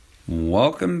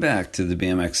Welcome back to the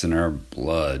BMX in Our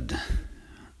Blood.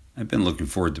 I've been looking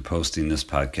forward to posting this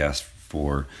podcast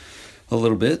for a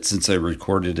little bit since I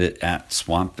recorded it at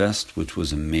Swamp Fest, which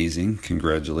was amazing.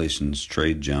 Congratulations,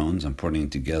 Trey Jones, on putting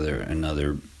together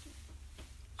another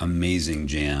amazing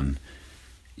jam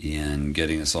and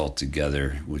getting us all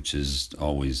together, which is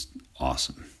always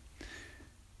awesome.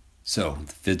 So,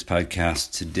 the Fids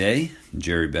podcast today,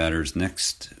 Jerry Batter's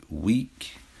next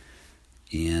week.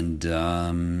 And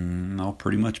I'll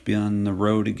pretty much be on the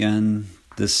road again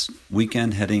this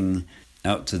weekend, heading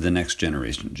out to the Next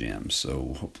Generation Jam.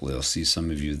 So hopefully I'll see some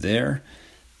of you there.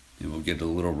 And we'll get a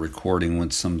little recording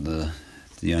with some of the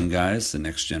young guys, the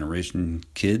Next Generation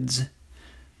kids.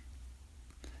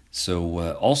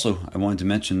 So also, I wanted to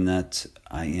mention that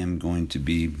I am going to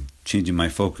be changing my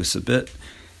focus a bit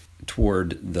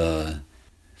toward the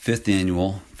 5th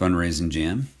annual fundraising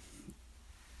jam.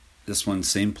 This one,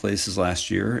 same place as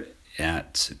last year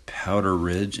at Powder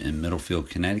Ridge in Middlefield,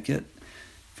 Connecticut,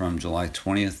 from July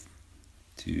 20th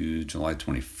to July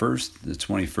 21st. The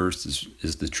 21st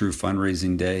is the true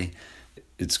fundraising day.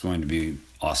 It's going to be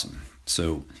awesome.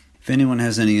 So if anyone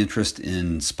has any interest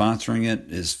in sponsoring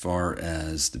it as far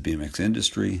as the BMX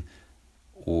industry,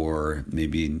 or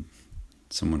maybe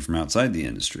someone from outside the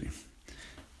industry,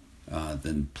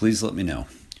 then please let me know.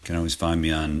 You can always find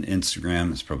me on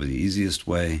Instagram. It's probably the easiest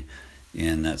way,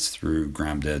 and that's through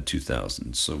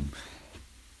GramDad2000. So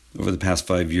over the past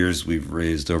 5 years, we've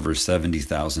raised over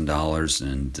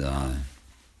 $70,000,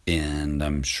 and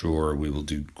I'm sure we will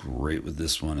do great with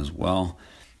this one as well.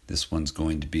 This one's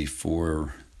going to be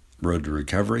for Road to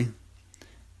Recovery,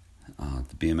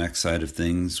 the BMX side of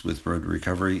things with Road to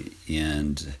Recovery,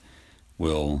 and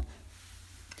will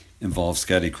involve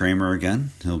Scotty Kramer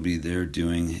again. He'll be there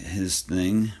doing his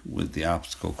thing with the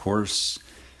obstacle course.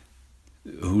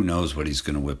 Who knows what he's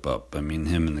going to whip up? I mean,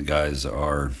 him and the guys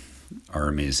are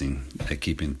amazing at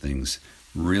keeping things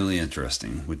really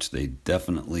interesting, which they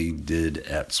definitely did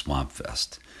at Swamp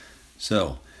Fest.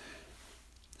 So,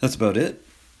 that's about it.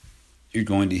 You're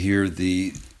going to hear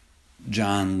the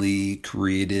John Lee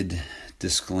created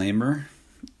disclaimer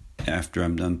after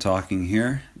I'm done talking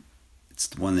here. It's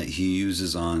the one that he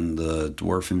uses on the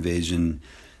Dwarf Invasion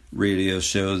radio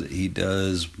show that he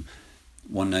does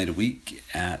one night a week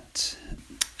at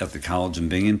the college in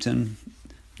Binghamton.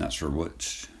 Not sure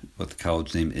what the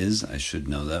college name is. I should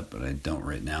know that, but I don't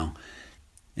right now.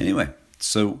 Anyway,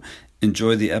 so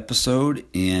enjoy the episode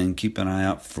and keep an eye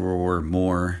out for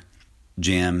more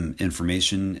jam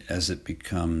information as it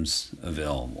becomes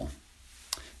available.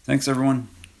 Thanks, everyone.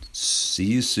 See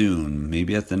you soon,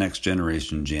 maybe at the Next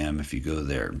Generation Jam if you go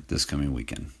there this coming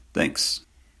weekend. Thanks.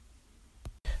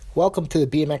 Welcome to the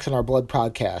BMX in Our Blood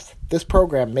podcast. This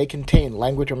program may contain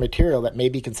language or material that may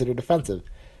be considered offensive.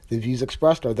 The views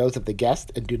expressed are those of the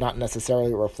guest and do not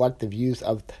necessarily reflect the views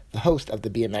of the host of the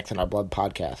BMX in Our Blood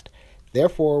podcast.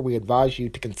 Therefore, we advise you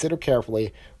to consider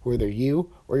carefully whether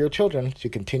you or your children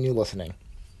should continue listening.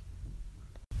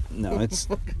 No, it's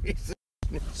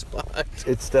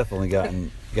definitely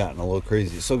gotten a little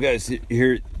crazy. So guys,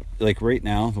 here, like right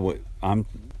now,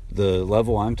 the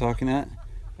level I'm talking at,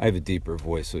 I have a deeper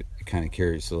voice, so it kind of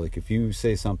carries. So like if you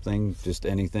say something, just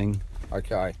anything.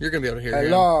 Okay. You're going to be able to hear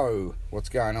Hello. What's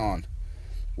going on?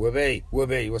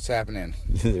 Whoopee, what's happening?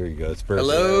 There you go. It's perfect.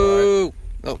 Hello. Right.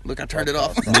 Oh, look, I turned it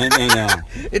off. No.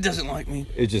 It doesn't like me.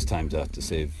 It just times out to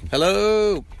save.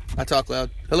 Hello. I talk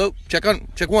loud. Hello. Check 1,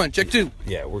 check 2.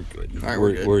 Yeah, we're good. All right,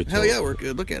 we're good. Hell yeah, we're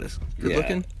good. Look at us.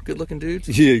 Good looking dudes.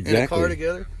 Yeah, exactly. In a car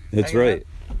together. That's right.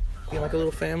 Being like a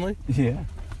little family. Yeah.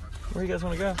 Where you guys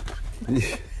want to go?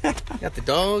 Got the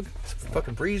dog.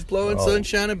 Fucking breeze blowing, sun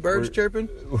shining, birds chirping.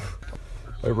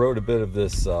 I wrote a bit of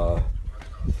this, I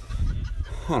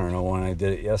don't know when I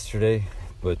did it yesterday,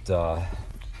 but...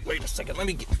 Wait a second, let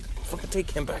me take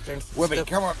him back there. Whoopee,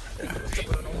 come on.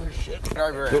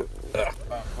 Over here.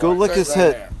 Go lick his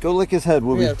head. Go lick his head,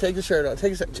 Whoopee. Yeah, take the shirt off.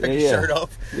 Take your shirt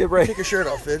off. Yeah, right. Take your shirt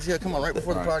off, Fids. Yeah, come on, right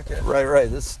before the podcast. Right.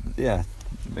 This,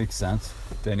 makes sense.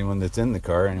 To anyone that's in the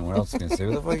car, anyone else is going to say,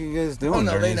 what the fuck are you guys doing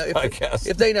during this podcast?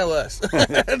 If they know us.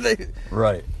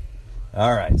 Right.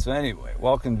 All right. So anyway,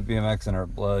 welcome to BMX in Our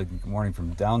Blood. Good morning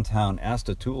from downtown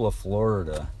Astatula,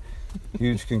 Florida.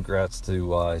 Huge congrats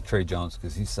to Trey Jones,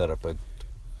 because he set up a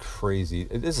crazy...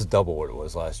 This is double what it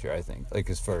was last year, I think. Like,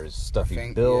 as far as stuff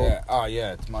he built. Yeah. Oh,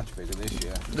 yeah, it's much bigger this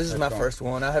year. This is my first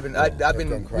one. I've been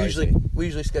we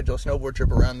usually schedule a snowboard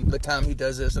trip around the time he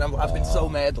does this, and I've been so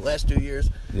mad the last 2 years.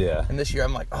 Yeah. And this year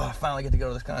I'm like, I finally get to go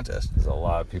to this contest. There's a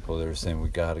lot of people that are saying we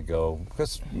got to go,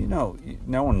 because no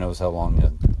one knows how long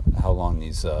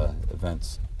these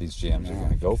events, these jams are going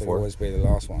to go for. Always be the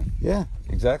last one. Yeah,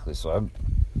 exactly. So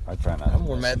I try not. I'm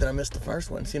more mad that I missed the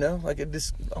first ones. Like it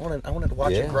just. I wanted to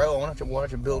watch it grow. I wanted to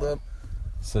watch it build up.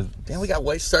 So damn, we got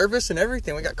waste service and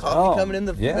everything. We got coffee coming in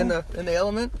the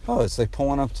element. Oh, it's like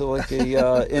pulling up to like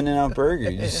a In-N-Out Burger.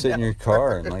 You just sit in your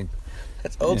car and like.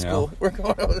 That's old school. We're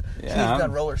going over. Yeah, she's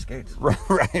got roller skates.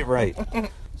 Right.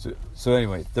 So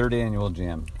anyway, 3rd annual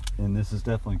jam, and this is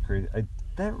definitely crazy.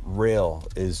 That rail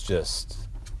is just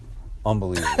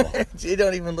unbelievable. It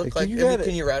don't even look like.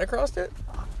 Can you ride across it?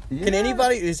 Yeah.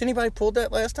 Has anybody pulled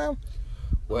that last time?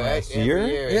 Well,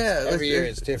 every year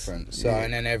it's different. So,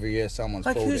 and then every year someone's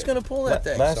pulled it. Who's going to pull that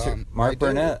thing? Last year, Mark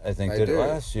Burnett, I think, did it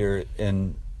last year,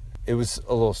 and it was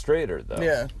a little straighter, though.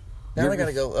 Yeah. Now they got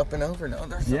to go up and over. Now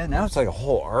it's like a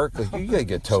whole arc. Like, you got to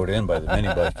get towed in by the mini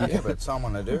bike. Yeah, but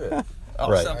someone to do it.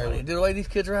 Right. Somebody. Do the way these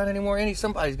kids ride anymore?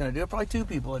 Somebody's going to do it. Probably 2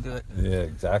 people would do it. Yeah,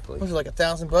 exactly. Was it like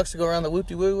 $1,000 to go around the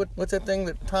whoop-de-woo? What's that thing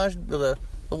that ties the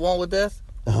wall of death?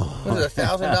 Was it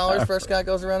 $1,000 first guy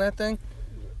goes around that thing?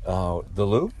 Oh, the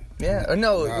loop? Yeah. Or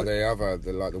no. No,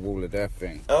 the wall of death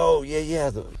thing. Oh,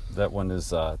 yeah. That one is,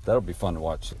 that'll be fun to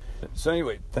watch. So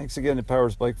anyway, thanks again to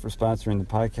Powers Bike for sponsoring the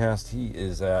podcast. He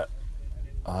is at,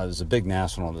 there's a big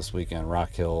national this weekend,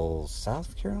 Rock Hill,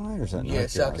 South Carolina, or is that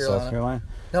North South Carolina? South Carolina?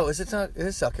 No, it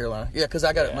is South Carolina. Yeah, because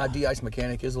I got my de-ice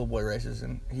mechanic, his little boy races,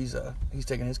 and he's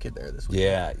taking his kid there this week.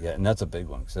 Yeah, and that's a big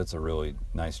one because that's a really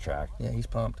nice track. Yeah, he's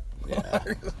pumped. Yeah.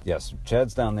 Yes,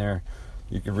 Chad's down there.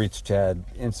 You can reach Chad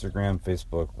Instagram,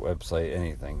 Facebook, website,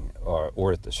 anything,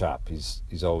 or at the shop.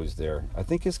 He's always there. I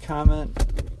think his comment,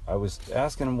 I was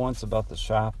asking him once about the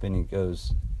shop, and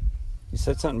he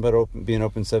said something about being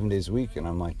open 7 days a week, and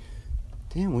I'm like,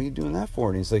 damn, what are you doing that for?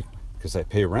 And he's like, because I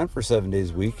pay rent for 7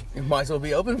 days a week. You might as well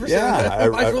be open for 7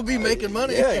 days. Might as well be making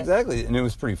money. Yeah, exactly. And it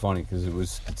was pretty funny because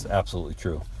it's absolutely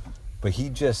true. But he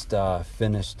just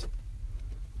finished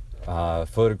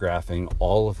photographing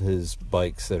all of his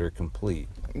bikes that are complete,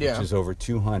 which is over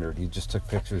 200. He just took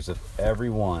pictures of every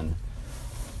one,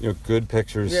 good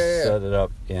pictures, set it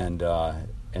up, and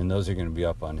those are going to be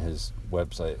up on his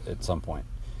website at some point.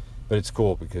 But it's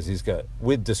cool because he's got,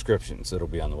 with descriptions, it'll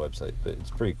be on the website, but it's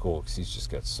pretty cool because he's just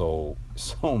got so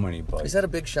many bikes. Is that a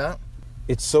big shop?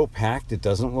 It's so packed, it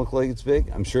doesn't look like it's big.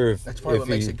 I'm sure that's probably what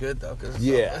makes it good, though.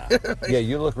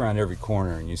 You look around every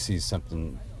corner and you see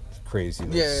something crazy,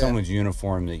 like someone's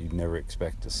uniform that you'd never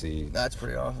expect to see. That's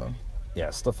pretty awesome.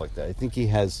 Yeah, stuff like that. I think he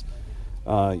has,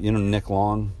 Nick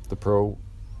Long, the pro,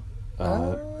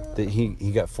 that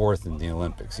he got 4th in the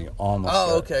Olympics. He almost.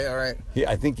 Oh, okay, all right.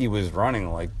 I think he was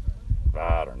running like,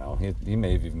 I don't know. He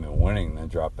may have even been winning and then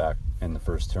dropped back in the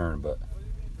first turn, but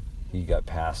he got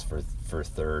passed for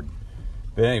 3rd.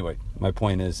 But anyway, my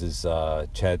point is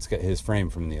Chad's got his frame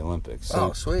from the Olympics.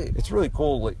 So sweet. It's really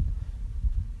cool. Like,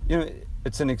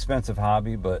 it's an expensive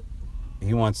hobby, but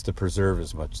he wants to preserve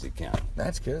as much as he can.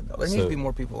 That's good. There needs to be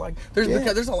more people like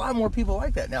because there's a lot more people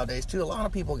like that nowadays too. A lot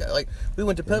of people got we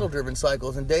went to pedal driven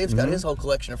cycles, and Dave's got his whole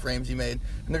collection of frames he made,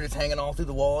 and they're just hanging all through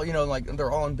the wall. Like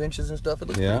they're all on benches and stuff. It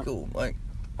looks pretty cool. Like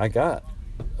I got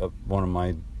one of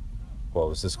my. Well, it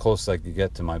was as close as I could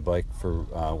get to my bike for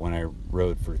when I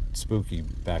rode for Spooky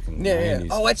back in the 90s.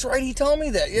 Oh, that's right. He told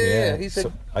me that. Yeah. He said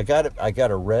so I got it. I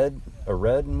got a red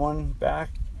one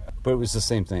back, but it was the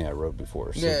same thing I rode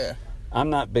before. So I'm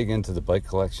not big into the bike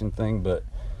collection thing, but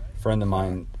a friend of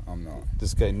mine, I'm not.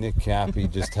 This guy Nick Cappy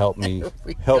just helped me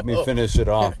finish it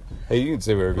off. Hey, you can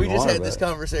say whatever you want. We just had this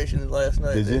conversation last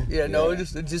night. Did you? Yeah. No,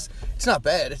 it's not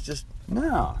bad. It's just.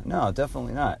 No,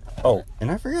 definitely not. Oh, and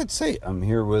I forgot to say, I'm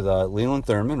here with Leland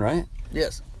Thurman, right?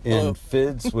 Yes. And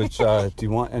Fids, which, do you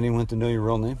want anyone to know your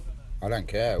real name? I don't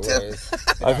care.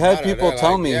 I've had people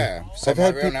tell me. Yeah. So my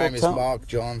real name is Mark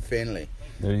John Finley.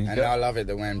 There you go. I love it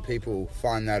that when people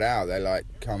find that out, they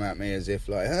come at me as if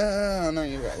I know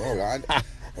you. Well,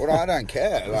 I don't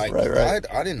care. Right.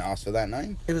 I didn't ask for that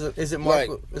name. Is it Mark?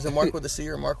 Is it Mark with a C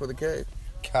or Mark with a K?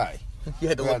 K. He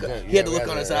had to look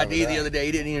on his ID the other day.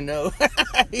 He didn't even know.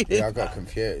 I got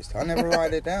confused. I never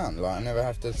write it down. I never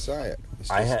have to say it.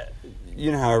 I had,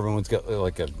 how everyone's got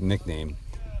like a nickname.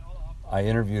 I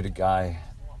interviewed a guy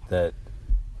that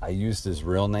I used his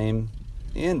real name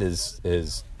and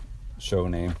his show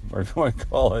name, or if you want to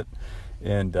call it,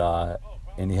 and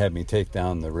he had me take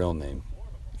down the real name.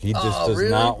 He just does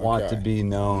not want to be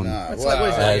known as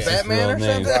Batman or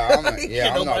something.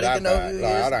 I'm not that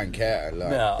bad. I don't care.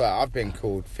 But I've been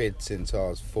called Fids since I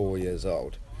was 4 years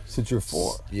old. Since you're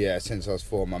 4? Yeah, since I was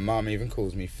 4. My mum even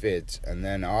calls me Fids. And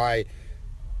then I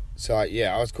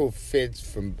was called Fids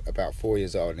from about 4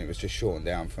 years old, and it was just shortened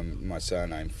down from my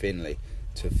surname, Finley,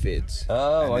 to Fids.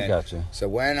 Oh, I gotcha. So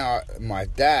when my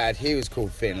dad, he was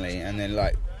called Finley, and then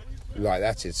like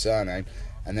that's his surname.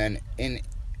 And then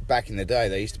back in the day,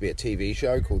 there used to be a TV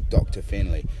show called Dr.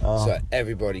 Finley. So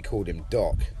everybody called him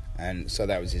Doc. And so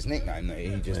that was his nickname.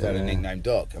 He just had a nickname,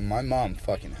 Doc. And my mum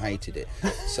fucking hated it.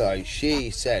 So she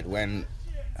said when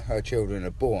her children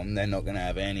are born, they're not going to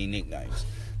have any nicknames.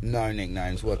 No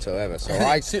nicknames whatsoever. So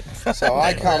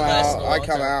I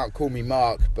come out, call me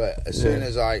Mark. But as soon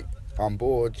as I'm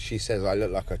bored, she says I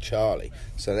look like a Charlie.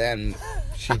 So then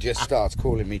she just starts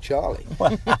calling me Charlie.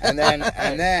 And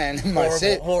then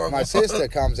my sister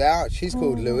comes out. She's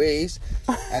called Louise,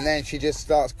 and then she just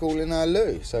starts calling her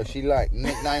Lou. So she like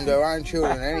nicknamed her own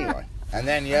children anyway. And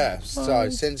then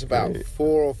so since about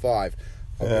 4 or 5,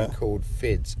 I've been called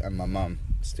Fids, and my mum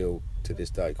still to this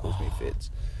day calls me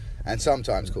Fids. And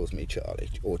sometimes calls me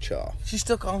Charlie or Char. She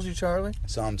still calls you Charlie?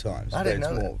 Sometimes. I didn't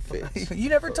know Fits. You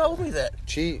never told me that.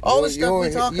 All the stuff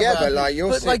we talk about. Yeah, but like you're...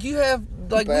 But like you have...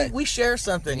 Like we share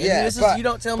something. Yeah, and you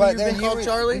don't tell me you've been called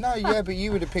Charlie? No, yeah, but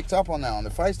you would have picked up on that on the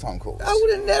FaceTime calls. I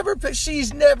would have never...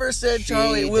 She's never said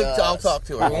Charlie. I'll talk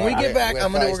to her. When we get back, we're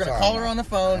going to call her on the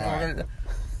phone. And we're gonna,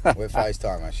 we're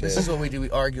FaceTime, I should. This is what we do. We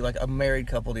argue like a married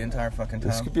couple the entire fucking time.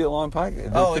 This could be a long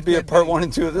podcast. This could be a part 1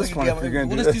 and 2 of this one if you're going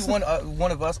to do this. We'll just do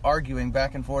one of us arguing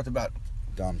back and forth about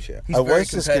dumb shit. I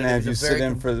was just going to have you sit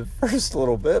in for the first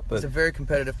little bit, but... He's a very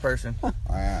competitive person.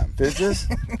 I am. Business?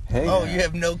 Hey, you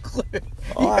have no clue.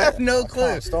 You have no clue.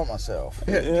 I can't stop myself.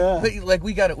 Yeah. But, like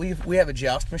we have a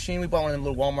joust machine. We bought one of them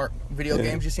little Walmart video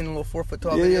games. You seen the little 4 foot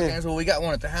tall video games? Well, we got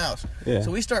one at the house. Yeah.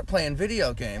 So we start playing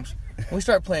video games. We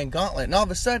start playing Gauntlet, and all of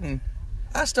a sudden...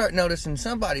 I start noticing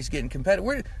somebody's getting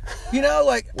competitive.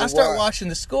 I start watching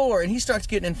the score, and he starts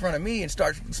getting in front of me and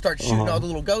starts shooting all the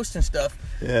little ghosts and stuff.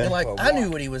 Yeah. And I knew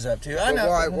what he was up to. I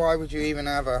know. Why would you even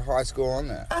have a high score on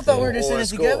there? I thought we were just in it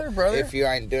together, brother. If you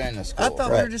ain't doing the score. I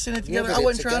thought we were just in it together. I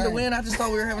wasn't trying to win. I just thought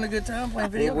we were having a good time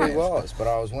playing video games. We was, but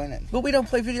I was winning. But we don't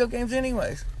play video games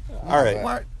anyways. All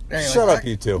right. Shut up,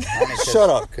 you two. Shut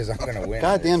up. Because I'm going to win.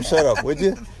 Goddamn shut up, would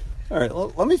you? All right,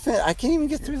 let me finish. I can't even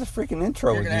get through the freaking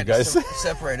intro with you guys.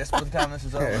 Separate us by the time this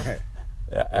is over.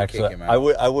 Yeah, actually, I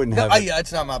wouldn't have.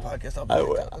 It's not my podcast.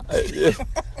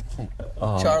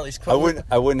 Charlie's.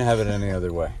 I wouldn't have it any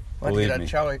other way. Believe me.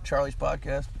 Charlie's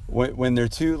podcast. When they're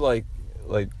too like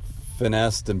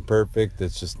finessed and perfect,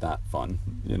 it's just not fun,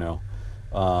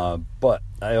 But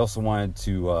I also wanted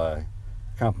to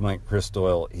compliment Chris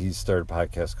Doyle. He started a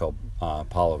podcast called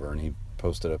Poliver, and he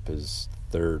posted up his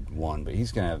 3rd one. But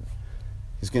he's gonna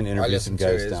interview some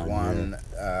guys down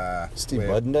here. Steve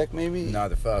Budendeck, maybe? No,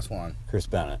 the first one. Chris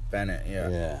Bennett.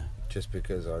 Yeah. Just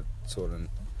because I sort of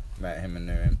met him and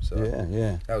knew him. So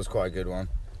yeah. That was quite a good one.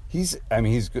 He's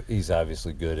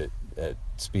obviously good at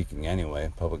speaking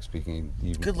anyway, public speaking.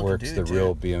 He works the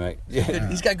real BMX. Yeah.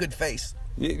 He's got a good face.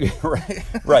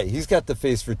 Right. He's got the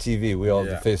face for TV. We all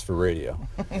have the face for radio.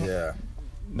 Yeah.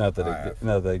 Not that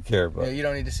I care, but you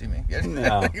don't need to see me.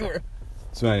 No.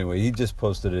 So anyway, he just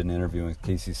posted an interview with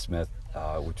Casey Smith,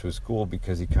 which was cool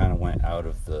because he kind of went out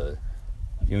of the...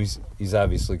 he's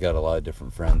obviously got a lot of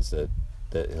different friends that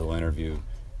he'll interview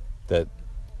that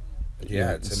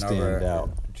it's stand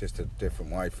out. Just a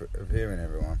different way of hearing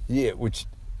everyone. Yeah, which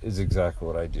is exactly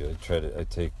what I do. I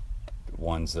take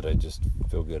ones that I just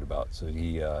feel good about. So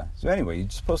so anyway, he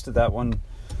just posted that one.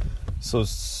 So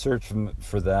search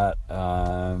for that.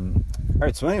 All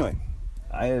right, so anyway...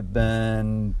 I have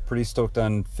been pretty stoked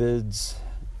on Fids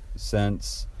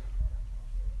since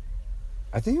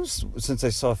I since I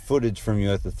saw footage from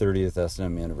you at the 30th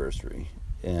S&M anniversary,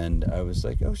 and I was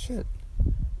like, oh shit,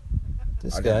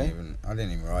 I didn't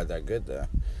even ride that good there.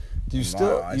 Do you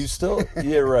still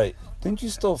yeah, right. Didn't you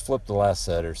still flip the last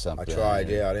set or something? I tried,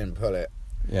 I didn't pull it.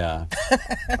 Yeah.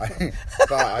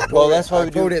 I pulled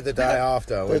it the day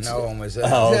after when no one was there.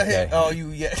 Oh, okay.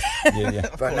 Yeah.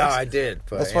 But no, I did.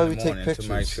 But that's why we take pictures.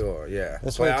 To make sure, yeah.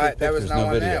 That's why we take there was pictures, no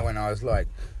one video. there when I was like,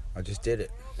 I just did it.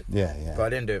 Yeah. But I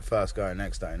didn't do it first go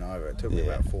next day neither. It took me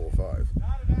about 4 or 5.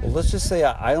 Well, let's just say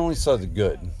I only saw the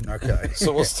good. Okay.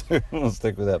 So we'll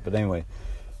stick with that. But anyway,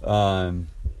 and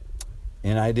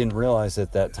I didn't realize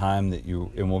at that time that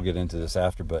you, and we'll get into this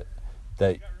after, but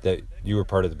that you were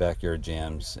part of the Backyard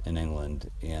Jams in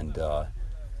England, and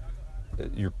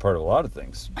you're part of a lot of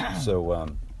things.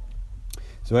 So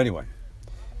anyway,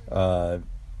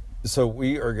 so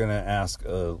we are going to ask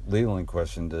a Leland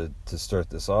question to start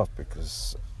this off,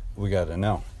 because we got to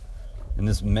know, and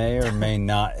this may or may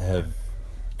not have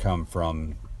come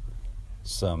from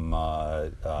some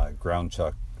ground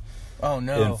chuck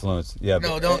influence. Yeah,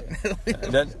 no, don't.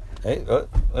 Hey,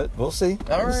 we'll see.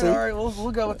 All right.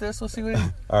 We'll go with this. We'll see what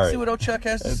see what old Chuck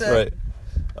has to say.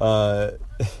 That's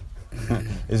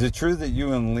right. Is it true that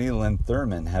you and Leland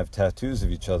Thurman have tattoos of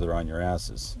each other on your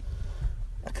asses?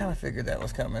 I kind of figured that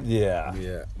was coming. Yeah.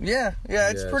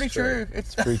 It's pretty true.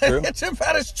 It's pretty true. It's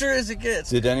about as true as it gets.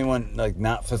 Did anyone like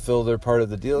not fulfill their part of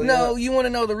the deal? No, yet? you want to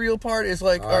know the real part is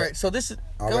like, all right, so this is.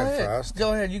 Go ahead. First.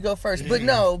 Go ahead. You go first. But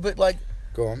no, but like.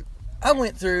 Go on. I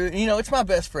went through, it's my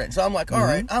best friend. So I'm like, all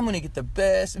right, I'm going to get the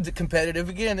best. The competitive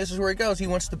again. This is where it goes. He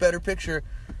wants the better picture.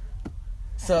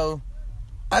 So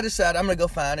I decided I'm going to go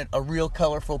find a real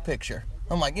colorful picture.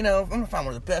 I'm like, I'm going to find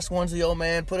one of the best ones of the old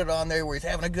man, put it on there where he's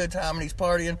having a good time and he's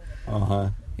partying.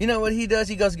 You know what he does?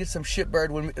 He goes to get some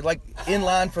shitbird like in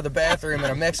line for the bathroom in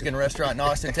a Mexican restaurant in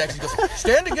Austin, Texas. He goes,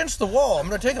 stand against the wall. I'm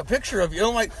going to take a picture of you.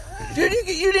 I'm like, dude,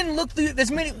 you didn't look through as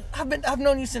many. I've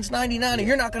known you since '99, and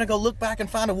you're not going to go look back and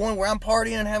find a one where I'm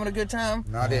partying and having a good time.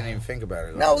 No, I didn't even think about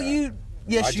it.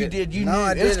 Yes, you did. You knew.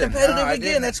 I It was didn't. competitive No, I again.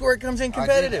 didn't. That's where it comes in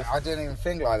competitive. I didn't even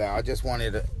think like that. I just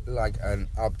wanted like an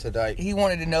up to date. He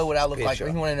wanted to know what I look like.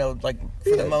 Picture. He wanted to know like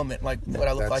for the moment, like what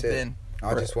I look like then.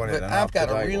 I just wanted But an I've got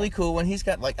a up-to-date really one. cool one. He's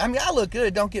got I look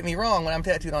good. Don't get me wrong when I'm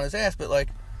tattooed on his ass, but like.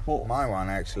 My one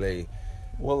actually.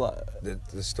 Well,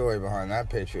 The story behind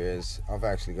that picture is I've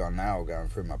actually got a nail going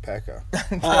through my pecker.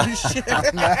 Because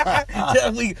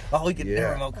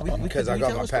I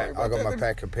got my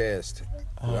pecker pierced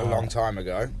a long time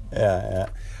ago. Yeah.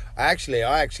 I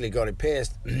actually got it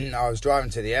pierced. I was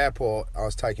driving to the airport. I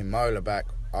was taking Mola back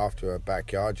after a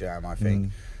backyard jam, I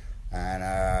think. And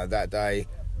that day,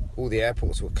 all the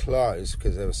airports were closed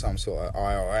because there was some sort of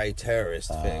IRA terrorist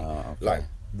thing, like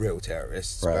real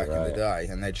terrorists back in the day,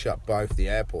 and they'd shut both the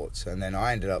airports. And then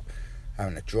I ended up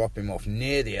having to drop him off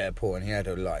near the airport, and he had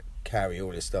to like carry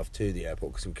all his stuff to the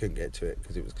airport because we couldn't get to it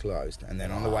because it was closed. And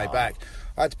then on the way back,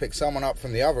 I had to pick someone up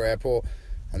from the other airport,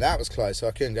 and that was closed, so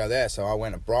I couldn't go there. So I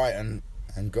went to Brighton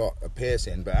and got a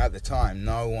piercing, but at the time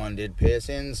no one did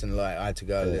piercings, and like I had to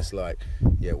go to this like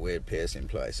weird piercing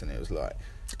place, and it was like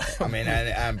I mean,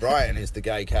 and Brighton is the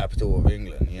gay capital of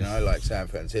England, like San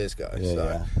Francisco.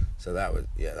 So that was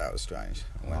strange.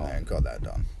 I went there and got that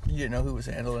done. You didn't know who was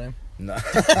handling him? No.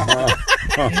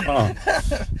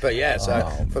 But yeah, so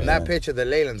from that picture that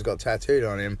Leland's got tattooed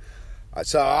on him,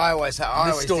 so I always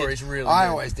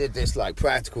did this like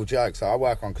practical joke. So I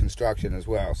work on construction as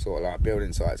well, sort of like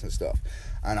building sites and stuff.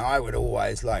 And I would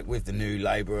always, like, with the new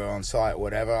labourer on site or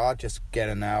whatever, I'd just get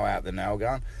a nail out the nail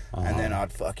gun, and then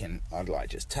I'd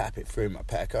just tap it through my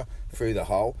pecker, through the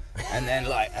hole, and then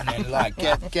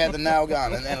get the nail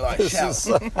gun, and then shout,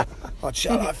 I'd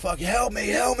shout like, fucking help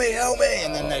me,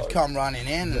 and then they'd come running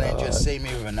in, and they'd just see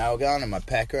me with a nail gun and my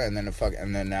pecker, and then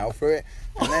nail through it,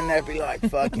 and then they'd be like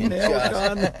fucking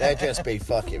they'd just be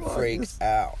fucking freaked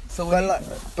out. So if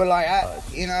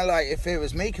it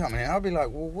was me coming in, I'd be like,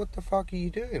 well, what the fuck are you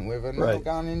doing with a nail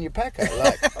gun in your pecker?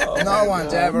 Like, no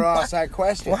one's ever asked that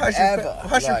question. Why's your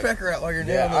pecker out while you're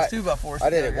doing those 2x4s? I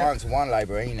did it once. One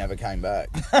labourer, he never came back.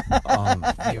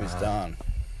 He was done.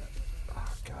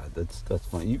 Oh God, that's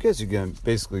funny. You guys are gonna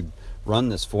basically run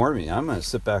this for me. I'm gonna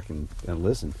sit back and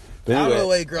listen. But anyway, out of the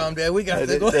way, Grom Dad. We got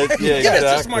this. Exactly.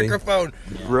 This microphone.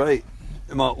 Right.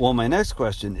 Well, my next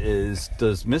question is: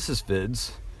 does Mrs.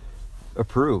 Fids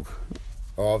approve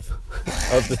of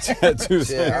the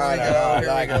tattoos? Yeah,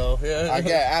 Here we go.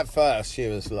 Yeah. At first she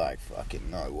was like,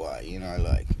 "Fucking no way,"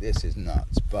 like this is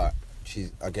nuts. But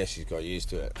I guess she's got used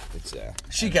to it. It's there.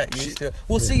 She got used to it.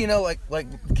 Well, see, like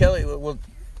Kelly. Well,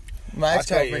 my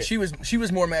ex-girlfriend, she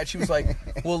was more mad. She was like,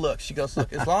 "Well, look," she goes,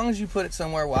 "Look, as long as you put it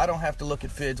somewhere where I don't have to look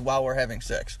at Fids while we're having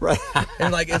sex, right?"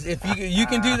 And like, if you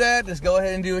can do that, just go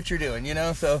ahead and do what you're doing,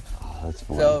 So. That's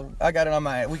funny. So we got it on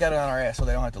our ass, so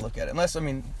they don't have to look at it. Unless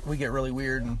we get really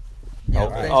weird and. No,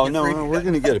 we're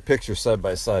gonna get a picture side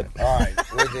by side. All right,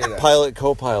 we'll do that. Pilot,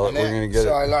 co-pilot, we're gonna get it.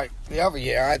 So like the other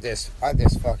year, I had this. Oh,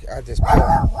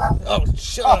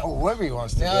 shut up! Oh, Webby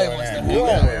wants to. Now he wants to hang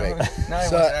out with me. Now he wants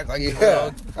to act like he's a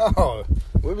dog. Oh,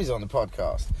 Webby's on the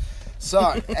podcast.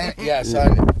 So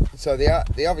so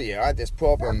the other year, I had this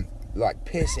problem like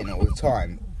pissing all the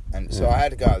time, and so I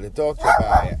had to go to the doctor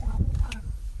about it.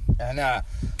 And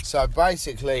so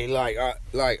basically, like I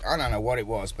don't know what it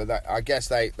was, but I guess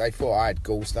they thought I had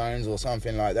gallstones or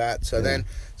something like that. So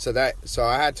so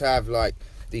I had to have like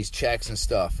these checks and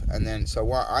stuff, and then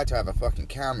I had to have a fucking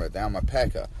camera down my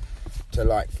pecker to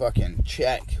like fucking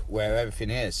check where everything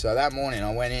is. So that morning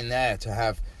I went in there to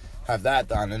have that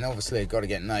done, and obviously I got to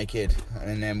get naked,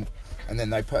 and then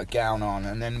they put a gown on,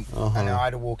 and then I had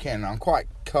to walk in. I'm quite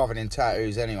covered in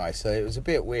tattoos anyway, so it was a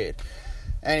bit weird.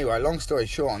 Anyway, long story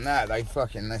short on that, they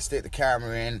stick the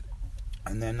camera in,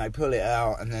 and then they pull it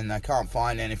out, and then they can't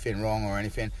find anything wrong or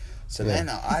anything. So then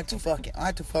I had to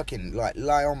fucking like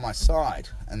lay on my side,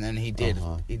 and then he did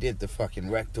the fucking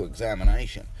rectal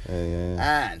examination.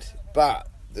 Yeah. But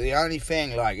the only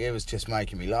thing, like, it was just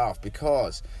making me laugh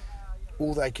because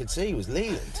all they could see was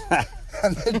Leland.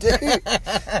 And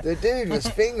the dude was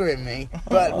fingering me,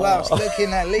 but whilst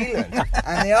looking at Leland.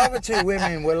 And the other two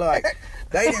women were like,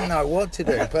 they didn't know what to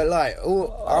do. But like, I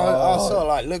sort of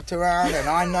like looked around, and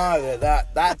I know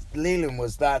that Leland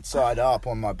was that side up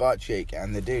on my butt cheek,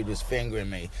 and the dude was fingering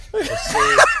me to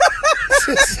see.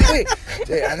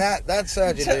 Dude, and that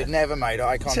surgeon dude never made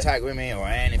eye contact with me or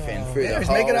anything through the whole thing. He was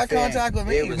making eye contact with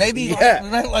me. Maybe,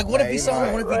 like, what if he saw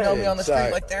me? What if he know me on the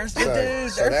street? Like, there's the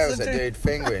dude. So there was a dude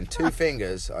fingering 2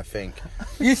 fingers, I think.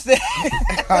 You think?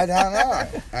 I don't know.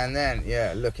 And then,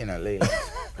 looking at Leland,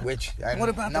 which what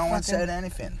about no one said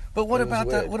anything. But what about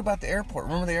the airport?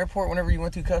 Remember the airport whenever you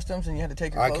went through customs and you had to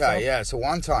take your clothes off? Okay, yeah. So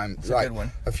one time, like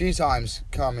a few times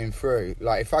coming through,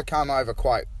 like if I come over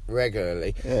quite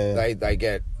regularly, they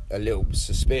get a little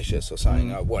suspicious or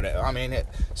something or whatever. I mean,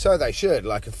 so they should.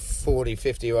 Like a 40,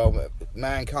 50-year-old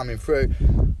man coming through,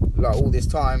 like all this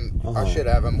time, I should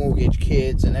have a mortgage,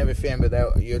 kids and everything,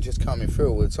 but you're just coming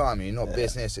through all the time. You're not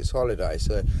business, it's holiday.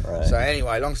 So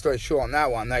anyway, long story short on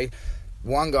that one,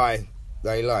 one guy,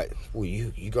 they like, well,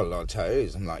 you got a lot of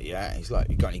tattoos. I'm like, yeah. He's like,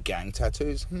 you got any gang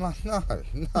tattoos? I'm like, no.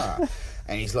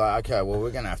 And he's like, okay, well,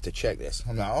 we're going to have to check this.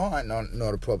 I'm like, all right,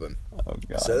 not a problem. Oh,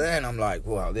 God. So then I'm like,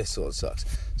 well, this sort of sucks.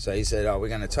 So he said, we're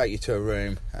going to take you to a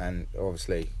room and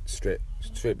obviously strip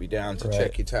you down to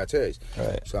check your tattoos.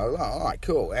 Right. So I was like, all right,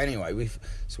 cool. Anyway, we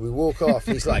walk off.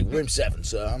 He's like, room 7,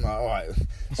 sir. I'm like, all right.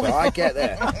 So I get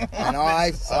there and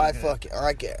I'm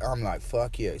like,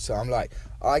 fuck you. So I'm like,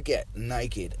 I get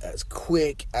naked as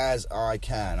quick as I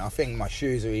can. I think my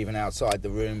shoes are even outside the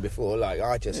room before. Like,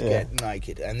 I just get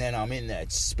naked. And then I'm in there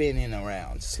spinning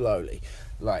around slowly.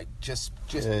 Like, just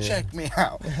check me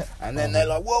out. And then they're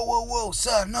like, whoa,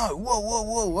 sir, no,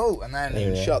 whoa. And then they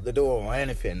didn't shut the door or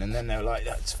anything. And then they're like,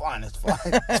 it's fine. And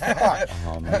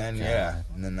then,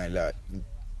 and then they like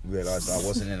realised I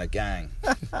wasn't in a gang.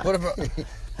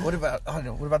 What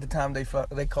about the time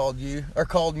they called you or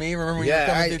called me? Remember when you were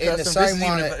coming through in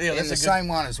customs? The same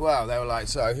one as well. They were like,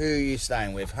 so who are you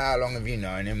staying with? How long have you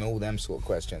known him? All them sort of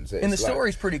questions. And the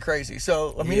story's pretty crazy.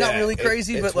 So I mean, not really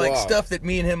crazy, but like wild stuff that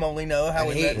me and him only know how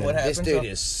we met and what happened. This dude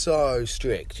is so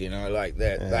strict, you know, like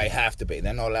they have to be.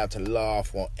 They're not allowed to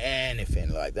laugh or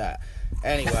anything like that.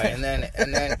 Anyway, and then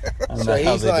so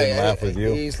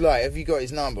he's like, have you got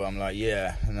his number? I'm like,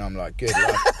 yeah. And I'm like,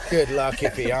 good luck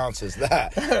if he answers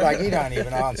that. Like, he don't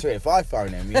even answer it if I phone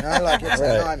him, you know, like, it's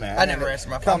a nightmare. I never answer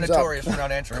my phone. I'm notorious for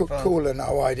not answering phones. Caller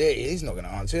no ID, he's not going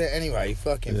to answer it. Anyway, he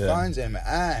fucking phones him,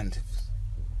 and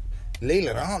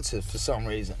Leland answers for some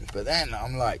reason. But then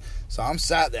I'm like, so I'm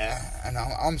sat there, and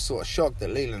I'm sort of shocked that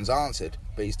Leland's answered,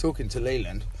 but he's talking to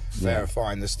Leland,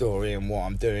 verifying the story and what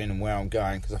I'm doing and where I'm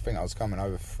going, because I think I was coming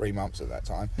over for 3 months at that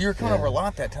time. You were coming over a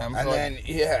lot that time.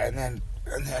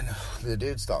 And then the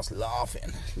dude starts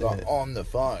laughing, like, on the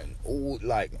phone,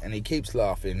 and he keeps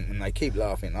laughing, and they keep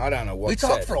laughing. I don't know what. We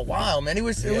talked for a while, man. He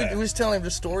was telling him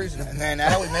the stories and then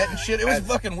how we met and shit. It was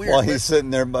fucking weird. While he's sitting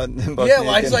there, butt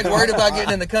he's like worried about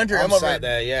getting in the country. I'm over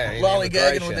there,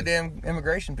 lollygagging with the damn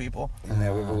immigration people. And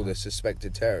they're with all the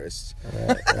suspected terrorists.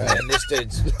 And then this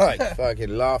dude's like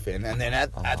fucking laughing, and then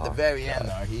at the very end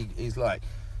though, he's like,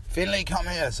 Finley, come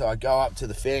here. So I go up to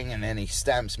the thing, and then he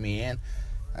stamps me in.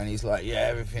 And he's like, yeah,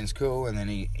 everything's cool. And then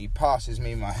he passes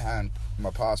me my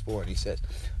passport, and he says,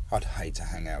 I'd hate to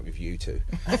hang out with you two.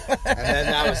 And then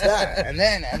that was that. And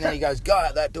then he goes, go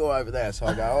out that door over there. So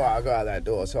I go, all right, I'll go out that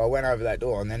door. So I went over that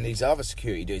door, and then these other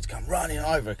security dudes come running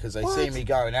over because they see me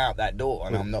going out that door,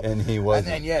 and I'm not. And he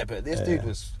wasn't. And then, but this dude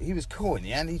was cool in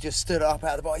the end. He just stood up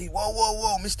out of the bar.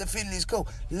 Whoa, Mr. Finley's cool.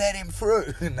 Let him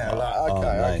through. And they're like,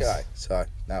 okay. So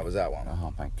that was that one.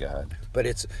 Oh, my God. But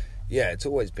it's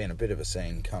always been a bit of a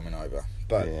scene coming over,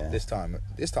 but this time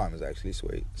was actually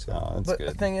sweet. So. But good.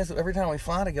 The thing is, every time we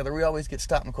fly together, we always get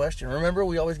stopped and questioned. Remember,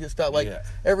 we always get stopped. Like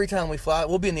every time we fly,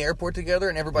 we'll be in the airport together,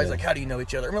 and everybody's like, "How do you know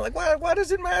each other?" And we're like, "Why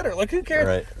does it matter? Like, who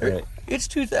cares?" Right. It's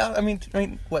 2000. I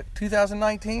mean, what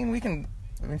 2019? We can.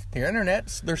 I mean, the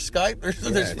internet, there's Skype, there's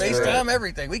FaceTime,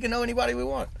 everything. We can know anybody we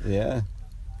want. Yeah.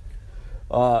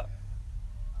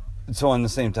 So on the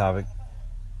same topic,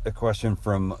 a question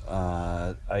from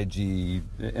IG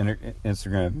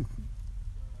Instagram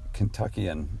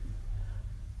Kentuckian.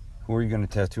 Who are you going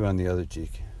to tattoo on the other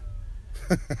cheek?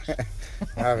 I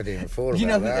haven't even thought about that. You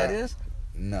know who that is?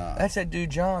 No. That's that dude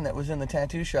John that was in the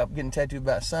tattoo shop getting tattooed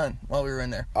by his son while we were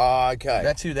in there. Oh, okay.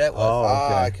 That's who that was.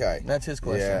 Oh, okay. That's his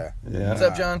question. Yeah. What's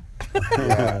up, John?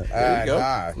 There you go.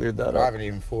 Nah, Cleared that up. I haven't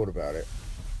even thought about it.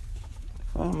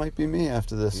 Well, it might be me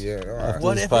after this. Yeah, all right. After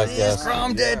What this if podcast. it is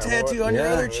Crom Dead tattoo on your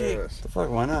other cheek? The fuck,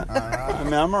 why not? I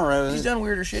mean, I'm alright with He's it. done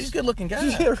weirder shit. He's a good looking guy.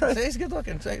 Yeah, right. Say he's good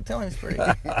looking. Tell him he's pretty.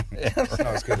 It's not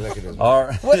as good looking as All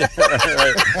right.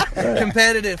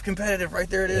 Competitive. Right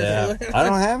there it is. Yeah. I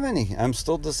don't have any. I'm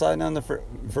still deciding on the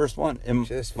first one. And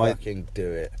Just my, fucking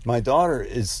do it. my daughter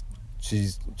is,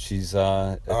 she's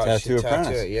a tattoo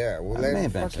apprentice. Yeah, well I may then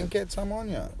have fucking mentioned. get some on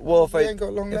you. Well, You ain't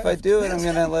got long if left. I do it, I'm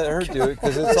gonna let her do it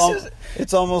because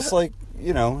it's almost like,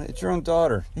 you know, it's your own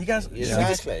daughter. You guys,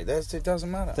 Exactly. It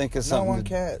doesn't matter. Think of no something one to-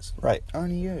 cares. Right.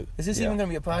 Only you. is this Yeah. even going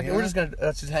to be a podcast? Yeah. We're just going to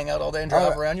just hang out all day and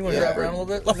drive around. You want to yeah. drive around a little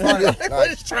bit? Like-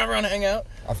 Just drive around and hang out.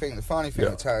 I think the funny thing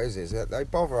with tattoos is that they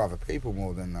bother other people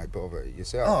more than they bother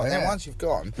yourself. Oh, and then yeah. once you've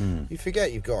got them, you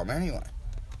forget you've got them anyway.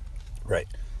 Right.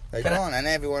 They're Can I- gone, and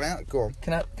everyone else gone.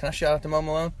 Can I shout out to Mo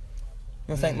Malone?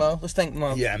 You want to thank Mo? Let's thank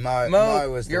Mo. Yeah, Mo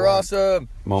was the you're one. awesome.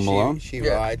 Mo Malone? She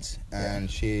Yeah. rides, and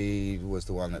she was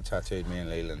the one that tattooed me and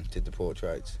Leland, did the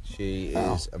portraits. She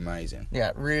is amazing.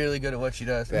 Yeah, really good at what she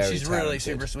does. And Very she's really talented.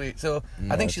 super sweet. So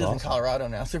I think she lives in Colorado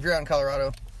now. So if you're out in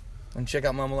Colorado, and check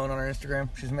out Mo Malone on her Instagram.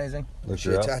 She's amazing. Look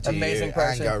She'll her up. tattoo Amazing you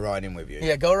person. and go riding with you.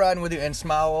 Yeah, go riding with you and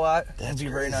smile a lot. That'd be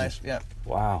very crazy. nice. Yeah.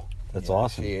 Wow. That's Yeah,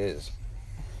 awesome. She is.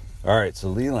 All right, so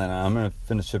Leland, I'm going to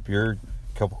finish up your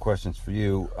couple questions for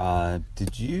you.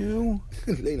 Did you?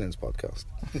 Leland's podcast.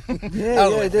 Yeah,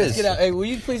 it is. Get out. Hey, will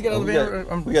you please get out of the van?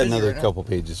 I'm We got busy another right now. couple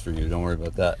pages for you. Don't worry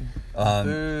about that.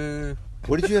 Boo.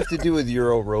 What did you have to do with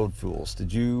Euro Road Fools?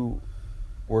 Did you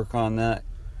work on that?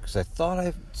 Because I thought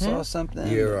I saw something.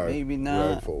 Euro Maybe not.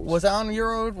 Road Falls. Was I on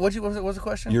Euro? What was the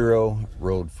question? Euro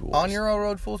Road Fools. On Euro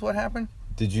Road Fools, what happened?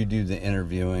 Did you do the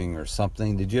interviewing or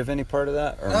something? Did you have any part of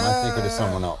that? Or am I thinking of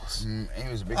someone else? He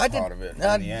was a big I did- part of it in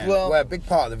I- the end. well- a big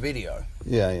part of the video,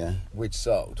 Yeah. which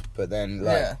sold. But then,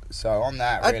 like, Yeah. so on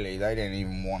that, I- really, they didn't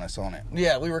even want us on it.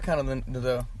 Yeah, we were kind of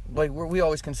the like we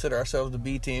always consider ourselves the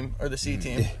B team or the C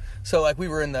team. So like we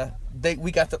were in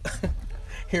we got the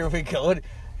here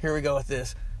we go with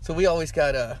this. So we always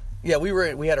got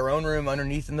we had our own room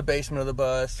underneath in the basement of the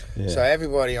bus. Yeah. So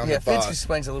everybody on Yeah, the Fids bus,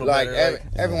 explains a little like better.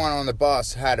 everyone on the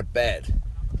bus had a bed,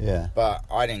 Yeah. but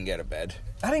I didn't get a bed.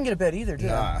 I didn't get a bed either, did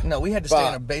I? Nah. No, we had to stay But-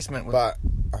 in a basement with. But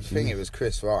I think it was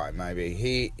Chris Wright, maybe.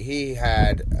 He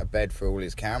had a bed for all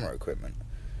his camera equipment.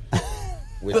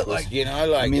 Which But, was, like- you know,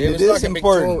 like, I mean, it it was is like a big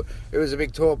important. tour. It was a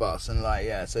big tour bus, and like,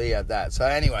 yeah, so he had that. So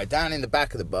anyway, down in the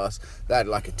back of the bus, they had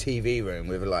like a TV room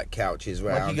with like couches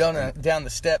around. like you go down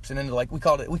the steps and into like we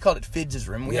called it Fids'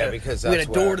 room. We yeah, had a, because we that's had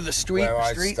a door where, to the street. where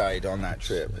I street. stayed on that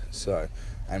trip. So,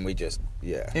 and we just,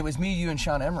 yeah. It was me, you, and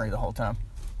Sean Emery the whole time.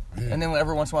 And then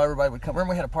every once in a while, everybody would come.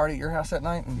 Remember we had a party at your house that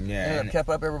night, and Yeah, it kept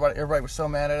up. Everybody was so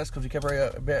mad at us because we kept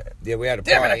a bit. Yeah, we had a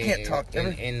Damn it, I party can't talk.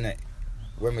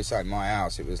 when we stayed at my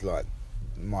house, it was like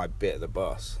my bit of the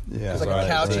bus. Yeah. It was like right, a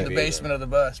couch in right. the basement of the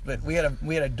bus, but we had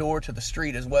a door to the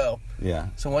street as well. Yeah.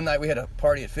 So one night we had a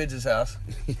party at Fids' house,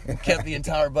 and kept the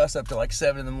entire bus up to like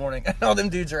 7 in the morning. And all them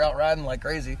dudes are out riding like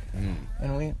crazy,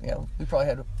 and we probably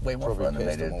had way more Probably fun than they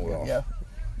pissed did. them all off. Yeah,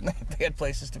 they had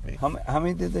places to be. How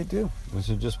many did they do? Was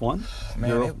it just one? Man,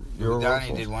 Euro it- Road Danny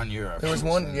Fools? did 1 euro. There was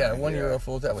one Euro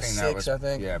full. That was six, I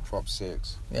think. Yeah, prop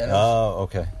 6. Yeah, that was- Oh,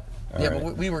 okay. All yeah, right.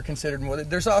 but we were considered more.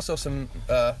 There's also some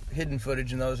hidden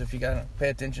footage in those if you gotta pay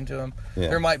attention to them. Yeah.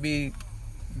 There might be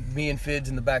me and Fids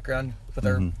in the background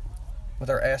with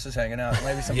our asses hanging out.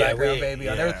 Maybe some Yeah, background baby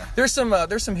on there. yeah. There's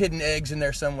some hidden eggs in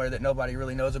there somewhere that nobody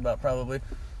really knows about probably.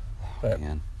 But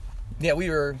Man. yeah, we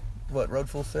were road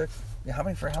full 6. Yeah, how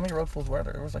many road fulls were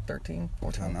there? It was like 13,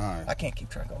 14. I don't know. I can't keep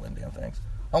track of all them damn things.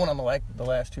 I went on the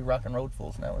last 2 rockin' road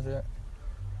fulls and that was it.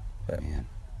 But Man.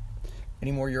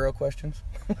 any more Euro questions?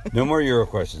 No more Euro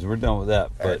questions. We're done with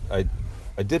that. But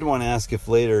I did want to ask if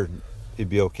later it'd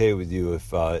be okay with you if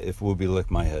Whoopi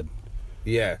licked my head.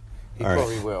 Yeah, he All right.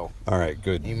 probably will. All right,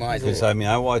 good. He might Because do. I mean,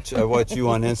 I watch you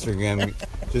on Instagram,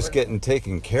 just getting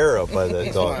taken care of by that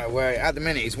He's dog. like, where at the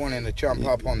minute he's wanting to jump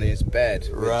up on his bed,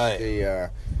 which Right.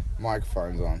 the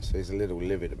microphone's on, so he's a little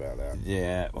livid about that.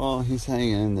 Yeah. Well, he's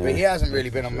hanging in there. But he hasn't really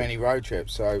been on many road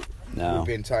trips, so No. we've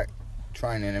been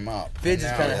training him up. Fids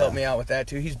has Now- kind of helped me out with that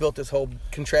too. He's built this whole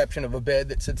contraption of a bed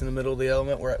that sits in the middle of the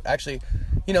element where actually,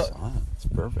 It's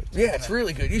perfect. yeah, it's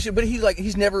really good. You should, but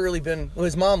he's never really been. Well,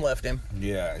 his mom left him,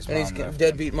 Yeah, his and mom he's left him.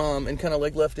 deadbeat mom, and kind of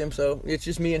like left him. So it's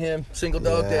just me and him, single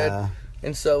dog Yeah. dad.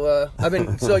 And so I've been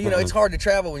it's hard to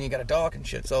travel when you got a dog and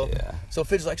shit. So Yeah. so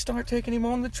Fids like start taking him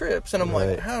on the trips, and I'm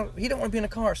Right. like, how he don't want to be in a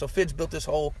car. So Fids built this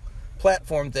whole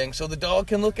platform thing so the dog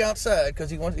can look outside because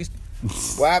he's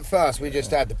Well, at first we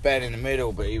just had the bed in the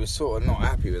middle, but he was sort of not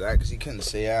happy with that because he couldn't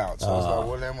see out. So I was like,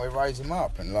 well, then we raise him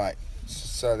up and like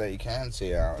so that he can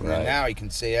see out. And Right. then now he can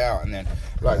see out. And then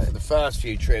like for the first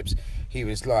few trips, he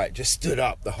was like just stood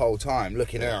up the whole time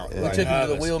looking out. We Like, took him to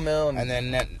the nervous. wheel mill, and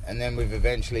then we've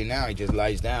eventually now he just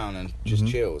lays down and just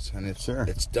chills, and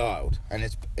it's dialed, and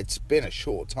it's been a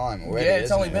short time already. Yeah,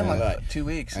 it's only it? been like 2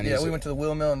 weeks. And we went to the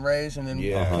wheel mill and raised, and then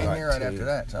came here right after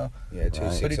that. So two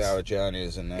 6-hour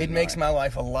journeys, and then it makes my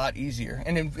life a lot easier,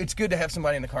 and it's good to have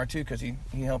somebody in the car too, because he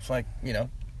helps like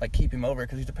keep him over,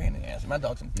 because he's a pain in the ass. My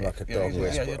dog's a dick. Like a dog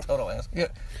whisperer. Yeah, total ass. Yeah,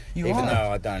 even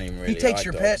though I don't even really. He takes like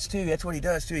your dogs. pets too. That's what he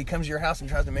does too. He comes to your house and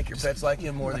tries to make your pets like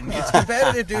him more than it's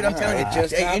competitive, dude. I'm telling you. It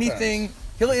just happens. Anything.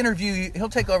 He'll interview you. He'll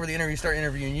take over the interview, start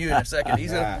interviewing you in a second.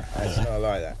 He's It's not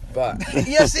like that, but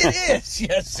yes, it is.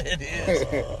 Yes, it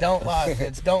is. Don't lie,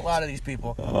 Fids. Don't lie to these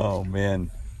people. Oh man.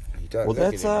 he don't Well,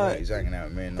 look that's, at him, he's hanging out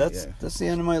with me. And That's the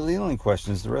end of my Leland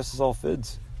questions. The rest is all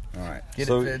Fids. all right. Get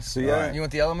So- it, Fids. so yeah. You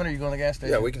want the Element, or you going to the gas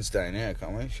station? Yeah, we can stay in here,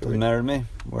 can't we? Should Doesn't we? matter to me.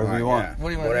 Whatever you Right, want. yeah. What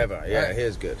do you want? Whatever. Yeah, All right.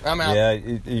 here's good. I'm out. Yeah,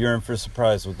 you're in for a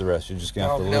surprise with the rest. You're just gonna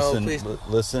have Oh, to no, listen, please.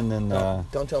 listen, and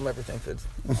Don't tell him everything, Fids.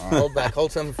 Hold back.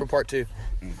 Hold something for part 2.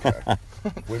 Okay.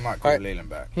 We might call All right. Leland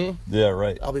back. yeah,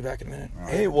 right. I'll be back in a minute.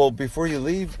 Hey, well, before you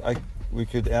leave, we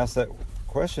could ask that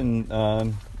question.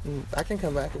 I can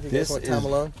come back if you This guys want time is-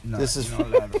 alone. No, This is you're not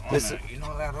allowed on this- there. You're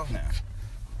not allowed on there.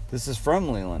 This is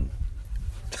from Leland.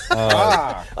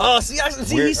 Oh, see,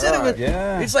 he said it. With,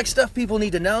 yeah. It's like stuff people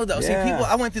need to know, though. Yeah. See, people.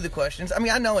 I went through the questions. I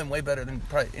mean, I know him way better than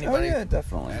probably Oh anybody. yeah,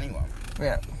 definitely. Anyone.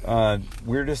 Yeah.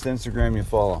 Weirdest Instagram you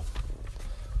follow?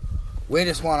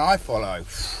 Weirdest one I follow.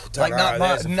 Like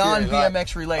non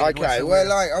BMX related. What's Okay, the well, weird?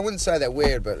 like I wouldn't say they're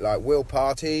weird, but like Will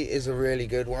Party is a really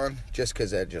good one, just because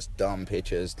they're just dumb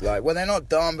pictures. Like, well, they're not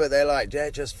dumb, but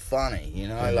they're just funny, you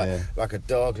know, like a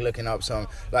dog looking up some.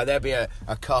 Like there'd be a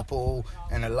couple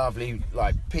in a lovely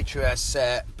like picturesque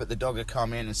set, but the dog would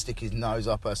come in and stick his nose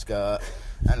up her skirt,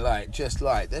 and they're just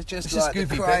like the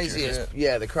goofy craziest,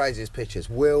 pictures, the craziest pictures.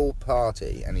 Will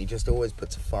Party, and he just always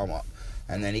puts a thumb up.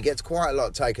 And then he gets quite a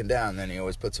lot taken down. Then he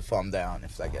always puts a thumb down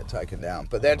if they get taken down.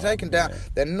 But they're taken down.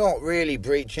 They're not really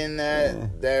breaching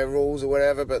their rules or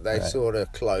whatever, but they're sort of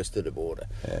close to the border.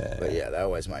 But yeah, they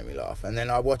always make me laugh. And then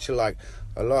I watch a lot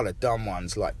of dumb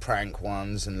ones, like prank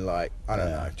ones, and like I don't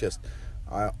know. Just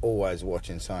I always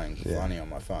watching something funny on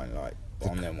my phone, like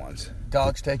on them ones.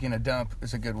 Dogs taking a dump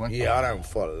is a good one. Yeah, I don't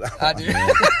follow that. I do.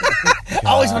 I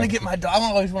always want to get my dog. I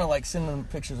always want to like send them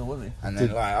pictures of Woozy. And then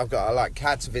I like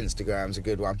Cats of Instagram's a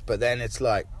good one. But then it's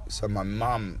like, so my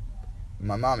mum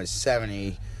is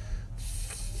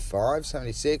 75,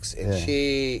 76,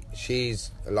 and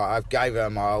she's like, I gave her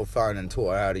my old phone and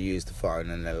taught her how to use the phone,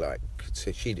 and they're like,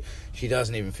 so she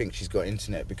doesn't even think she's got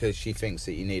internet, because she thinks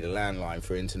that you need a landline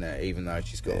for internet, even though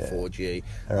she's got 4G,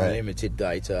 unlimited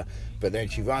data. But then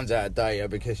she runs out of data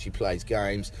because she plays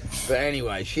games. But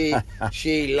anyway, she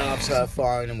loves her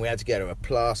phone, and we had to get her a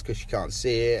Plus because she can't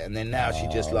see it. And then now she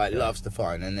just like loves the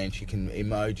phone, and then she can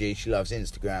emoji. She loves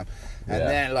Instagram, and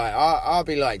then like I'll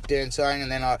be like doing something,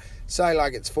 and then I say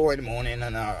like it's 4 a.m,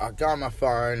 and I go on my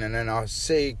phone, and then I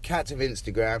see Cats of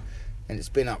Instagram, and it's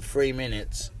been up 3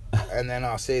 minutes. And then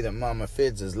I see that Mama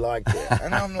Fids has liked it,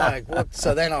 and I'm like, "What?"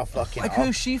 So then I'll fucking Like,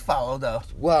 who's she follow though?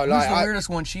 Well, like who's the weirdest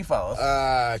one she follows?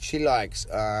 she likes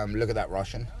Look at That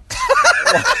Russian.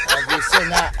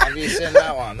 Have you seen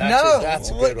that one? That's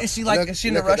a good one. Is she like? Is she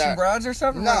into Russian broads or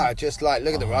something? No, just like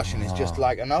Look at the Russian is just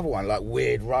like another one, like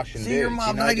weird Russian. See, your dudes,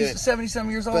 mom, you know,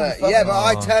 70-some years old. But yeah, but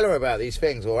I tell her about these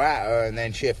things or at her, and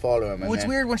then she'll follow them. Well, it's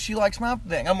weird when she likes my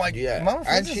thing. I'm like, Mama,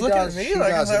 and just she looking does, at me. she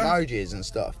like, does emojis and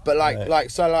stuff. But like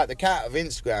the cat of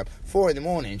Instagram, 4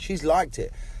 a.m, she's liked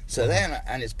it. So then,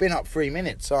 and it's been up 3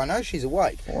 minutes, so I know she's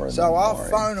awake. So I'll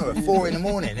phone her at 4 a.m,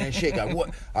 and she'll go, "What?"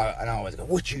 And I always go,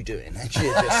 "What you doing?" And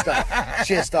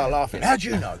she'll start laughing. How'd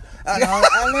you know?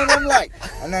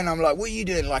 And then I'm like, "What are you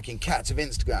doing, like in Cats of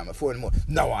Instagram at 4 a.m?"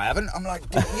 No, I haven't. I'm like,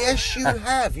 "Yes, you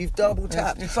have. You've double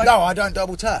tapped." Like, no, I don't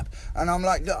double tap. And I'm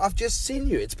like, "Look, I've just seen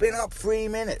you. It's been up 3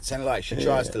 minutes." And like, she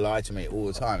tries to lie to me all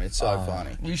the time. It's so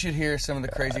funny. You should hear some of the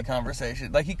crazy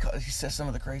conversation. Like he says some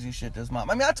of the crazy shit to his mom.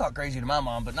 I mean, I talk crazy to my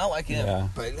mom, but not like him. Yeah.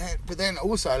 But then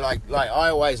also like I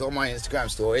always on my Instagram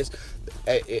stories,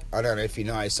 I don't know if you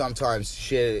know, sometimes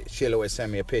she'll always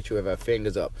send me a picture with her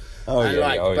fingers up.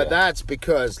 But that's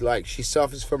because like she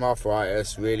suffers from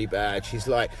arthritis really bad. She's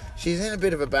in a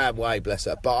bit of a bad way, bless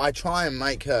her. But I try and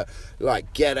make her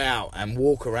like get out and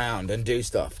walk around and do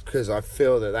stuff, because I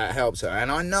feel that helps her,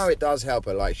 and I know it does help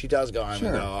her. Like she does go home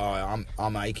and go, "Oh,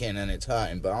 I'm aching and it's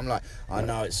hurting," but I'm like, I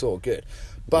know it's sort of good.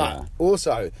 But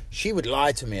also, she would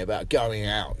lie to me about going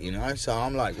out, you know? So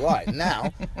I'm like, right,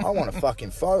 now I want a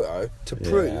fucking photo to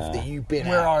prove that you've been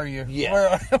Where out. are you?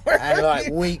 Yeah. Where And are like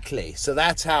you? weekly. So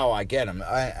that's how I get them.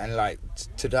 And like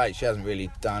to date, she hasn't really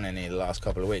done any the last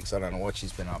couple of weeks. I don't know what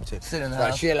she's been up to. Sit in the But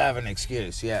house. she'll have an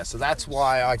excuse, yeah. So that's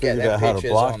why I get Figured their out how to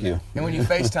pictures block on you. there. And when you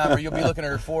FaceTime her, you'll be looking at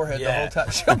her forehead the Yeah. whole time.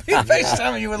 She'll be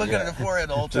FaceTiming you and looking at her forehead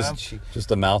the whole time.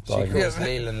 Just a mouth She dog. calls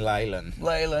Leland Leyland.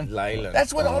 Leyland.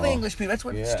 That's what all the English people, that's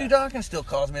what Yeah. Stu Dawkins still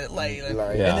calls me, that Leyland.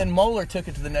 Yeah. And then Moeller took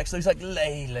it to the next level. He's like,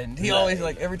 Leyland. He always,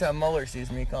 like, every time Moeller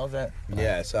sees me, he calls that.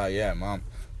 Yeah, so yeah,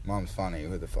 Mom's funny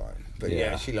with the phone. But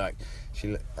yeah,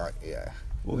 yeah.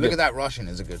 Look at that Russian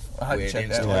is a good I'll have to weird check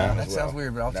that Instagram one out. as That well. sounds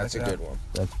weird, but I'll That's check a it good out. one.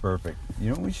 That's perfect. You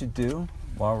know what we should do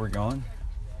while we're gone?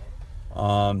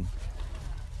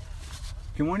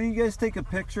 Can one of you guys take a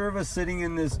picture of us sitting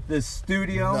in this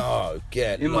studio? No,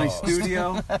 get In my lost.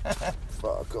 studio?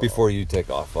 Fuck off. Before you take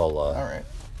off, I'll All right.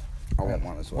 I want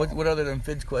one as well. What other than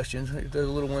Fids questions? The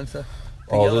little ones. The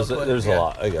Oh, yellow there's a yeah.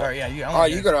 lot. I got it. All right, yeah.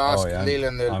 You got to ask Oh, yeah,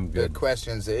 Leland I'm the good.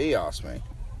 questions that he asked me.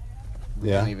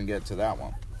 Yeah. Didn't even get to that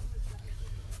one.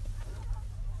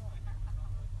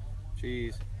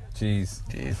 Cheese.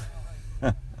 Jeez.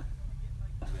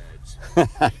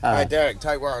 Hey, Derek,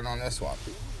 take one on this one.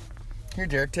 Here,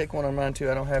 Derek, take one on mine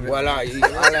too. I don't have it. Well, I'll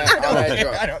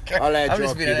let I don't care. I'll let I'm drop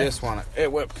just you being an this one. Hey,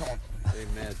 Whip, come on.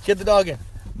 Get the dog in.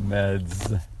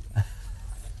 Meds.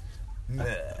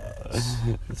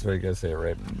 That's right, you gotta say it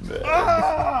right. Meds.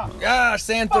 Ah,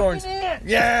 sandthorns.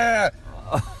 Yeah.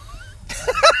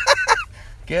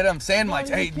 Get them. Sand mites.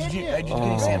 Hey, did you get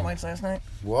any sand mites last night?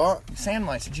 What? Sand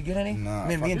mites. Did you get any? No,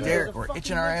 Me and fuck Derek were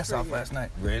itching our ass off last night.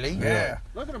 Really? Yeah.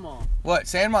 Look at them all. What?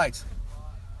 Sand mites.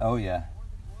 Oh, yeah.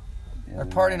 They're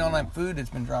partying on that food that's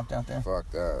been dropped out there. Fuck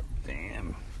that.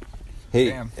 Damn.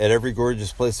 Hey, Damn. at every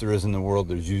gorgeous place there is in the world,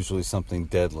 there's usually something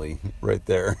deadly right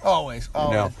there. Always.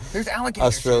 know, There's alligators.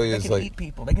 Australia They is can like- eat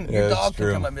people. They can. Yeah, Your it's dog true.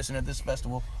 can come up missing at this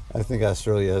festival. I think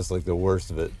Australia has like the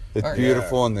worst of it. It's Oh, yeah.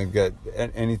 beautiful and they've got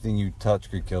anything you touch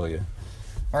could kill you.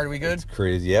 All right, are we good? It's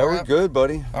crazy. Yeah, All we're right. good,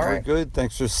 buddy. All We're right. good.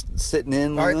 Thanks for sitting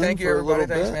in. All right, Leland, thank you, for a everybody.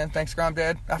 little Thanks, bit. man. Thanks,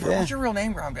 Gromdad. I forgot, Yeah. what's your real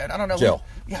name, Gromdad? I don't know. Joe.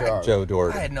 Yeah, Joe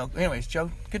Doherty. I had no. Anyways, Joe,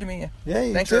 good to meet you. Yeah,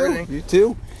 you Thanks too. for everything. You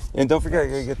too. And don't forget,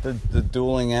 you gotta get the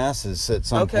dueling asses at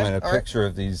some Okay, point. A all right. picture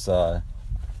of these.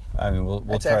 I mean, we'll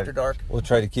It's try. after dark. We'll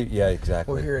try to keep. Yeah,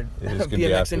 exactly. We're here It at is gonna be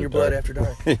BMX in your blood dark. after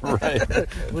dark.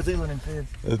 Right. With Leland and Fids.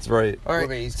 That's right. All right,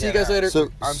 Well, he's see you getting guys later. So,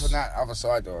 I'm from that other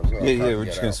side door as well. yeah, Try to we're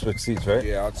get just gonna out. switch seats, right?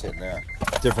 Yeah, I'll sit there.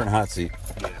 Different hot seat.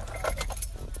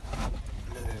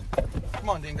 Come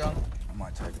on, Ding Dong. I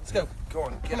might take a Let's go. Go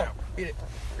on, get Come out. on, eat it.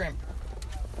 Graham,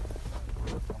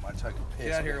 I might take a piss.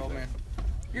 get out here, old man.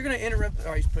 You're gonna interrupt.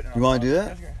 Oh, he's putting it on. You wanna pause. do that?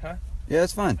 That's great. Huh? Yeah,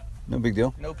 that's fine. No big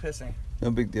deal. No pissing.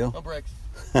 No big deal. No breaks.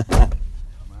 I'm out of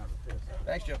piss.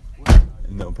 Thanks, Joe.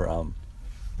 No problem.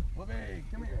 Whoopee,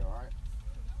 come here. Yeah, all right.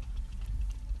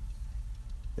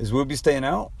 Is Whoopi staying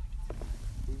out?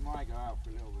 We might go out for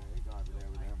a little bit. He go over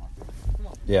there, my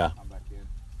friend. Yeah. I'm back in.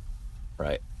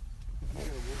 Right.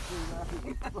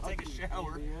 Take a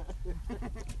shower.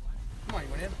 Come on, you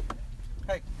went in.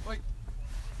 Hey, wait.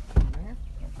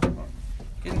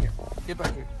 Get in here. Get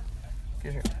back here.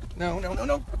 Get here. No.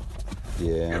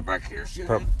 Yeah. Get back here, shit.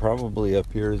 Probably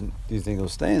up here. Do you think he'll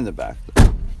stay in the back?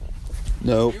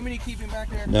 No. You mean you keep him back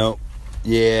there? No.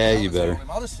 Yeah, I'll you just hold better.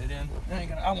 him. I'll just sit in.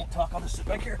 I won't talk. I'll just sit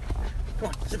back here. Come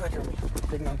on, sit back here.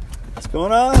 Big man. What's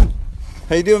going on?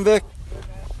 How you doing, Vic?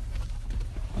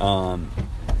 All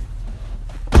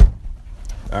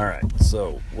right.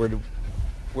 So where do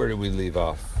we leave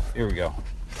off? Here we go.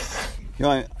 You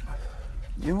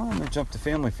know, I'm gonna jump to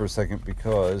family for a second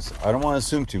because I don't want to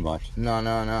assume too much. No.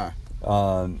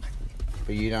 Um,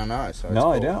 But you don't know, so it's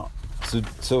no, I cool.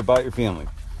 don't. So about your family.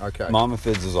 Okay. Mama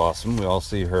Fids is awesome. We all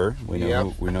see her. We know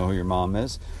Yep. we know who your mom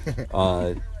is.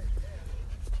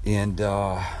 And did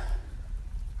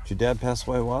your dad pass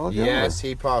away a while ago? Yes, or-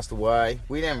 he passed away.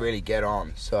 We didn't really get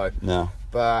on, so. No.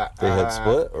 But They had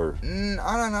split, or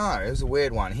I don't know. It was a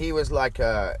weird one. He was like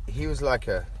a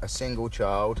single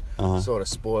child, sort of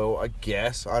spoiled, I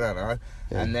guess. I don't know.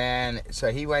 Yeah. And then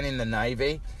so he went in the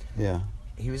Navy. yeah.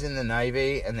 He was in the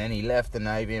Navy, and then he left the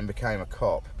Navy and became a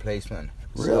cop, policeman.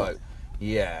 Really? So,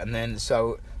 yeah, and then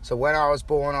so when I was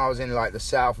born, I was in like the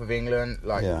south of England,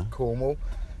 like Yeah. Cornwall.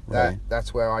 Right.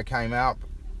 That's where I came up,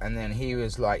 and then he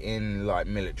was like in like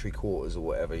military quarters or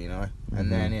whatever, you know.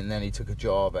 And then he took a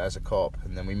job as a cop,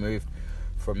 and then we moved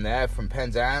from there, from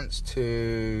Penzance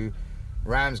to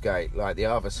Ramsgate, like the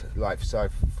other, like so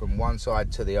from one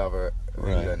side to the other of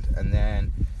Right. England, and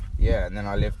then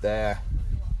I lived there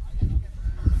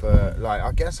for like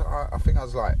I think I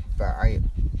was like about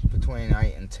between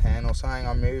 8 and 10 or something,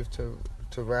 I moved to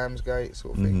Ramsgate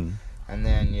sort of thing. And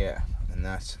then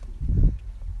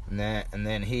and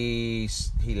then he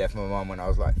left my mum when I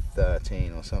was like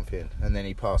 13 or something, and then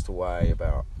he passed away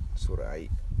about sort of 8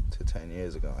 to 10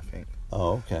 years ago, I think.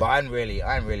 Oh, okay. But I hadn't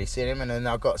really seen him. And then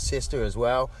I've got a sister as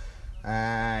well,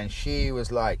 and she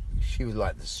was like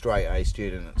the straight A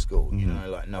student at school, you know,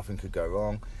 like nothing could go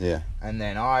wrong. Yeah. And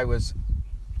then I was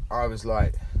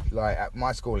like at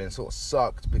my schooling sort of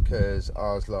sucked because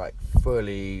I was like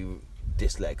fully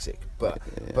dyslexic, but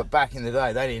back in the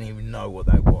day they didn't even know what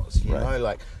that was, you know,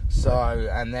 like, so.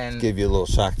 And then gave you a little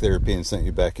shock therapy and sent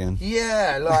you back in.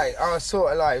 Yeah, like I was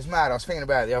sort of like, it was mad. I was thinking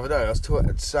about it the other day. I was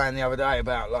saying the other day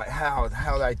about like how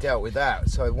they dealt with that.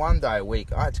 So one day a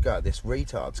week I had to go to this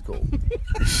retard school,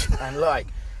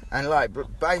 and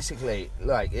basically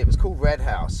like it was called Red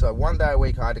House. So one day a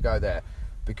week I had to go there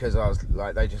because I was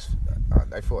like, they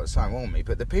thought it was something wrong with me.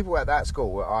 But the people at that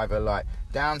school were either like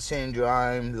Down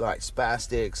syndrome, like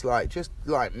spastics, like just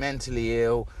like mentally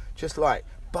ill, just like.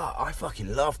 But I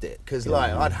fucking loved it because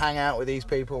like I'd hang out with these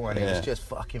people and it was just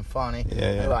fucking funny.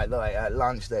 And like at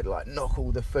lunch they'd like knock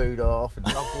all the food off and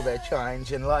knock all their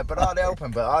change and like, but I'd help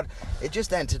them. But it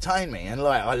just entertained me and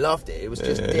like I loved it. It was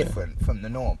just different from the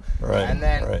norm. But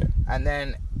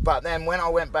then when I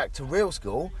went back to real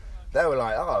school, they were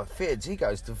like, oh, Fids, he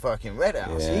goes to fucking Red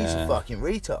House. He's a fucking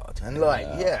retard. And like,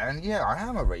 I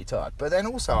am a retard. But then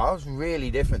also, I was really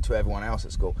different to everyone else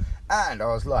at school. And I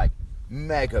was like,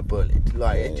 mega bullied.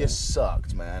 Like, it just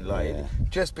sucked, man. Like,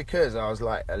 just because I was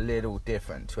like a little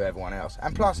different to everyone else.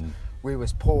 And plus, we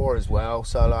was poor as well.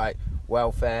 So like,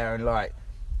 welfare and like,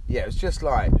 it was just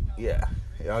like,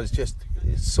 I was just,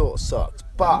 it sort of sucked.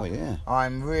 But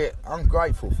I'm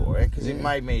grateful for it because it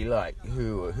made me like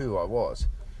who I was.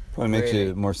 Probably makes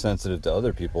you more sensitive to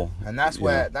other people. And that's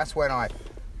when I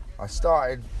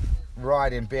started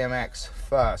riding BMX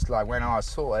first, like when I was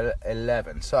sort of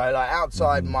 11. So like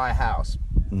outside my house,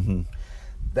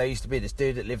 there used to be this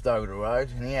dude that lived over the road,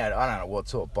 and he had, I don't know what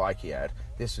sort of bike he had.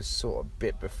 This was sort of a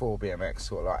bit before BMX,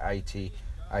 sort of like 80,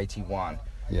 81.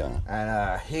 Yeah.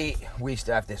 And we used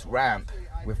to have this ramp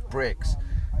with bricks,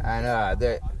 and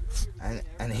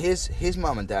his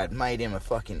mum and dad made him a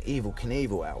fucking Evel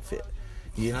Knievel outfit.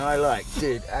 You know, like,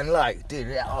 dude, I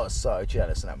was so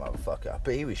jealous of that motherfucker.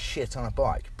 But he was shit on a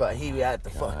bike. But he had the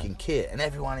fucking kit, and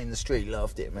everyone in the street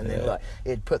loved him. And then, like,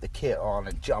 he'd put the kit on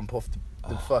and jump off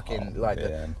the fucking,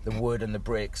 the wood and the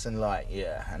bricks, and like,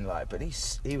 but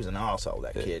he was an arsehole,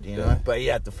 that kid, you know. But he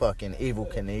had the fucking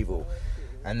Evel Knievel,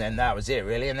 and then that was it,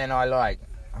 really. And then I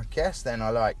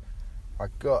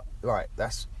got like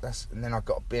and then I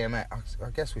got BMX.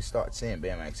 I guess we started seeing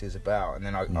BMXs about, and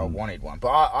then I wanted one. But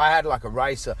I had like a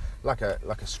racer, like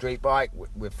a street bike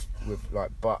with like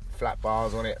flat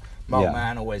bars on it. My old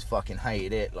man always fucking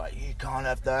hated it. Like, you can't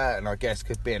have that. And I guess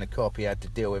because being a cop, he had to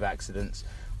deal with accidents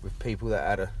with people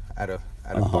that had a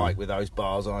bike with those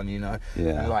bars on, you know.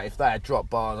 Yeah. And like if they had dropped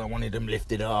bars, I wanted them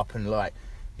lifted up, and like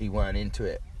he weren't into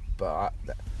it. But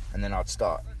and then I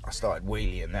started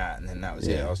wheeling that, and then that was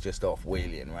it. I was just off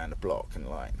wheeling around the block, and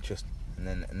like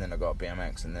and then I got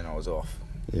BMX, and then I was off.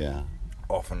 Yeah.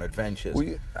 Off on adventures.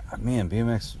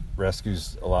 BMX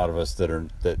rescues a lot of us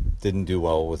that didn't do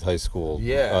well with high school.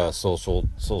 Social.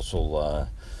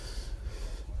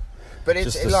 But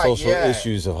it's just the like, social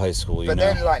issues of high school. But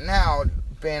then, like now,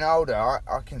 being older,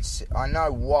 I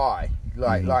know why.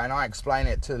 Like, and I explain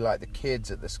it to like the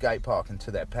kids at the skate park and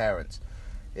to their parents.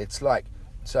 It's like,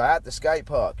 so at the skate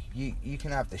park, you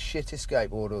can have the shittest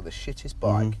skateboard or the shittest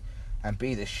bike and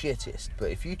be the shittest.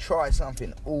 But if you try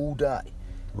something all day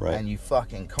and you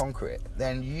fucking conquer it,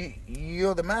 then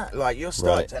you're the man. Like, you're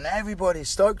stoked, and everybody's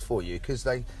stoked for you because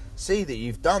they see that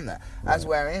you've done that. As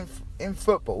where in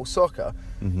football, soccer,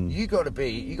 you got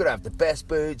to have the best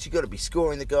boots. You got to be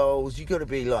scoring the goals. You got to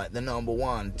be like the number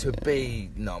one to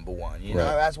be number one. You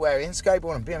know, as where in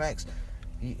skateboard and BMX,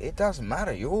 it doesn't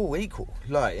matter. You're all equal.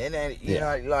 Like, and then, you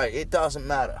know, like, it doesn't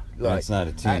matter. Like, it's not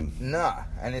a team.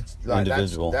 And it's like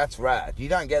individual. That's rad. You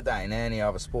don't get that in any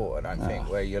other sport, I don't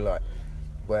think, where you're like,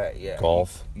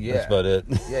 golf. That's about it.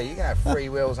 Yeah, you can have 3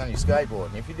 wheels on your skateboard,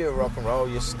 and if you do a rock and roll,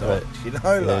 you're stoked. You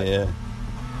know, like,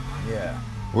 yeah.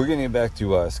 We're getting back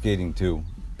to skating too,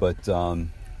 but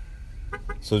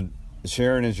so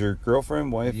Sharon is your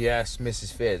girlfriend, wife? Yes,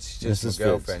 Mrs. Fids. She's just my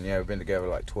girlfriend. Yeah, we've been together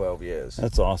like 12 years.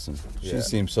 That's awesome. She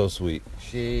seems so sweet.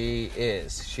 She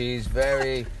is. She's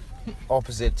very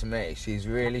opposite to me. She's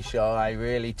really shy,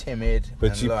 really timid.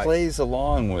 But she plays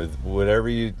along with whatever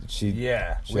she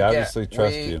obviously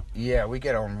trusts you. Yeah, we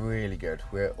get on really good.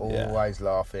 We're always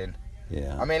laughing.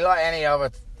 Yeah. I mean, like any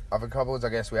other couples, I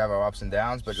guess we have our ups and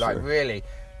downs, but like really,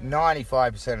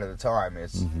 95% of the time,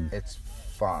 it's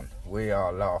fun. We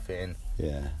are laughing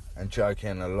and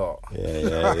joking a lot.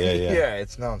 Yeah. Yeah,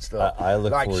 it's non-stop. I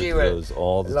look forward to those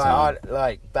all the time.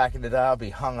 Like back in the day, I'd be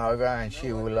hungover, and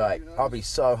she would I'll be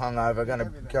so hungover,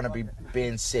 gonna be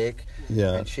being sick,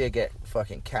 and she'd get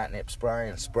fucking catnip spray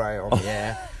and spray on the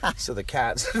air, so the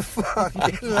cats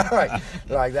fucking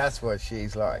like that's what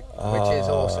she's like, which is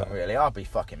awesome, really. I'd be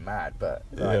fucking mad, but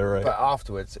but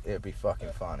afterwards it'd be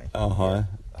fucking funny.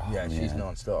 Yeah, she's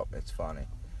non-stop. It's funny.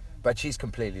 But she's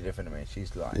completely different to me.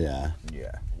 She's like,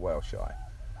 well shy.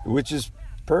 Which is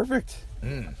perfect.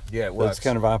 Yeah, it works. That's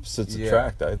kind of opposites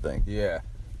attract, I think. Yeah,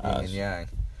 yin and yang.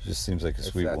 She just seems like a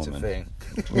sweet that's woman. That's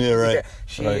a thing. Yeah, right.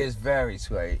 She is very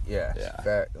sweet. Yeah.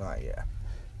 Very,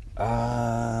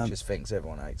 just thinks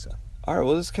everyone hates her. All right,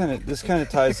 well, this kind of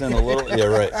ties in a little. Yeah,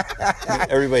 right.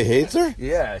 Everybody hates her?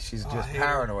 Yeah, she's just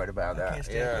paranoid about that.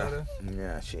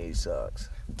 Yeah, she sucks.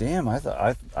 Damn, I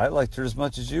thought I liked her as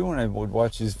much as you when I would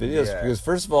watch these videos because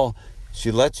first of all,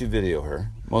 she lets you video her.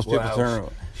 Most people turn.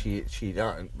 She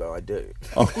don't, but I do.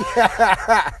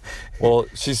 Well,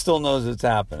 she still knows it's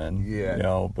happening. Yeah. You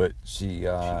know, but she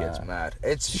gets mad.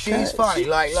 She's funny.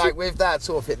 Like with that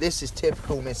sort of fit. This is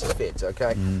typical Mrs. Fids.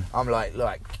 Okay. I'm like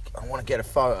I want to get a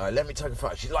photo. Let me take a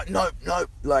photo. She's like, nope.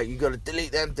 Like you got to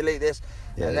delete this.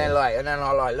 Yeah, and then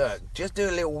I look, just do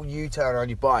a little U-turn on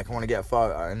your bike. I want to get a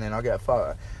photo, and then I get a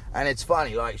photo. And it's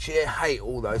funny, like she hate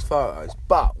all those photos,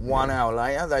 but 1 hour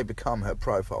later they become her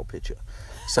profile picture.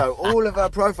 So all of her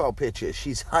profile pictures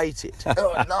she's hated.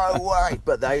 Oh, no way,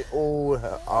 but they all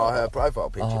are her profile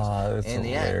pictures in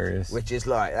the end, which is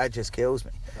like that just kills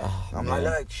me. I'm like,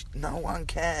 look, no one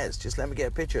cares. Just let me get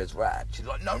a picture. It's rad. She's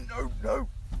like, no.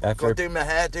 Gotta do my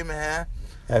hair.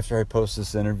 After I post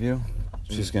this interview,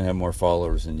 she's gonna have more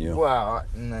followers than you. Well,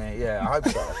 I hope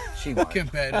so. She won't.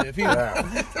 Competitive.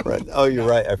 Right. Oh, you're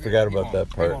right. I forgot about that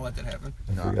part. He won't let that happen.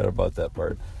 I forgot about that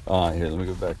part. Here, let me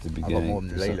go back to the beginning. I got more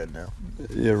than Leland now.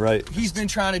 Yeah, right. He's been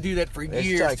trying to do that for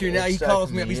years. Too. Now he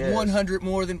calls me up. He's 100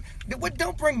 more than. What?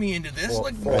 Don't bring me into this.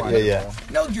 Yeah.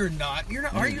 No, you're not. You're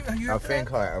not. Are you? I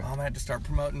think I am. I'm gonna have to start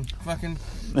promoting fucking.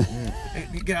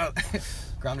 Get out.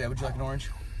 Grande, would you like an orange?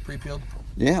 Pre-peeled?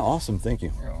 Yeah, awesome. Thank you.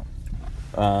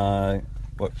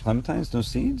 What, clementines? No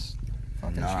seeds?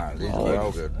 Nah, these are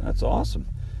well good. That's awesome.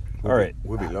 All right.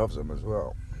 Wibby loves them as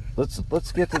well. Let's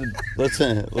get to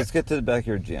the let's get to the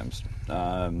backyard jams.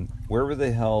 Where were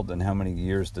they held, and how many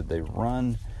years did they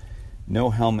run? No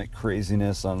helmet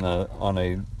craziness on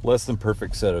a less than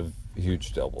perfect set of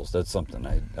huge doubles. That's something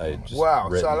I just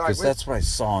written, because that's what I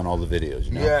saw in all the videos.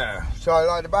 You know? Yeah. So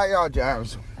like the backyard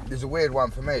jams is a weird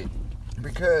one for me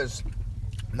because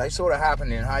they sort of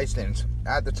happened in Hastings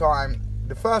at the time.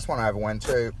 The first one I ever went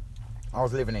to, I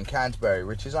was living in Canterbury,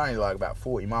 which is only like about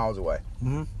 40 miles away.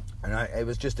 Mm-hmm. And it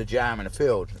was just a jam in a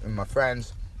field. And my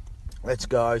friends, let's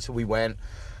go. So we went.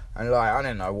 And like, I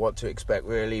didn't know what to expect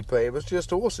really, but it was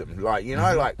just awesome. Like, you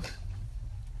know, like,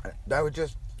 they were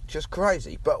just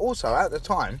crazy. But also at the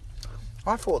time,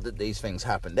 I thought that these things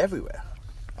happened everywhere.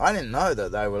 I didn't know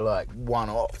that they were like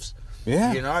one-offs.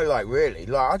 Yeah. You know, like really.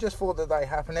 Like, I just thought that they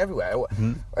happened everywhere.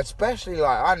 Mm-hmm. Especially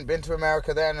like, I hadn't been to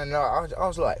America then, and I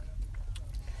was like,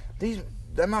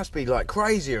 they must be like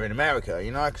crazier in America,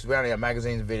 you know, because we only have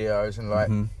magazines and videos and like,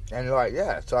 and like,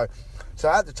 yeah. So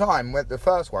at the time with the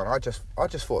first one, I just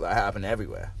thought that happened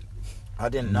everywhere. I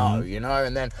didn't know, you know,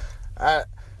 and then,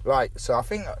 so I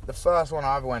think the first one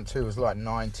I ever went to was like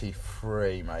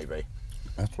 93 maybe.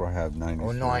 That's where I have 93.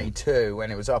 Or 92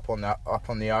 when it was up on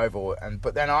the oval,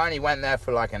 but then I only went there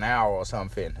for like an hour or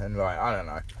something, and like I don't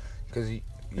know, because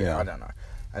I don't know,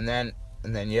 and then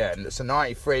yeah, so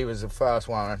 93 was the first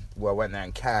one where I went there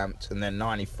and camped, and then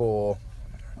 94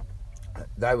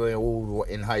 they were all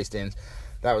in Hastings.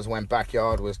 That was when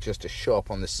Backyard was just a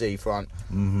shop on the seafront,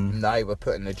 and they were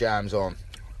putting the jams on,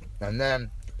 and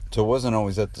then so it wasn't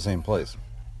always at the same place.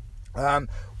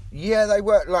 Yeah, they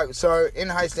were like, so in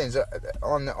Hastings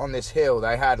on this hill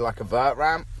they had like a vert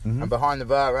ramp, and behind the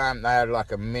vert ramp they had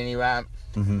like a mini ramp.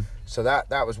 So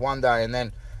that was one day, and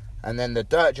then the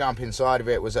dirt jump inside of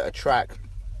it was at a track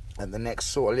at the next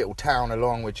sort of little town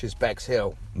along, which is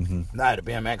Bexhill. They had a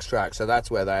BMX track, so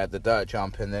that's where they had the dirt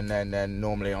jump, and then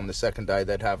normally on the second day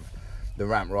they'd have the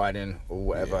ramp riding or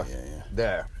whatever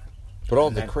there. But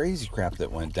all the crazy crap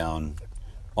that went down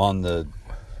on the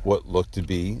what looked to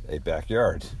be a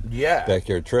backyard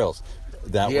trails.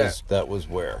 That was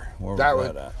where was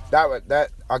that at?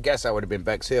 That I guess that would have been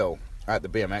Bexhill at the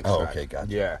BMX track. Oh, okay,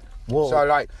 gotcha. Yeah. Well,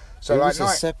 it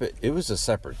was a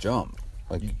separate jump,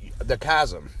 like the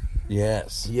chasm.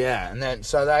 Yes. Yeah, and then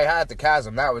so they had the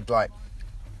chasm. That was like,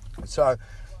 so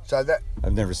So that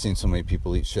I've never seen so many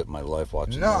people eat shit in my life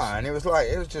watching no, this. and it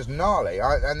was just gnarly.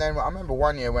 And then I remember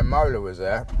one year when Mola was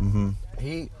there,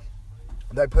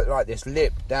 they put like this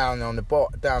lip down on the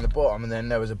down the bottom, and then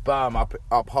there was a berm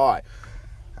up high,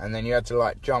 and then you had to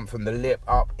like jump from the lip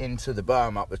up into the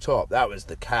berm up the top. That was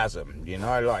the chasm, you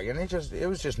know, like, and it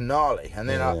was just gnarly. And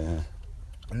then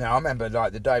I remember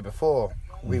like the day before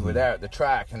we were there at the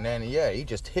track, and then he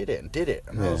just hit it and did it,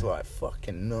 and I was like,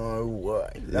 fucking no way.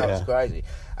 That was crazy.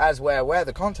 As where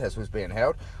the contest was being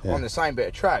held on the same bit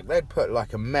of track, they'd put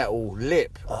like a metal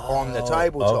lip on the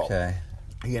tabletop. Okay.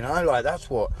 You know, like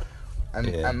that's what.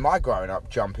 And my growing up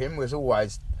jumping was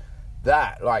always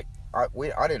that. Like I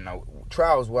didn't know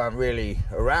trails weren't really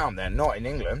around then, not in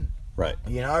England. Right.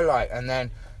 You know, like, and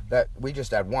then that we just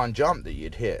had one jump that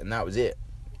you'd hit, and that was it.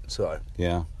 So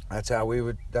yeah. That's how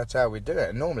we'd do it.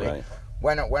 And normally,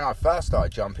 when I first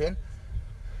started jumping,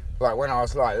 like when I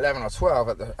was like 11 or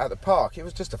 12 at the park, it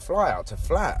was just a fly out to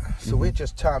flat. So we'd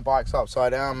just turn bikes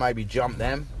upside down, maybe jump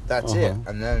them. That's it.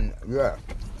 And then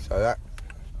so that.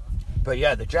 But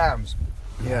yeah, the jams.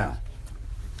 Yeah.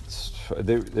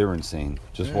 They were insane.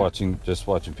 Just watching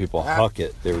people huck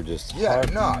it. They were just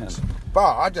nuts. Man.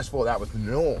 But I just thought that was the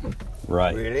norm.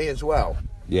 Right. Really, as well.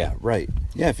 Yeah. Right.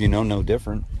 Yeah. If you know no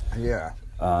different. Yeah.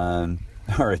 All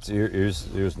right. So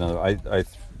here's another.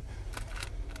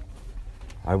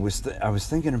 I was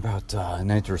thinking about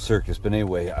Nitro Circus, but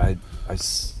anyway,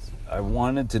 I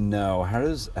wanted to know how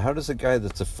does a guy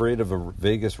that's afraid of a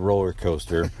Vegas roller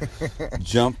coaster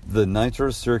jump the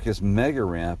Nitro Circus mega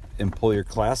ramp and pull your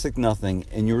classic nothing,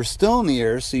 and you were still in the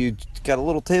air, so you got a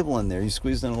little table in there. You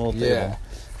squeezed in a little table.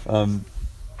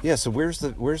 So where's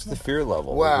the fear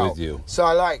level with you? So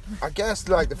I guess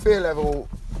like the fear level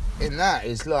in that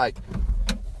is like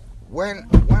when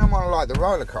I'm on like the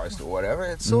roller coaster or whatever,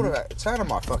 it's sort of it's out of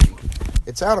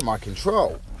my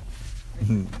control.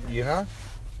 You know?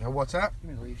 What's that?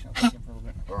 Give me the leash. I'll take him for a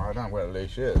little bit. Oh, I don't know where the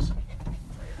leash is.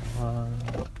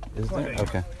 Is there?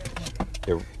 Okay.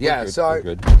 Yeah, good. so We're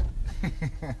good.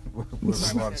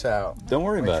 we'll months out. Don't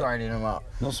worry about it. We're training them up.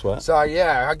 No sweat. So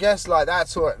yeah, I guess like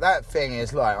that thing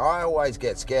is like I always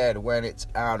get scared when it's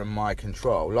out of my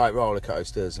control, like roller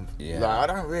coasters. And like I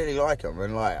don't really like them.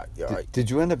 And like, did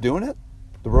you end up doing it?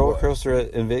 The roller coaster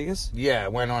in Vegas? Yeah,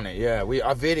 went on it. Yeah,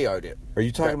 I videoed it. Are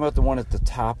you talking about the one at the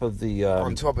top of the?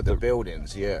 On top of the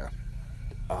buildings, yeah.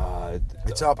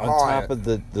 It's up on high. top of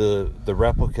the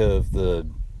replica of the.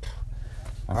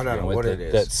 I don't know what it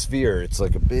is. That sphere. It's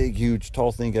like a big, huge,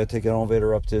 tall thing. You got to take an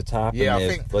elevator up to the top. Yeah, and I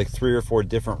think like 3 or 4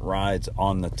 different rides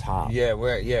on the top. Yeah,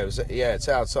 it's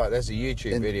outside. There's a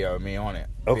YouTube video of me on it.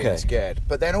 Okay. Being scared.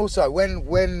 But then also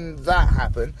when that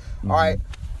happened, I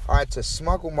had to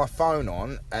smuggle my phone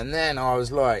on, and then I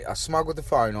smuggled the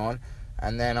phone on,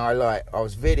 and then I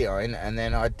was videoing, and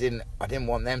then I didn't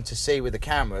want them to see with the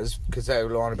cameras because they were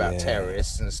lying about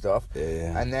terrorists and stuff.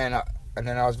 Yeah. And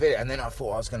then I was video, and then I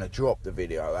thought I was going to drop the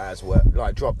video as well,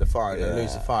 like drop the phone and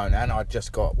lose the phone, and I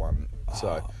just got one.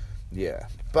 So,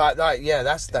 but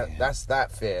that's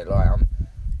that fear. Like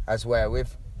as well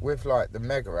with like the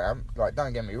mega ramp. Like,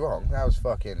 don't get me wrong, that was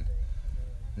fucking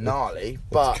gnarly,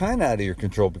 but it's kind of out of your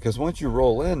control because once you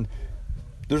roll in,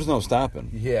 there's no stopping.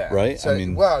 Yeah. Right. So,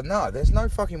 no, there's no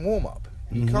fucking warm up.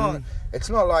 You can't. It's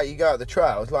not like you go at the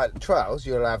trails. Like the trails,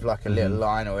 you'll have like a little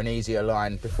line or an easier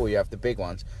line before you have the big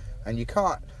ones. And you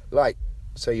can't,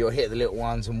 so you'll hit the little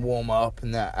ones and warm up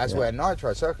and that. As where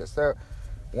Nitro Circus,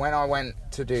 when I went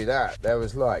to do that, there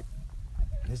was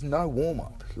there's no warm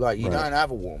up. Like, you don't have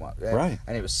a warm up. Right.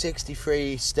 And it was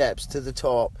 63 steps to the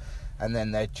top, and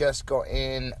then they just got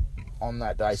in on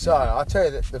that day. So I'll tell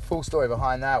you that the full story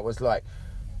behind that was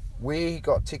we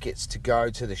got tickets to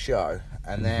go to the show,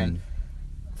 and then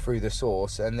through the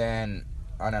source, and then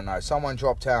I don't know, someone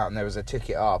dropped out and there was a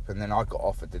ticket up, and then I got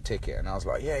offered the ticket, and I was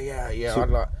like, yeah, I'd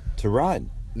like to ride.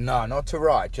 No, not to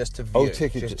ride, just to view. Oh,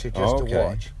 ticket just to okay.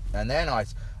 watch. And then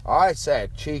I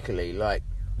said cheekily, like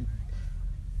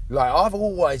I've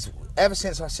always, ever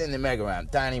since I seen the mega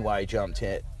ramp, Danny Way jumped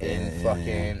it in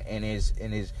his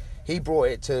he brought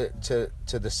it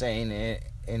to the scene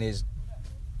in his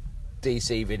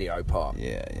DC video part.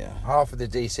 Yeah. Half of the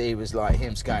DC was like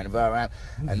him skating a vert ramp,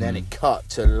 and then it cut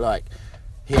to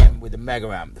him with the mega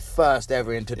ramp, the first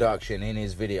ever introduction in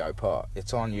his video part.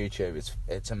 It's on YouTube.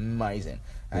 It's amazing,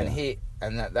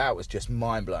 and that was just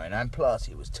mind blowing. And plus,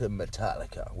 it was to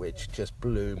Metallica, which just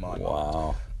blew my mind.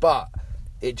 Wow. But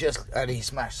and he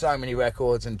smashed so many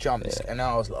records and jumped this, and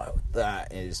I was like,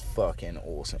 that is fucking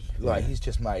awesome. Like, he's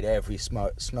just made every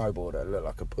snowboarder look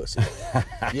like a pussy.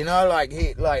 You know, like,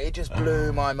 it just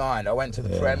blew my mind. I went to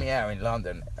the premiere in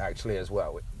London, actually, as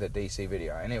well, with the DC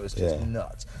video, and it was just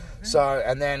nuts. So,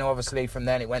 and then, obviously, from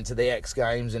then, it went to the X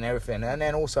Games and everything, and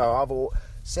then also,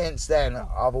 since then,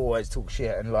 I've always talked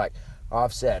shit, and, like,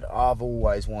 I've said, I've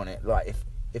always wanted, like,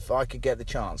 if I could get the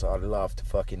chance, I'd love to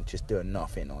fucking just do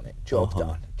nothing on it. Job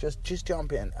done. Just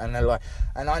jump in. And they're like,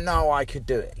 and I know I could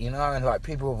do it, you know? And like,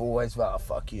 people have always like, oh,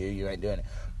 fuck you ain't doing it.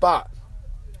 But,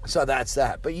 so that's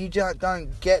that. But you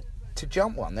don't get to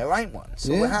jump one. There ain't one.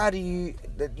 So how do you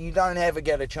don't ever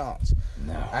get a chance.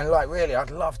 No. And like, really,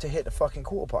 I'd love to hit the fucking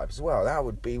quarter pipe as well. That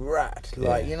would be rad.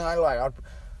 Like, you know, like,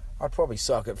 I'd probably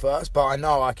suck at first, but I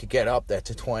know I could get up there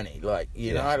to 20. Like,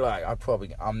 you know, like I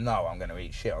know I'm going to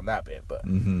eat shit on that bit, but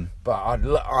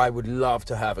I would love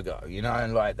to have a go, you know,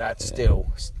 and like that's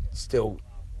still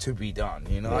to be done,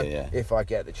 you know, if I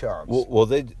get the chance. Well,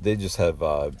 they just have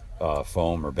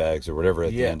foam or bags or whatever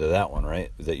at the end of that one,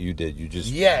 right? That you did, you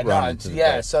just run into the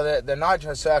bag. So the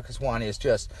Nitro Circus one is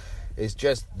just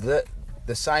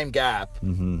the same gap,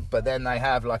 but then they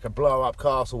have like a blow-up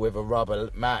castle with a rubber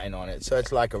matting on it, so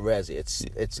it's like a resi.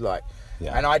 It's like,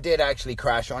 and I did actually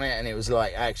crash on it, and it was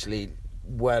like actually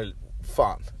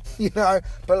fun, you know.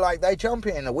 But like they jump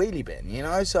it in a wheelie bin, you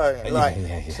know. So like,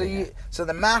 so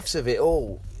the maths of it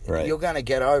all, you're gonna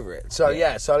get over it.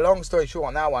 So so long story short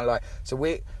on that one, like, so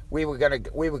we were gonna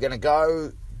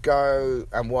go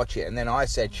and watch it, and then I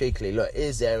said cheekily, look,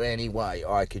 is there any way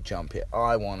I could jump it?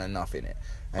 I want enough in it.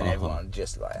 And everyone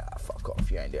just like, fuck off,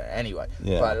 you ain't doing it anyway.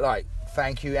 But like,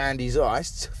 thank you, Andy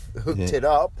Zeist, hooked it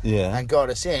up and got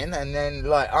us in. And then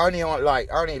like only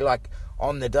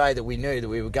on the day that we knew that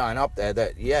we were going up there,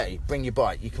 that bring your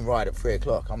bike, you can ride at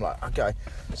 3:00. I'm like, okay.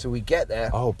 So we get there.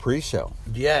 Oh, pre-show.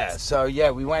 Yeah. So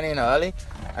we went in early,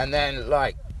 and then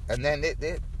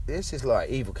this is like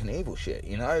Evel Knievel shit,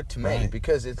 you know, to me,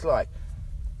 because it's like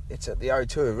it's at the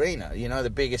O2 Arena, you know, the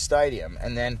biggest stadium,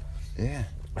 and then.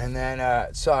 And then,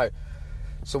 so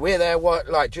we're there,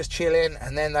 just chilling,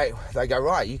 and then they go,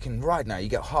 right, you can ride now. You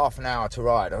get half an hour to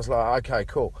ride. I was like, okay,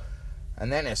 cool.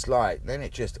 And then it's like,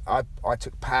 I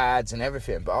took pads and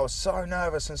everything, but I was so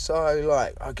nervous and so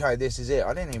like, okay, this is it.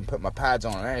 I didn't even put my pads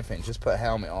on or anything, just put a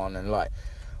helmet on and like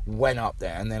went up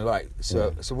there. And then like,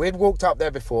 so we'd walked up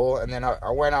there before, and then I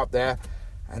went up there,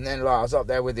 and then like I was up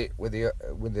there with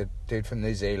the dude from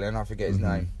New Zealand. I forget his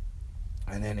name.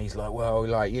 And then he's like, well,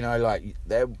 like, you know, like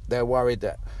they're worried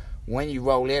that when you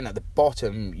roll in at the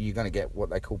bottom, you're going to get what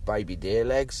they call baby deer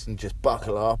legs and just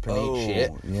buckle up and eat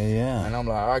shit. Yeah. And I'm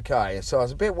like, okay. And so I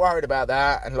was a bit worried about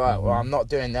that, and like, well, I'm not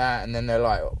doing that. And then they're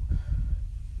like,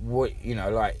 what, you know,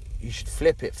 like, you should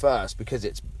flip it first, because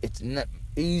it's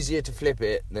easier to flip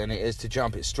it than it is to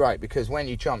jump it straight, because when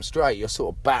you jump straight, you're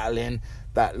sort of battling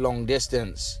that long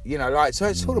distance, you know, like, so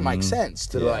it sort of makes sense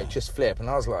to like just flip. And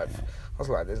I was like,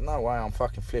 there's no way I'm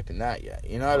fucking flipping that yet,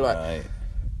 you know, like.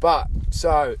 But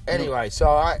so anyway, so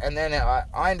I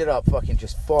ended up fucking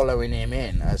just following him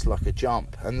in as like a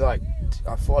jump, and like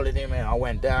I followed him in. I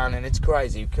went down, and it's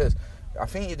crazy because I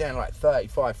think you're doing like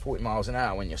 35, 40 miles an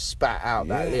hour when you spat out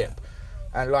that lip,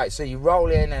 and like, so you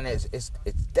roll in, and it's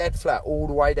dead flat all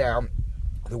the way down.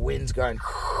 The wind's going,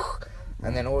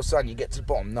 and then all of a sudden you get to the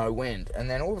bottom, no wind, and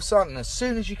then all of a sudden, as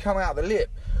soon as you come out the lip,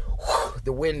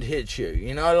 the wind hits you,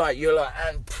 you know, like you're like,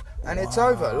 and it's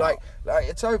over, like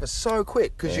it's over so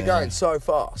quick because you're going so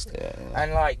fast,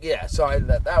 and like so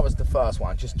that was the first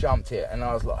one, just jumped it, and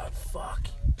I was like, fuck,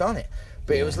 done it,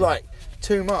 but it was like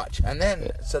too much, and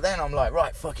then so then I'm like,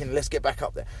 right, fucking, let's get back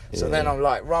up there. So then I'm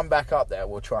like, run back up there.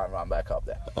 We'll try and run back up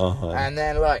there, and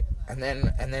then like, and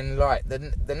then like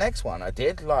the next one I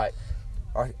did, like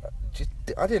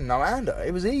I didn't know hander.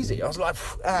 It was easy. I was like,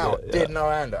 did no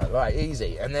hander, like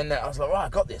easy. And then I was like, right, I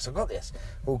got this,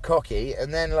 all cocky.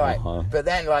 And then like, but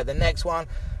then like the next one,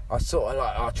 I sort of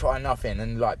like, I try nothing,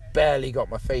 and like barely got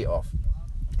my feet off,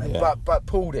 but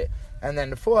pulled it. And then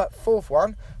the fourth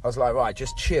one, I was like, right,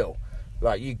 just chill,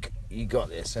 like you got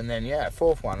this. And then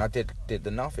fourth one, I did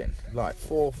the nothing, like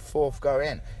fourth go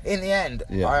in. In the end,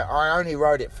 I only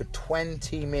rode it for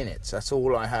 20 minutes. That's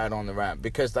all I had on the ramp,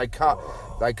 because they cut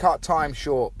time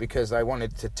short because they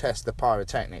wanted to test the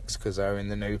pyrotechnics because they were in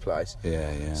the new place.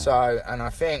 So, and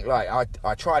I think like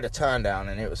I tried a turn down,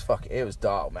 and it was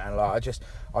dark, man. Like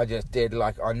I just did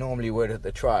like I normally would at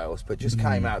the trails, but just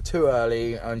came out too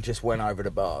early and just went over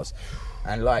the bars.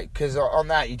 And like, because on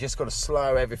that you just got to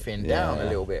slow everything down a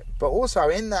little bit. But also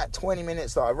in that 20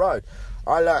 minutes that I rode,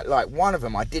 I learned, like, one of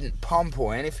them I didn't pump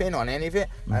or anything on any of it,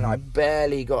 and I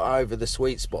barely got over the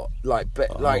sweet spot. Like,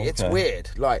 it's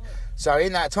weird. Like, so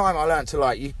in that time I learned to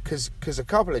like, because a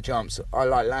couple of jumps I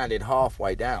like landed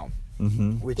halfway down.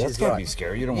 Which That's is gotta like, be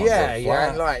scary. You don't want to go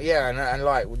flat. and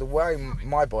like the way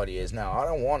my body is now, I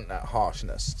don't want that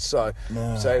harshness. So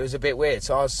it was a bit weird.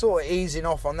 So I was sort of easing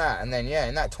off on that, and then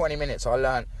in that 20 minutes I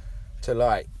learned to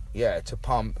like to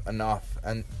pump enough.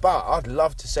 But I'd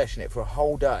love to session it for a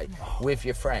whole day with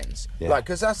your friends, like,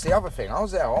 because that's the other thing. I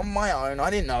was there on my own.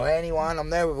 I didn't know anyone. I'm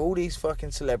there with all these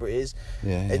fucking celebrities.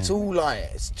 It's all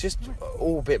like, it's just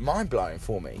all a bit mind blowing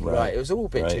for me. Like, it was all a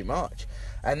bit too much.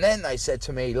 And then they said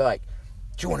to me, like,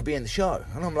 do you want to be in the show?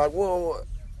 And I'm like, well,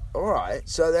 all right.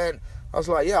 So then I was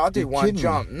like, yeah, I'll do one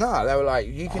jump. No, they were like,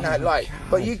 you can have, like,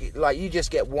 but you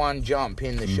just get one jump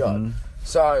in the show.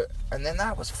 So, and then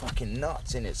that was fucking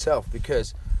nuts in itself,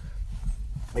 because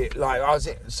it, like, I was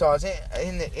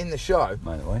in the show.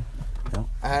 By the way. Yeah.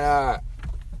 And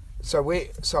so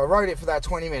I rode it for that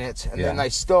 20 minutes, and then they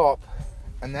stop,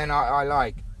 and then I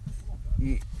like,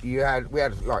 we had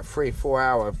like 3-4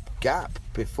 hour gap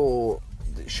before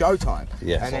showtime,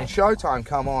 and then showtime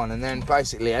come on, and then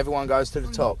basically everyone goes to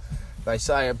the top. They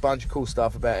say a bunch of cool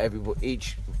stuff about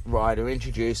each rider,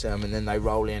 introduce them, and then they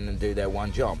roll in and do their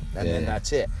one jump, and then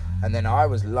that's it. And then I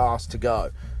was last to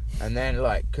go, and then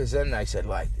like, because then they said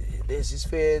like, this is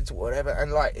Fids, whatever,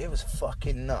 and like, it was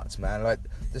fucking nuts, man. Like,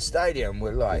 the stadium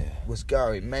was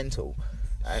going mental.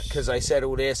 Because they said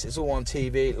all this, it's all on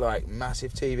TV, like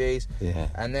massive TVs.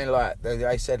 And then like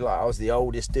they said like I was the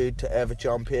oldest dude to ever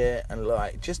jump here, and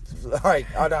like, just like,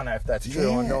 I don't know if that's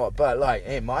true or not, but like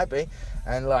it might be.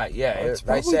 And like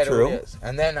they said true. All this.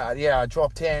 And then I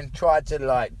dropped in, tried to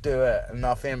like do it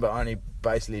enough in, but only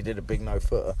basically did a big no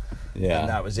footer. And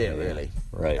that was it really.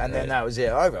 And then that was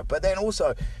it over. But then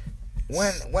also,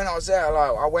 when I was there,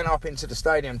 like, I went up into the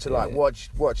stadium to like watch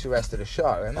the rest of the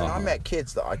show, and then I met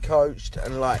kids that I coached,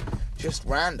 and like, just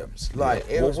randoms. Like,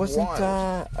 it was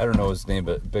wild. I don't know his name,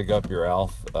 but big up your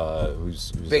Alf,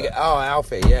 who's big.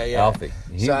 Alfie, Alfie.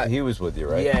 He was with you,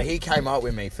 right? Yeah, he came up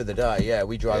with me for the day. Yeah,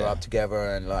 we drove up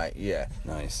together, and like,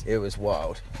 nice. It was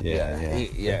wild.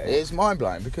 It's mind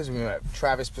blowing, because we met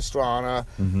Travis Pastrana,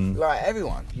 like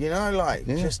everyone, you know, like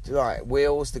just like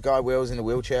Wheels, the guy Wheels in the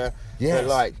wheelchair. But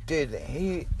like, dude,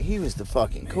 he was the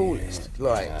fucking coolest.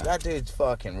 Like, that dude's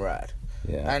fucking rad.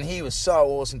 And he was so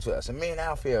awesome to us. And me and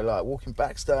Alfie are like walking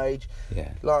backstage,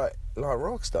 like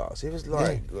rock stars. It was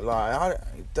like,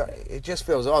 it just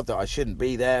feels odd that I shouldn't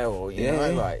be there, or you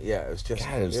know, like, it was just,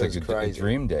 God, it was like crazy. A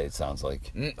dream day. It sounds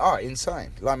like.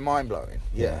 Insane, like mind blowing.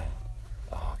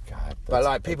 Oh God. But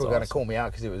like, people are going to call me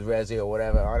out because it was Resi or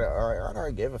whatever. I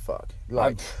don't give a fuck.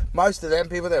 Like, most of them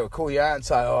people that would call you out and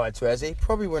say, oh, it's Resi,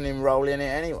 probably wouldn't even roll in it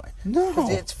anyway. No. Because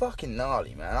it's fucking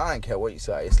gnarly, man. I don't care what you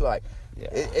say. It's like,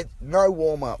 it no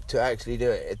warm up to actually do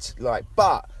it. It's like,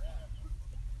 but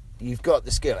you've got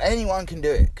the skill. Anyone can do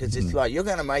it, because it's like, you're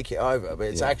going to make it over, but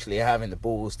it's actually having the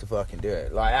balls to fucking do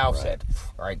it. Like Al said,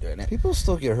 I ain't doing it. People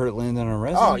still get hurt landing on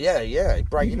resin. Oh, yeah.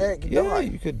 Break your neck, you die.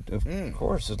 You could, of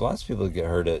course. There's lots of people that get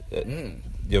hurt at you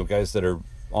know, guys that are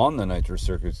on the Nitro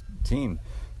Circus team.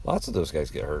 Lots of those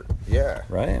guys get hurt. Yeah.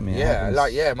 Right? I mean, it's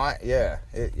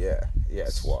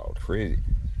wild. Crazy.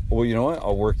 Well, you know what?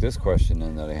 I'll work this question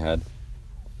in that I had,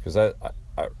 because I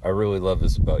really love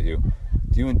this about you.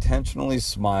 Do you intentionally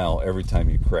smile every time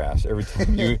you crash? Every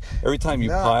time you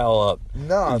pile up?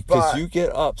 No, because you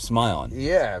get up smiling.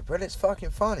 Yeah, but it's fucking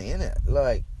funny, isn't it?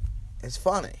 Like, it's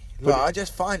funny. Like, I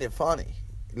just find it funny.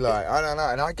 Like, I don't know,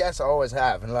 and I guess I always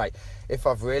have. And like, if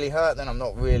I've really hurt, then I'm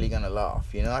not really gonna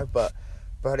laugh, you know. But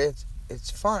it's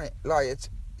funny. Like, it's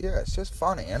just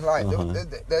funny. And like,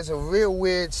 there's a real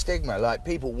weird stigma. Like,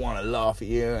 people want to laugh at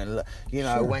you, and you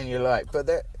know, when you're like, but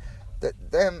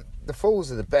the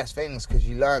falls are the best things, because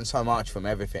you learn so much from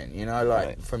everything, you know,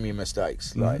 like from your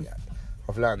mistakes. Like,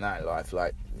 I've learned that in life.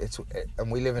 Like, and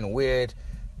we live in a weird.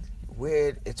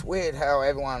 It's weird how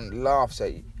everyone laughs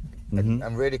at you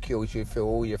and ridicules you for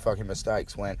all your fucking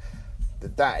mistakes, when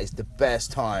that is the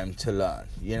best time to learn.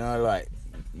 You know, like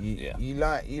you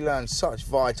learn such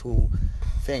vital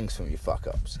things from your fuck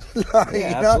ups. Like, you know?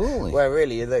 Absolutely. Where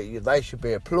really they should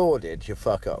be applauded, your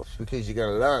fuck ups, because you're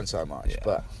going to learn so much.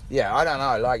 But I don't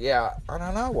know. Like, I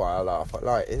don't know why I laugh.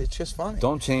 Like, it's just funny.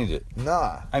 Don't change it.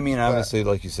 Nah. I mean, obviously,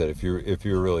 like you said, if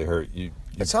you're really hurt, you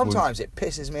But sometimes it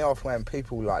pisses me off when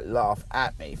people like laugh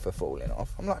at me for falling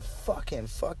off. I'm like, fuck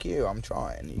you, I'm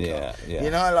trying. You can't. You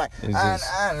know, like, and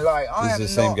like, I am the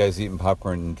same guys eating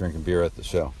popcorn and drinking beer at the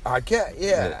show. I get,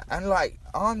 and like,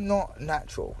 I'm not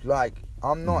natural. Like,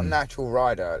 I'm not a natural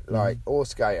rider, like, or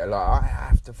skater. Like, I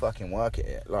have to fucking work at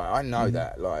it. Like, I know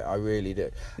that. Like, I really do.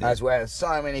 As well as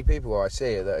so many people I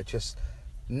see that are just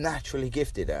naturally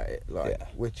gifted at it. Like,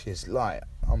 which is like,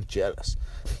 I'm jealous.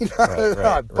 You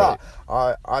know, but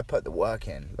I put the work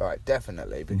in, like,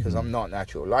 definitely, because I'm not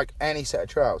natural. Like any set of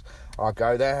trails, I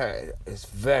go there. It's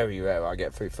very rare I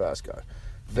get through first go.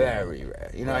 Very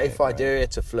rare. You know, if I do,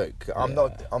 it's a fluke.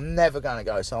 I'm never going to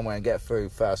go somewhere and get through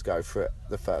first go for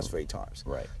the first 3 times.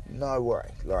 Right. No way.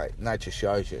 Like, nature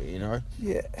shows you, you know?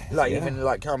 Yeah. Like, even,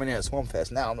 like, coming in at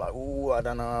Swampfest, now I'm like, ooh, I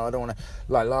don't know, I don't want to...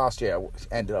 Like, last year, I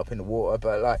ended up in the water,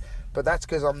 but that's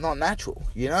because I'm not natural,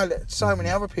 you know? So many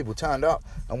other people turned up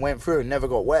and went through and never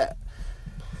got wet.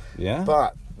 Yeah.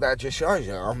 But that just shows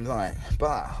you, I'm like,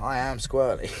 but I am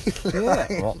squirrely.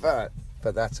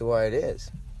 But that's the way it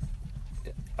is.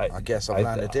 I guess I've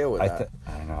learned to deal with that.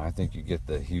 I don't know. I think you get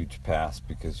the huge pass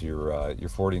because you're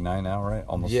 49 now, right?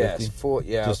 Almost 50?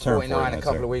 Yes, just 49 a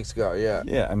couple of weeks ago, yeah.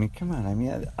 Yeah, I mean, come on. I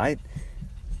mean,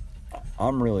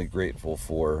 I'm really grateful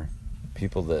for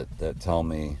people that tell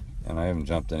me, and I haven't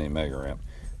jumped any mega ramp,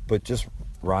 but just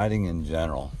riding in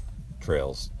general,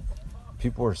 trails,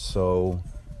 people are so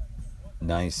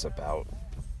nice about,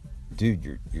 dude,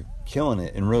 you're killing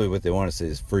it, and really what they want to say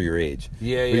is for your age.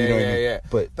 Yeah.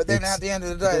 But then at the end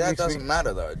of the day, that doesn't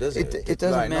matter though, does it? It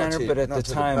doesn't like, matter, but at the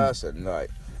time,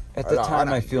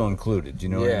 I feel included. You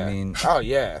know what I mean? Oh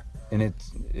yeah. And it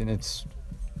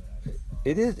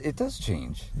does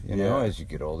change. You know, as you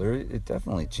get older, it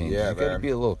definitely changes. Yeah, you got to be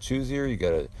a little choosier. You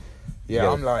got to.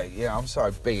 I'm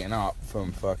so beaten up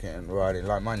from fucking riding.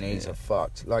 Like, my knees are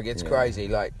fucked. Like, it's crazy.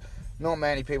 Like, not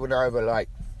many people know, but like.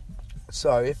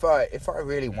 So if I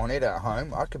really wanted at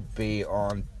home, I could be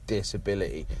on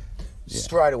disability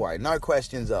straight away, no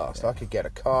questions asked. I could get a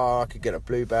car, I could get a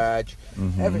blue badge,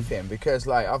 everything, because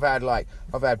like I've had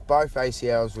both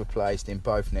ACLs replaced in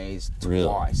both knees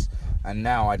twice, and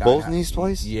now I don't. Both knees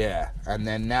twice? Yeah, and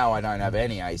then now I don't have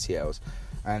any ACLs,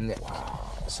 and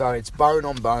so it's bone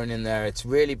on bone in there. It's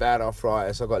really bad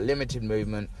arthritis. I've got limited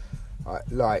movement.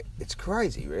 Like, it's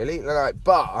crazy, really. Like,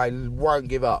 but I won't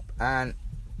give up, and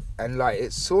like,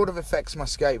 it sort of affects my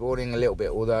skateboarding a little bit,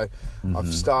 although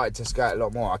I've started to skate a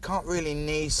lot more. I can't really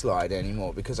knee slide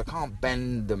anymore because I can't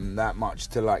bend them that much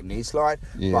to like knee slide.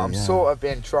 But I'm sort of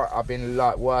I've been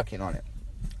like working on it.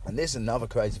 And this is another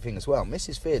crazy thing as well.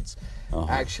 Mrs. Fids,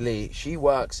 actually, she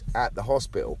works at the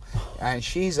hospital, and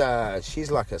she's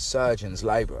like a surgeon's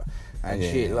labourer,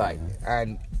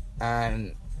 and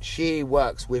and she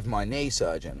works with my knee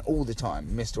surgeon all the time,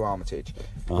 Mr. Armitage,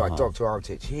 like Dr.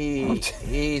 Armitage.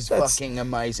 He's fucking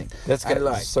amazing.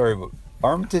 Sorry, but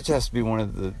Armitage has to be one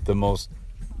of the most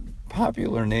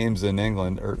popular names in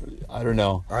England, or I don't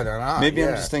know. Maybe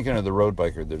I'm just thinking of the road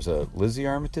biker. There's a Lizzie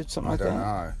Armitage, something like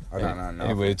that. I don't know.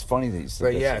 Anyway, it's funny that you said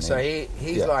that. But yeah, so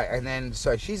he's like, and then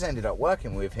so she's ended up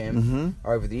working with him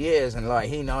over the years, and like,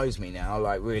 he knows me now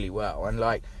like really well, and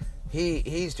like.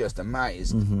 He's just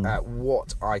amazed at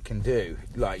what I can do.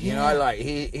 Like, you know, like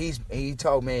he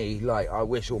told me, like, I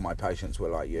wish all my patients were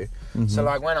like you. So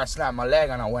like, when I snapped my leg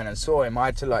and I went and saw him, I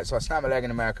had to like, so I snapped my leg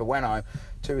in America, went home,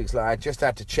 2 weeks later, I just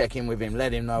had to check in with him,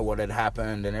 let him know what had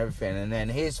happened and everything. And then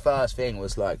his first thing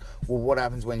was like, well, what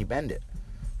happens when you bend it?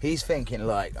 He's thinking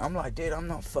like, I'm like, dude, I'm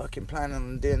not fucking planning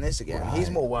on doing this again. He's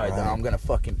more worried that I'm gonna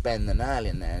fucking bend the nail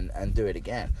in there and do it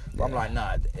again. But I'm like,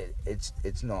 no,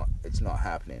 it's not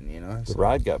happening, you know. The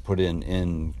rod got put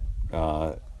in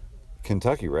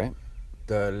Kentucky, right?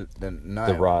 The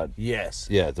rod. Yes.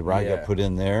 Yeah, the rod got put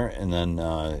in there, and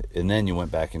then you went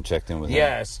back and checked in with him.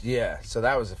 Yes, yeah. So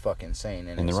that was a fucking scene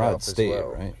in and itself. The rod stayed, as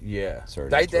well. Right? Yeah. Sorry.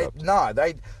 They did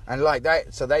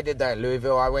that in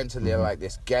Louisville. I went to the like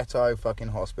this ghetto fucking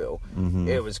hospital.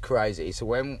 It was crazy. So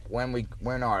when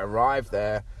I arrived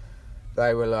there,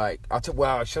 they were like,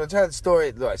 should I tell the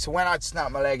story? Like, so when I'd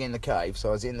snapped my leg in the cave, so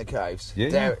I was in the caves.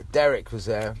 Derek was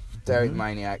there. Derek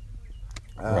Maniac.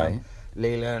 Right.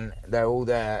 Leland, they're all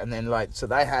there, and then like, so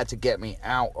they had to get me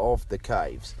out of the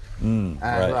caves, and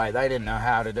like, they didn't know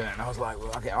how to do it, and I was like,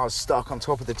 well, okay, I was stuck on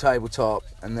top of the tabletop,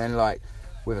 and then like,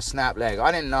 with a snap leg,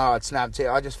 I didn't know I'd snapped it,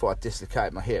 I just thought I'd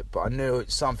dislocated my hip, but I knew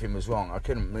something was wrong, I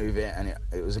couldn't move it, and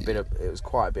it was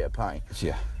quite a bit of pain.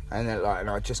 Yeah. And then like, and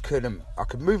I just couldn't. I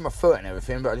could move my foot and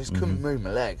everything, but I just couldn't move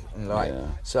my leg. And like,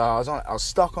 so I was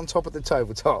stuck on top of the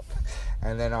tabletop.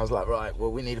 And then I was like, right,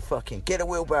 well, we need to fucking get a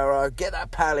wheelbarrow, get that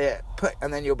pallet,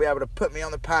 and then you'll be able to put me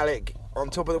on the pallet, on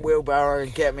top of the wheelbarrow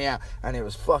and get me out. And it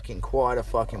was fucking quite a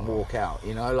fucking walk out,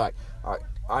 you know, like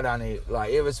I don't even,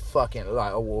 like, it was fucking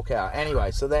like a walk out.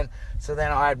 Anyway, so then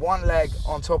I had one leg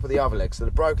on top of the other leg, so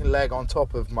the broken leg on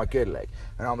top of my good leg,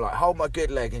 and I'm like, hold my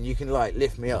good leg and you can like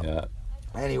lift me up. Yeah.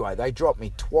 Anyway, they dropped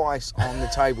me twice on the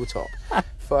tabletop.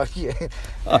 Fuck yeah.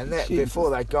 And then before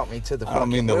they got me to the I don't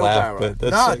fucking mean to laugh, wheelbarrow. but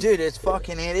that's no, like... dude,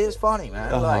 it is funny,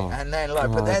 man. Oh, like, and then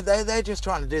like, God. but they're just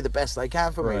trying to do the best they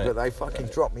can for me, Right. but they fucking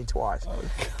dropped me twice.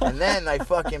 Oh, And then they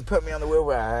fucking put me on the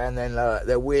wheelbarrow, and then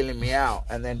they're wheeling me out,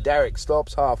 and then Derek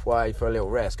stops halfway for a little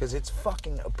rest because it's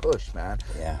fucking a push, man.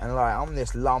 Yeah. And like, I'm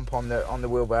this lump on the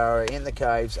wheelbarrow in the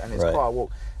caves, and it's Right. quite a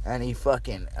walk. And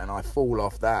I fall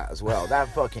off that as well.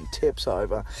 That fucking tips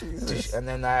over, Jesus. and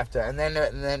then they have to, and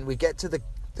then we get to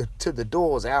the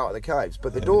doors out of the caves.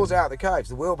 But the doors out of the caves,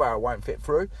 the wheelbarrow won't fit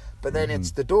through. But then it's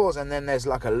the doors, and then there's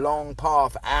like a long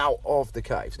path out of the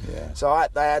caves. Yeah. So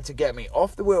they had to get me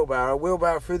off the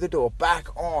wheelbarrow through the door,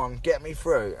 back on, get me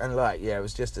through, and like, yeah, it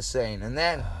was just a scene. And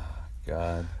then.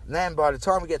 God. And then by the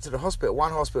time we get to the hospital,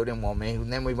 one hospital didn't want me,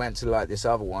 and then we went to like this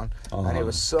other one, and it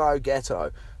was so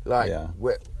ghetto. Like, Yeah.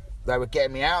 they were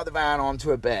getting me out of the van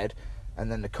onto a bed,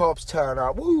 and then the cops turn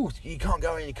up. Woo! You can't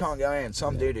go in.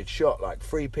 Some dude had shot like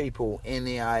 3 people in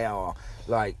the AR,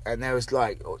 like, and there was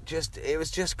like it was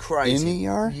just crazy. In the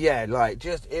ER? Yeah, like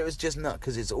it was just nuts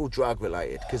because it's all drug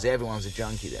related because everyone's a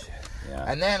junkie there. Yeah.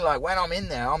 And then like when I'm in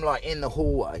there, I'm like in the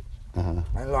hallway,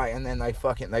 and then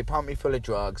they pump me full of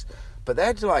drugs. But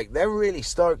they're really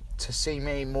stoked to see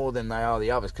me more than they are the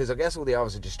others, because I guess all the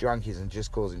others are just junkies and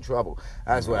just causing trouble.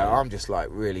 As well, I'm just like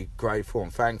really grateful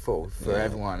and thankful for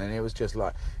everyone, and it was just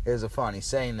like, it was a funny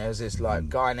scene. There was this like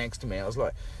guy next to me. I was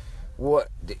like,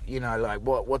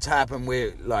 what's happened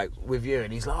with you?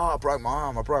 And he's like, oh, I broke my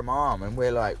arm, and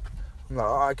we're like, I'm like,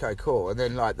 oh, okay, cool. And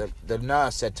then like the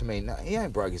nurse said to me, no, he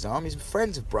ain't broke his arm. His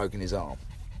friends have broken his arm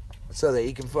so that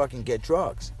he can fucking get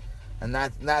drugs. And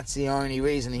that's the only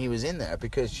reason he was in there,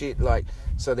 because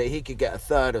so that he could get a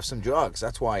third of some drugs.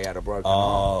 That's why he had a broken arm.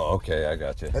 Oh, okay, I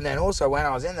got you. And then also when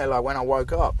I was in there, like when I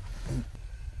woke up.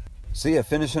 So yeah,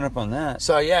 finishing up on that.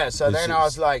 So yeah, then I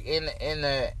was like in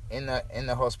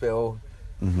the hospital.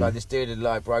 Like this dude had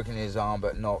like broken his arm,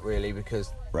 but not really,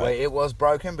 because it was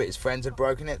broken, but his friends had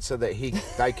broken it so that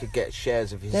they could get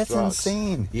shares of his drugs. That's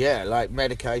insane. Yeah, like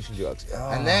medication drugs.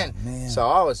 Oh, and then man. so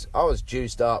I was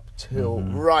juiced up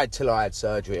right till I had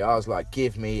surgery. I was like,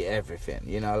 give me everything,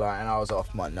 you know, like, and I was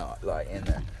off my nut, like, in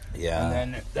there. Yeah. And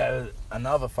then there was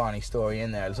another funny story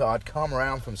in there. So I'd come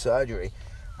around from surgery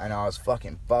and I was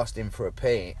fucking busting for a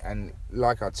pee, and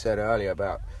like I'd said earlier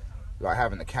about like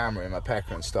having the camera in my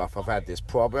pecker and stuff, I've had this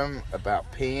problem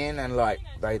about peeing, and like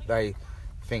they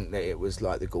think that it was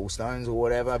like the gallstones or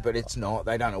whatever, but it's not.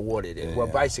 They don't know what it is. Well,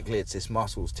 basically it's this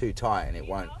muscle's too tight and it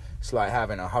won't. It's like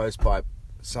having a hose pipe,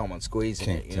 someone squeezing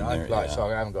it, you know, there, like, so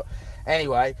I haven't got.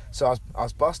 Anyway, so I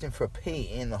was busting for a pee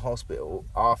in the hospital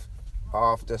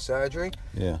after surgery.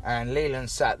 Yeah. And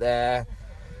Leland sat there.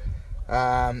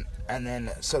 And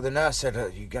then, so the nurse said,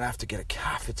 you're going to have to get a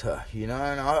catheter, you know,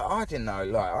 and I didn't know,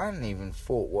 like, I hadn't even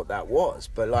thought what that was,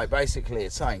 but, like, basically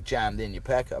it's something jammed in your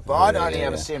pecker, but I'd only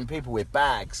ever seen people with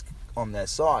bags on their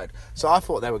side, so I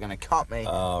thought they were going to cut me,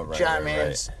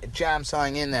 jam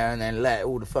something in there, and then let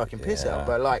all the fucking piss out,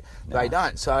 but, like, they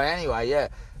don't, so anyway, yeah.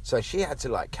 So she had to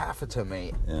like catheter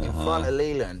me in front of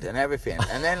Leland and everything,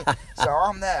 and then so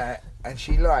I'm there, and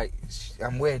she like,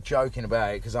 and we're joking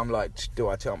about it because I'm like, do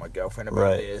I tell my girlfriend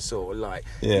about this, or like,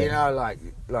 you know,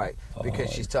 like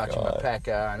because she's touching my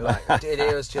pecker, and like, dude,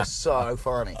 it was just so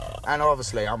funny, and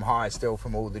obviously I'm high still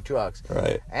from all the drugs.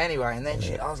 Right. Anyway, and then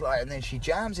and then she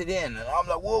jams it in, and I'm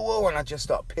like, whoa, and I just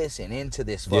start pissing into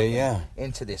this fucking,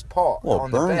 into this pot on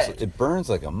the bed. It burns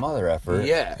like a mother effer.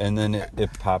 Yeah. And then it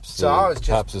pops. So I was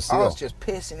pops the seal. I was just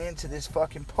pissing into this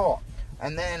fucking pot,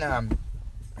 and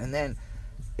then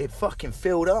it fucking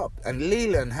filled up, and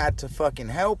Leland had to fucking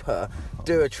help her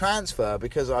do a transfer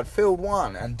because I'd filled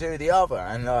one and do the other,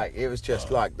 and like it was just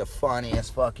like the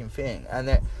funniest fucking thing. And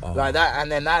then like that,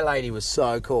 and then that lady was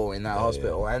so cool in that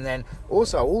hospital. And then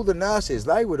also all the nurses,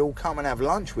 they would all come and have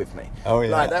lunch with me. Oh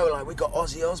yeah. Like they were like, we got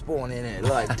Ozzy Osbourne in it,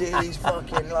 like, dude, he's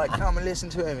fucking like, come and listen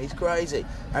to him, he's crazy.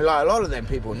 And like a lot of them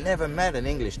people never met an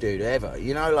English dude ever,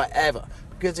 you know, like ever.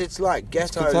 Because it's like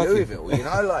ghetto Louisville, you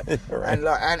know, like,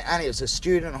 and it's a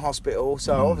student hospital,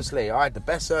 so obviously I had the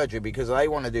best surgery because they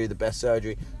want to do the best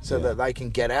surgery so that they can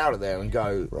get out of there and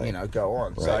go, you know, go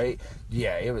on. Right. So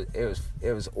yeah,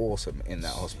 it was awesome in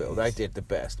that hospital. They did the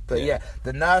best. But yeah,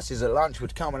 the nurses at lunch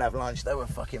would come and have lunch. They were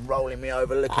fucking rolling me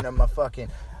over, looking at my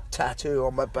fucking tattoo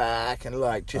on my back and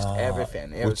like just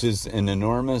everything. Which is an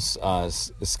enormous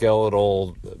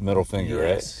skeletal middle finger,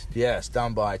 right? Yes,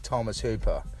 done by Thomas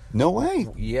Hooper. No way.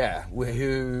 Yeah,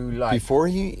 who like before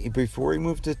he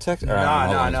moved to Texas. No.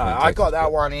 I got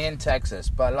that one in Texas,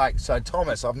 but like so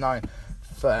Thomas, I've known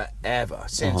forever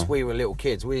since we were little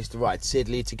kids. We used to ride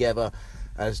Sidley together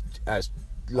as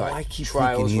like I keep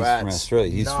trails thinking he's rats. from Australia.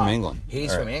 He's from England.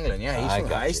 He's from England, yeah. He's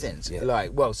from Hastings. Yeah.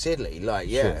 Like, well, Sidley, like,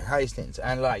 yeah, sure. Hastings.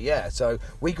 And like, yeah, so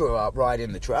we grew up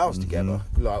riding the trails together,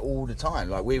 like all the time.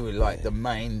 Like we were like the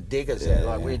main diggers there.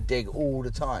 Like we'd dig all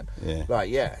the time. Yeah. Like,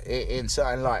 yeah. In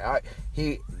something like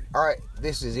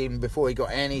this is even before he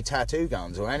got any tattoo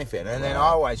guns or anything. And then I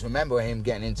always remember him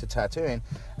getting into tattooing,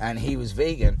 and he was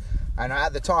vegan. And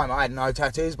at the time, I had no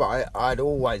tattoos, but I'd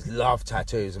always loved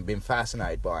tattoos and been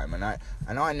fascinated by them.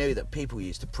 And I knew that people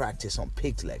used to practice on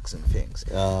pig's legs and things.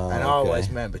 And I always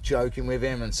remember joking with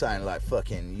him and saying, like,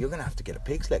 fucking, you're going to have to get a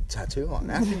pig's leg tattoo on.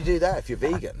 How can you do that if you're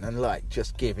vegan? And, like,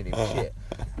 just giving him shit.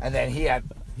 And then he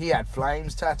had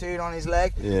flames tattooed on his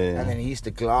leg. Yeah. And then he used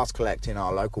to glass collect in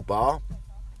our local bar.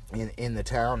 In the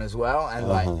town as well, and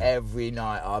like every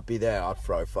night I'd be there, I'd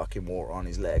throw fucking water on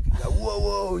his leg. Go,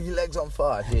 whoa, your leg's on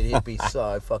fire. Dude, he'd be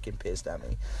so fucking pissed at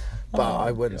me, but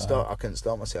I wouldn't stop. I couldn't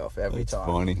stop myself every time.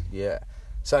 Funny. Yeah.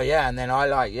 So yeah, and then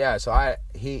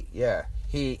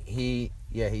he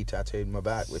tattooed my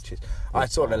back, which is I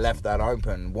sort of left that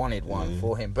open, wanted one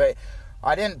for him, but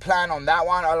I didn't plan on that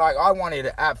one. I wanted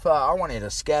a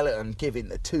skeleton giving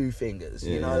the two fingers,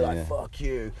 fuck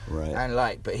you. Right. And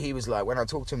like, but he was like, when I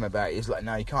talked to him about it, he was like,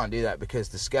 no, you can't do that because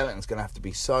the skeleton's gonna have to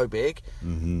be so big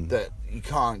that you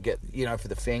can't get, for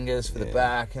the fingers, for the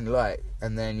back, and like,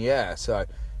 and then so.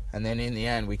 And then in the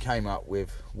end, we came up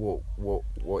with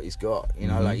what he's got.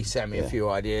 Like he sent me a few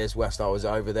ideas whilst I was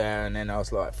over there, and then I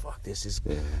was like, "Fuck, this is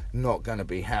not going to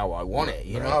be how I want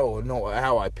it, or not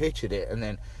how I pictured it." And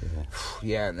then,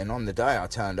 and then on the day I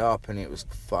turned up, and it was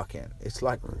fucking. It's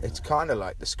like it's kind of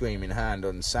like the Screaming Hand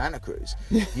on Santa Cruz,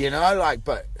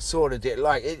 but sort of did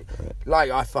like it.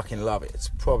 Like I fucking love it. It's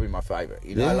probably my favorite.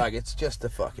 Like it's just the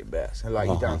fucking best. And like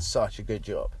he done such a good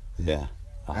job. Yeah.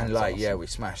 Oh, and like, awesome. We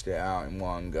smashed it out in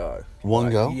one go. One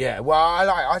go? Yeah. Well,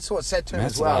 I sort of said to him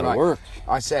as well. That's a lot of work.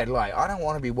 I said, like, I don't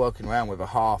want to be walking around with a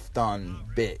half-done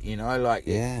bit,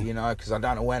 because I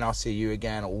don't know when I'll see you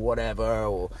again or whatever.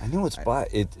 Or I know it's black.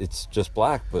 It's just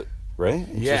black, but right?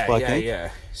 It's just black ink? Yeah.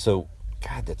 So,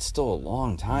 God, that's still a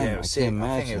long time. Yeah, I can't imagine.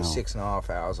 I think it was 6.5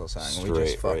 hours or something. We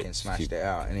just fucking smashed it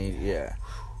out, and it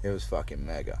was fucking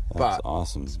mega. That's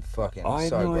awesome. Fucking. I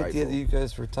had no idea that you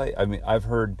guys were tight. I mean, I've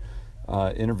heard.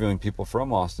 Interviewing people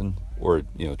from Austin or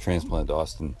transplant to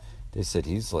Austin, they said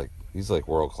he's like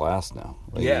world class now.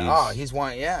 Like he's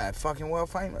one fucking world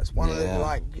famous, one of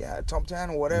the top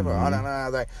 10 or whatever. I don't know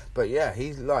how they, but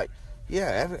he's like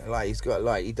he's got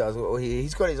like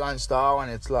he's got his own style, and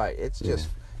it's like it's just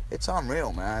it's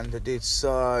unreal, man. The dude's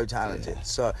so talented.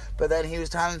 So, but then he was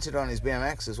talented on his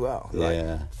BMX as well.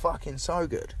 Fucking so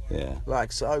good.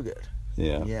 Like so good.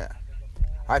 Yeah.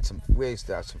 We used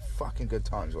to have some fucking good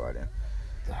times riding.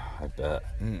 I bet.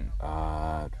 You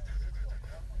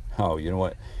know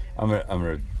what? I'm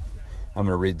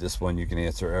gonna read this one. You can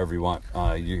answer however you want.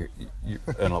 You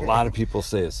and a lot of people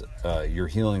say it's your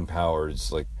healing power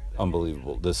is like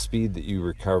unbelievable. The speed that you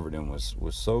recovered in was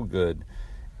so good,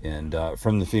 and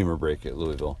from the femur break at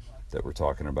Louisville that we're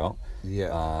talking about.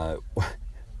 Yeah.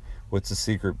 What's the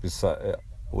secret?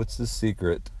 What's the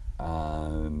secret?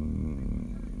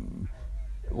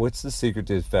 What's the secret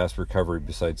to fast recovery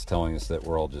besides telling us that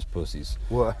we're all just pussies?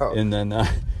 Wow. And then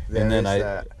I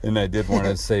did want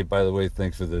to say, by the way,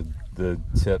 thanks for the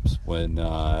tips when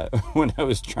I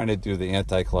was trying to do the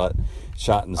anti-clot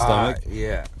shot in the stomach.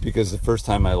 Because the first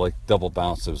time I double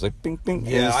bounced, it was like bing bing.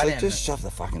 Yeah, and it's just shove the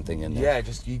fucking thing in there.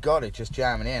 Yeah, you got it, just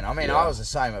jamming in. I mean, I was the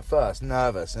same at first,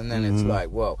 nervous, and then it's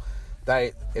like, well,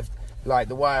 the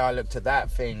way I looked at that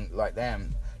thing, like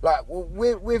them. Like,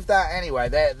 with that anyway,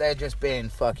 they're just being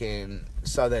fucking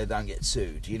so they don't get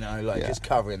sued, just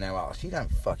covering their ass. You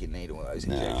don't fucking need all those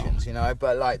injections,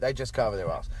 but like they just cover their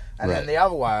ass. And then the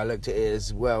other way I looked at it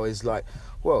as well is like,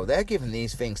 well, they're giving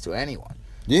these things to anyone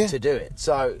to do it.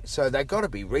 So they got to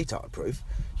be retard proof.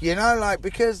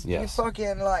 Because you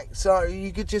fucking so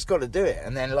you just got to do it,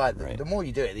 and then the more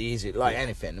you do it, the easier.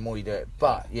 Anything, the more you do it.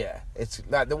 But it's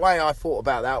like the way I thought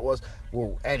about that was,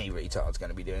 well, any retard's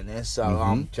going to be doing this, so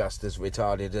I'm just as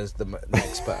retarded as the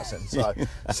next person.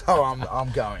 So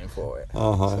I'm going for it.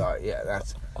 So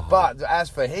that's. But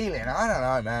as for healing, I don't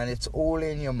know, man. It's all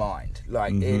in your mind,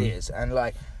 it is, and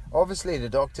obviously the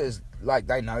doctors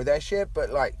they know their shit, but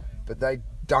they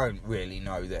don't really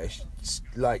know their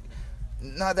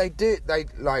No, they do. They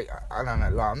like, I don't know.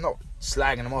 Like, I'm not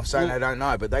slagging them off saying they don't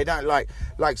know, but they don't like.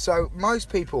 So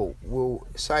most people will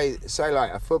say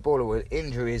like a footballer will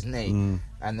injure his knee,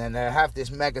 and then they have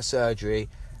this mega surgery,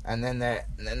 and then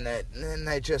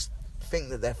they just think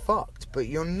that they're fucked. But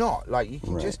you're not. Like, you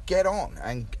can just get on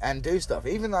and do stuff.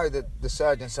 Even though the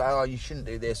surgeons say, oh, you shouldn't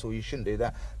do this or you shouldn't do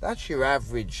that. That's your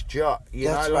average job.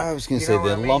 That's what I was going to say.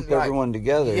 They lump everyone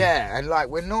together. Yeah, and like,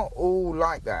 we're not all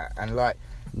like that. And like,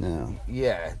 no.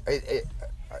 Yeah,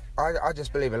 I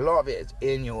just believe a lot of it is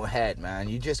in your head, man.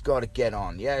 You just got to get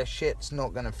on. Yeah, shit's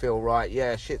not going to feel right.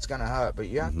 Yeah, shit's going to hurt. But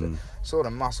you have to sort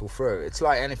of muscle through. It's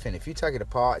like anything. If you take it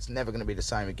apart, it's never going to be the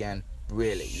same again,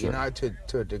 really, you know,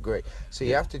 to a degree. So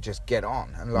you have to just get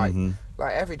on. And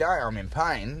like every day I'm in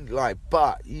pain, like,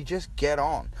 but you just get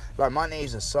on. Like, my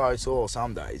knees are so sore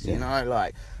some days, you know,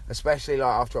 like, especially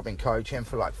like after I've been coaching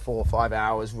for like 4 or 5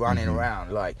 hours running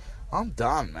around, like, I'm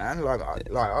done, man. Like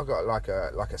I've got like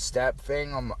a step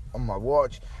thing on my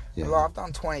watch. Yeah. Like, I've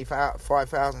done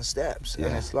 5,000 steps,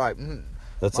 and it's like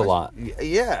that's a lot.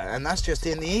 Yeah, and that's just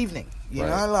in the evening. You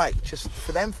know, like, just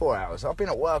for them 4 hours. I've been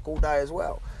at work all day as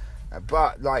well,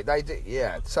 but like they do,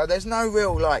 yeah. So there's no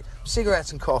real like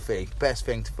cigarettes and coffee. Best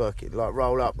thing to fucking like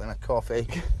roll up in a coffee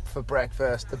for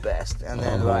breakfast, the best, and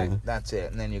then like that's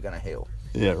it, and then you're gonna heal.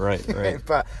 Yeah, right.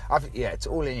 But it's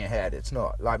all in your head. It's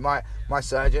not like my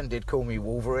surgeon did call me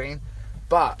Wolverine,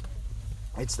 but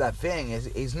it's that thing.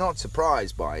 He's not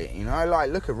surprised by it, you know.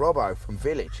 Like, look at Robbo from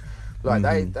Village. Like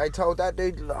they told that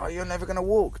dude, oh, you're never gonna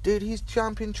walk, dude. He's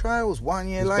jumping trails 1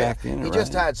 year later.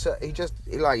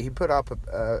 He put up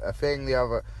a thing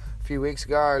a few weeks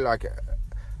ago, like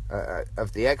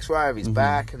of the X-ray of his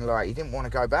back, and like he didn't want to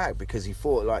go back because he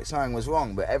thought like something was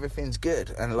wrong, but everything's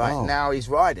good, and like now he's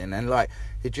riding, and like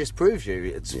it just proves you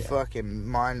it's fucking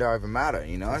mind over matter,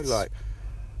 you know. Like,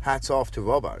 hats off to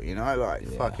Robbo, you know, like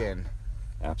fucking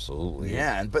absolutely.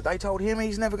 Yeah, but they told him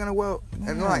he's never gonna walk,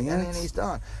 and and then he's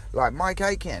done. Like Mike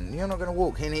Aiken, you're not gonna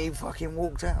walk, and he fucking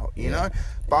walked out, you know.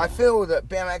 But I feel that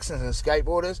BMXers and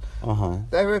skateboarders,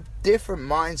 they're a different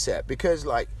mindset, because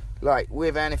like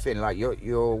with anything, like you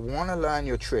want to learn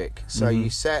your trick, so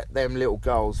you set them little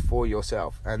goals for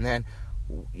yourself, and then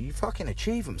you fucking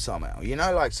achieve them somehow, you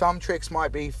know. Like, some tricks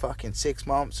might be fucking 6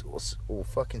 months or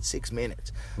fucking 6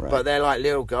 minutes, but they're like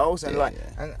little goals, and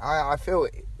and I feel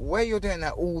where you're doing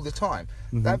that all the time,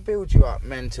 that builds you up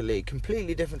mentally,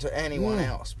 completely different to anyone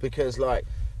else, because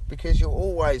you're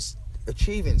always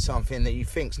achieving something that you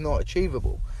think's not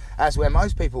achievable, as where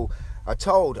most people are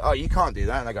told, oh, you can't do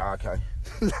that, and they go, okay.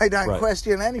 They don't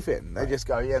question anything. They just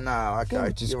go, yeah, no, okay. Yeah,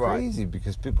 which is crazy,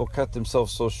 because people cut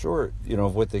themselves so short, you know,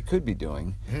 of what they could be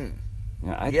doing.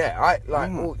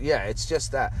 It's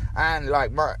just that. And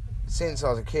like, since I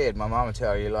was a kid, my mum would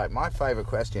tell you, like, my favourite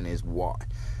question is why.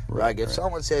 Like, if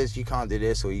someone says you can't do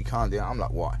this or you can't do that, I'm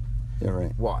like, why? Yeah,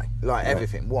 right. Why? Like,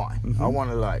 everything, why? I want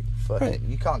to, like, fuck it.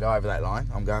 You can't go over that line.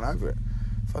 I'm going over it.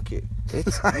 Fuck you.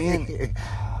 It's,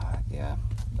 yeah.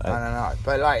 I don't know,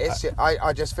 but like,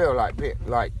 I just feel like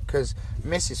because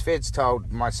Mrs. Fids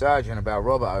told my surgeon about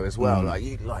Robbo as well. Like,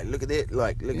 you look at it,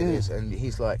 look at this, and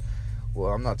he's like,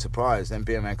 well, I'm not surprised. Them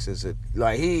BMXers are,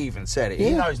 like, he even said it.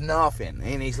 He knows nothing,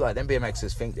 and he's like, them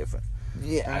BMXers think different.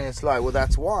 Yeah, and it's like, well,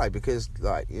 that's why, because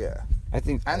like, I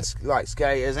think, and like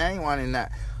skaters, anyone in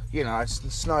that, you know,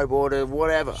 snowboarder,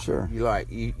 whatever. Sure.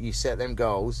 You set them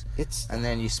goals, and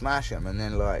then you smash them, and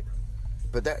then like.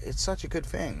 But it's such a good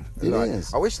thing. It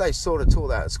is. I wish they sort of taught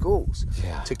that at schools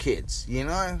to kids, you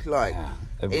know, like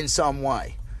in some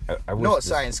way. I not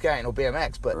saying skating or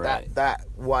BMX, but that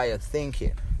way of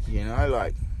thinking, you know,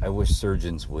 like. I wish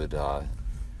surgeons would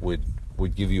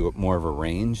give you more of a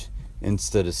range,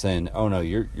 instead of saying, "Oh no,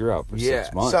 you're out for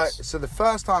 6 months." So the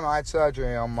first time I had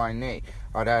surgery on my knee,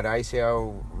 I'd had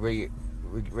ACL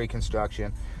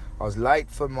reconstruction. I was late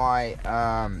for my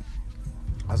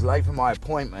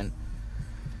appointment.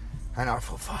 And I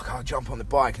thought, fuck, I'll jump on the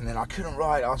bike, and then I couldn't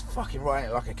ride. I was fucking riding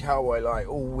it like a cowboy, like,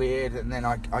 all weird. And then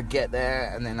I get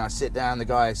there, and then I sit down. The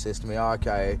guy says to me,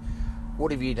 okay,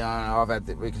 what have you done? I've had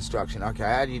the reconstruction. Okay,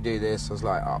 how do you do this? I was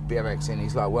like, oh, BMX. And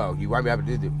he's like, well, you won't be able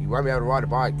to ride a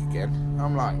bike again. And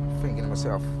I'm like, thinking to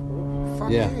myself,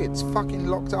 fuck you, it's fucking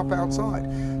locked up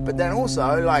outside. But then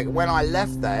also, like, when I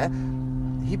left there,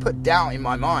 he put doubt in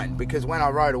my mind, because when I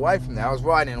rode away from there, I was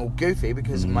riding all goofy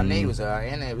because my knee was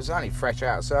hurting. It was only fresh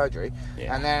out of surgery,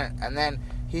 and then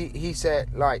he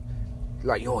said like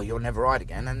you'll never ride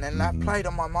again, and then that played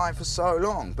on my mind for so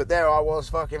long. But there I was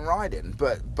fucking riding,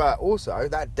 but also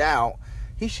that doubt.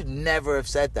 He should never have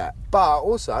said that. But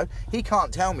also, he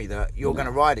can't tell me that you're going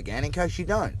to ride again in case you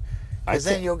don't. Because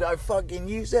then you'll go, fucking,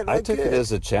 you said I took it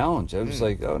as a challenge. I was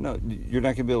like, oh, no, you're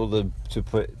not going to be able to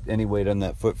put any weight on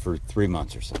that foot for 3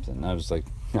 months or something. And I was like,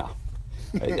 no.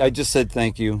 I just said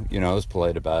thank you. You know, I was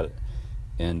polite about it.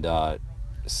 And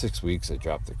 6 weeks I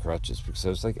dropped the crutches because I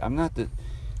was like, I'm not the...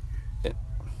 It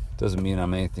doesn't mean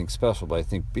I'm anything special, but I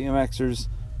think BMXers,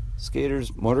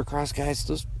 skaters, motocross guys,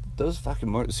 those fucking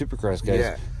supercross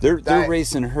guys, they're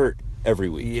racing hurt every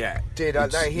week. Yeah, dude,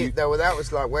 that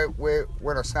was like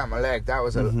when I snapped my leg. That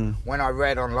was when I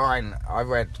read online. I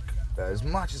read as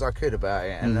much as I could about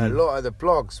it, and a lot of the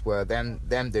blogs were them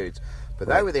dudes. But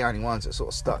they were the only ones that sort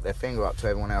of stuck their finger up to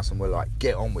everyone else and were like,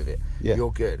 "Get on with it,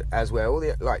 you're good." As well, all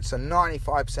the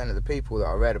 95% of the people that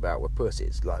I read about were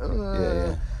pussies. Like,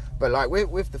 But like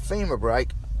with the femur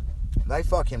break, they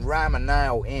fucking ram a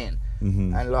nail in.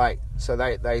 And so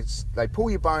they pull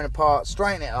your bone apart,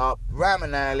 straighten it up, ram a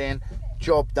nail in,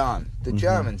 job done. The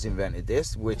Germans invented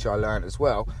this, which I learned as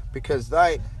well, because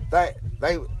the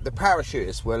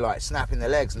parachutists were like snapping their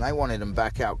legs and they wanted them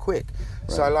back out quick.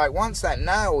 Right. So like once that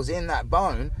nail's in that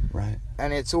bone,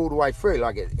 and it's all the way through,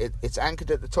 like it's anchored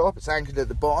at the top, it's anchored at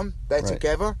the bottom, they're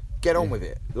together. Get on with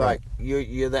it. Like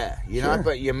you're there, you know.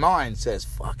 But your mind says,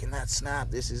 "Fucking that snap.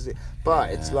 This is it." But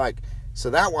it's like. So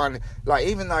that one, like,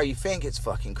 even though you think it's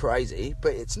fucking crazy,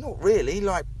 but it's not really.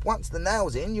 Like, once the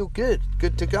nail's in, you're good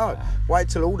to go. Wait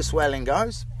till all the swelling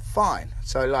goes, fine.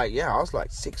 So, like, I was like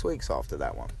 6 weeks after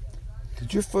that one.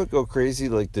 Did your foot go crazy?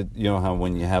 Like, you know how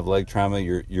when you have leg trauma,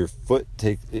 your foot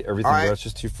everything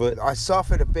rushes to your foot? I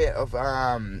suffered a bit of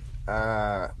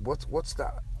what's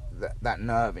that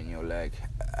nerve in your leg?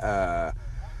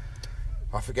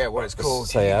 I forget what it's called.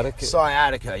 Sciatica?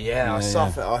 Sciatica,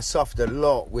 I suffered a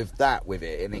lot with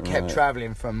it, and it kept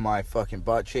travelling from my fucking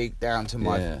butt cheek down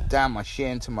to down my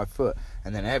shin to my foot,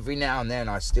 and then every now and then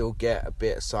I still get a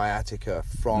bit of sciatica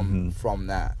from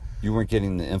that. You weren't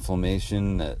getting the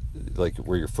inflammation that, like,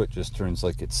 where your foot just turns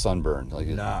like it's sunburned, like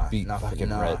it's fucking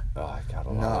red. Oh, I got a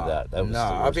lot of that. That was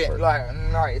the worst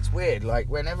part. Like, it's weird. Like,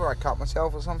 whenever I cut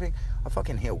myself or something, I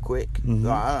fucking heal quick.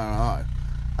 Like, I don't know.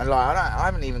 And like I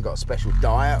haven't even got a special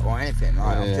diet or anything.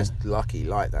 Like, I'm just lucky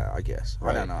like that, I guess.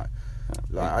 I don't know.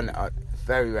 Like I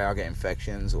very rare I get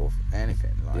infections or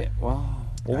anything. Like,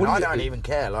 I don't even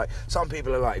care. Like, some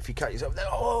people are like, if you cut yourself, they're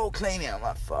like, "Oh, clean it." I'm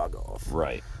like, fuck off.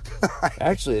 Right.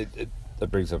 Actually,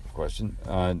 that brings up a question.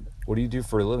 What do you do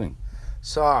for a living?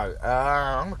 So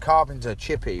I'm a carpenter,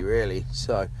 chippy, really.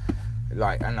 So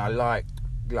like, and I like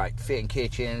fitting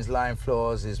kitchens, laying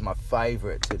floors is my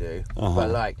favourite to do. But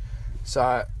like.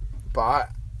 So, but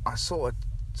I sort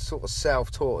of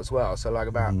self-taught as well. So like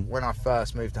about when I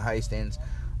first moved to Hastings,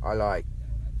 I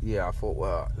thought,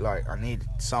 well, like I needed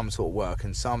some sort of work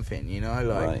and something, you know,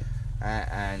 like,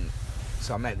 and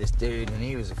so I met this dude and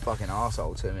he was a fucking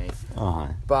arsehole to me,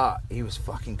 but he was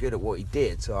fucking good at what he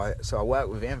did. So I worked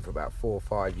with him for about 4 or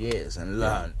 5 years and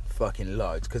learned fucking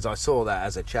loads because I saw that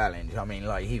as a challenge. I mean,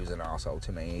 like, he was an arsehole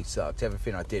to me. He sucked.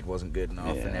 Everything I did wasn't good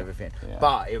enough and everything,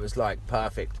 but it was like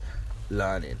perfect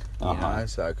learning, you know,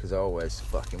 so because I always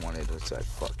fucking wanted to say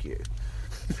fuck you.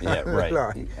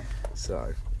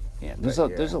 So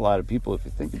there's a lot of people if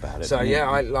you think about it. So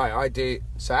I do.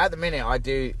 So at the minute I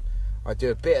do a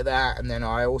bit of that, and then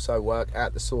I also work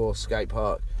at the Source skate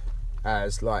park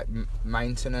as like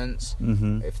maintenance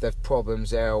if there's problems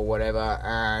there or whatever,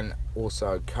 and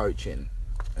also coaching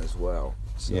as well.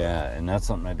 So. Yeah, and that's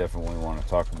something I definitely want to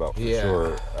talk about for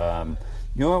sure.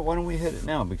 You know what? Why don't we hit it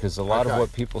now? Because a lot of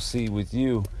what people see with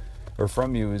you or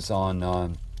from you is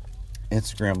on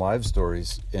Instagram live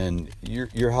stories, and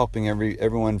you're helping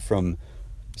everyone from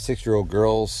 6-year-old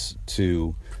girls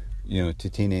to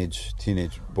teenage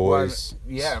boys.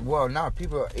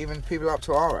 People up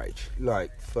to our age,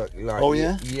 like. Oh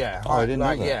yeah. Yeah. Oh, I didn't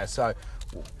know that. Yeah. So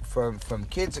from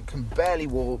kids that can barely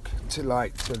walk to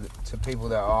people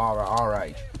that are our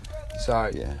age.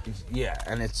 So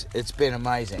and it's been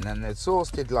amazing, and the Source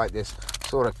did like this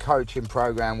sort of coaching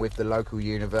program with the local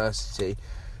university,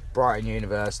 Brighton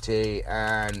University,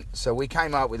 and so we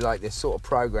came up with like this sort of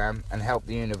program and helped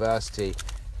the university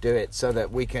do it so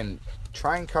that we can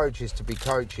train coaches to be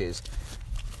coaches,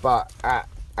 but at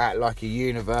like a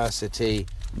university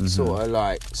sort of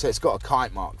like, so it's got a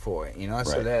kite mark for it, you know.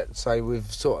 Right. So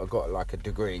we've sort of got like a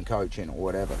degree in coaching or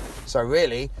whatever. So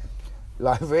really,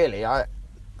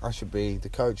 I should be the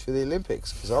coach for the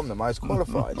Olympics because I'm the most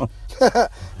qualified.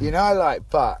 You know, like,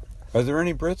 but... Are there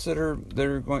any Brits that are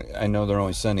going... I know they're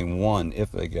only sending one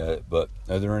if they get it, but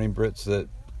are there any Brits that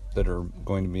are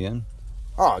going to be in?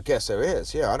 Oh, I guess there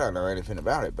is. Yeah, I don't know anything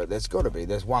about it, but there's got to be.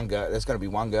 There's one girl. There's going to be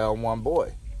one girl and one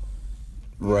boy.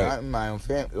 Right. You know, male and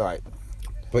female, like...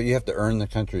 But you have to earn the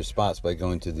country spots by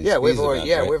going to these. We've events,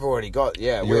 already, right? we've already got.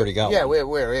 Yeah, you already got. Yeah, one.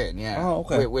 we're in. Yeah. Oh,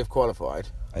 okay. We've qualified.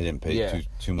 I didn't pay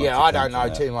too much. Yeah, I don't know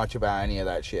attention to too much about any of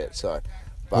that shit. So, Who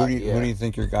but do you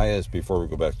think your guy is before we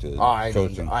go back to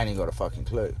coaching? I ain't even got a fucking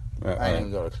clue. I ain't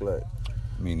even got a clue.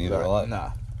 Me neither.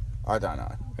 No, I don't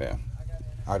know. Yeah.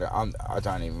 I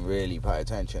don't even really pay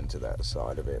attention to that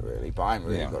side of it really, but I ain't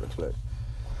really got a clue.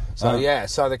 So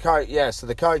so the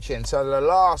coaching. So the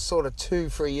last sort of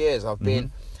 2-3 years, I've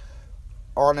been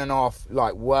on and off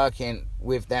like working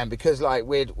with them because like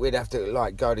we'd have to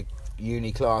like go to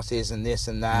uni classes and this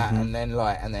and that, and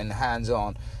then hands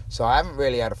on. So I haven't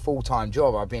really had a full-time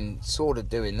job. I've been sort of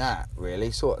doing that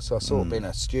really. So I've sort of been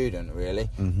a student really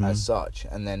as such,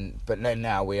 but then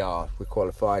now we're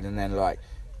qualified, and then like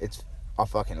I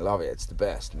fucking love it. It's the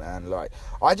best, man. Like,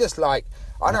 I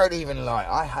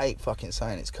hate fucking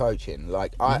saying it's coaching.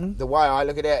 Like, the way I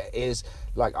look at it is,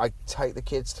 like, I take the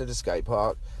kids to the skate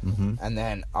park, and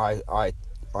then I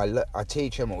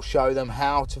teach them or show them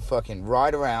how to fucking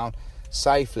ride around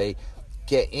safely,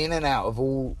 get in and out of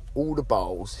all the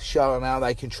bowls, show them how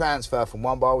they can transfer from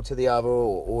one bowl to the other,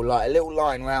 or like a little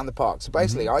line around the park. So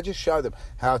basically, I just show them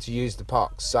how to use the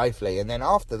park safely, and then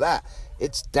after that,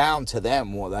 it's down to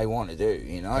them what they want to do,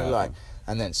 you know. Like,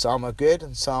 and then some are good,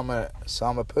 and some are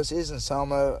pussies, and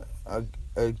some are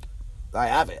they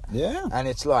have it. Yeah. And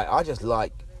it's like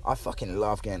I fucking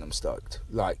love getting them stoked.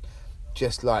 Like,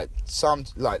 just like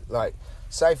like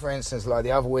say for instance, like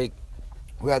the other week,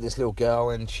 we had this little girl,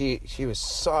 and she was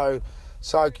so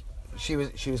she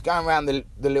was going around the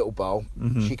little bowl.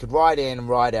 She could ride in and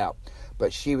ride out,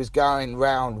 but she was going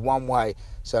round one way.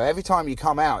 So every time you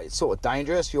come out, it's sort of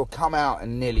dangerous. You'll come out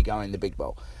and nearly go in the big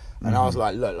bowl. And I was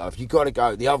like, look, love, you got to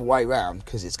go the other way round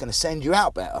because it's going to send you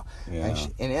out better. Yeah.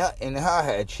 And in her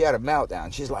head, she had a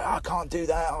meltdown. She's like, I can't do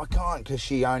that. I can't, because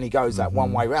she only goes that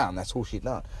one way round. That's all she'd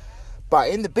done. But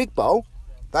in the big bowl,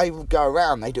 they go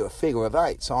around. They do a figure of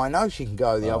 8. So I know she can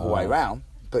go the other way round.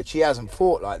 But she hasn't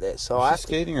fought like this. So Is she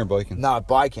skating or biking? No,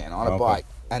 biking on a bike.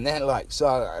 And then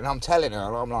and I'm telling her,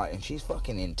 and I'm like, and she's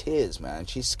fucking in tears, man.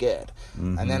 She's scared.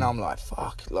 And then I'm like,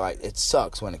 fuck, like, it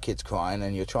sucks when a kid's crying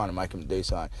and you're trying to make them do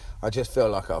something. I just feel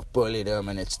like I've bullied them,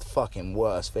 and it's the fucking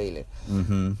worst feeling.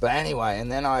 But anyway, and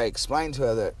then I explained to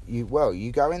her that you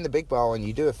go in the big bowl and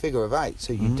you do a figure of 8,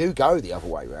 so you do go the other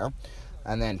way round.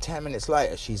 And then 10 minutes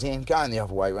later, she's in, going the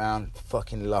other way round,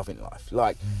 fucking loving life,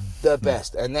 like the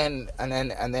best. And then,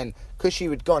 because she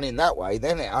had gone in that way,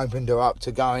 then it opened her up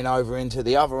to going over into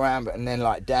the other ramp, and then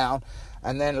like down.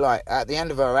 And then like at the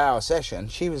end of her hour session,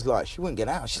 she was like, she wouldn't get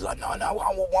out. She's like, no,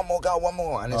 one more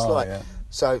go. And it's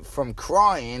so from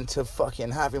crying to fucking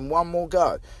having one more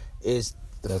go is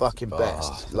the fucking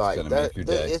best. Like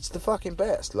it's the fucking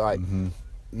best. Like.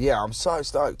 Yeah, I'm so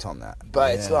stoked on that.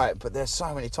 But it's like, but there's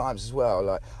so many times as well.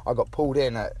 Like, I got pulled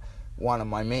in at one of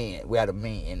my meetings. We had a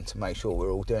meeting to make sure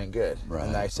we're all doing good. Right,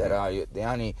 and they said, the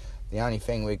only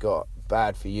thing we got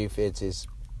bad for you, Fids, is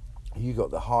you got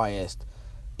the highest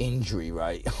injury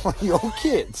rate on your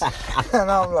kids.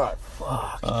 And I'm like,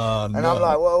 fuck. And I'm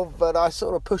like, well, but I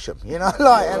sort of push them, you know,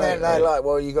 like, and then they're like,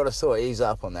 well, you got to sort of ease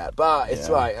up on that. But it's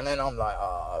like, and then I'm like,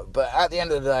 oh, but at the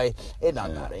end of the day, it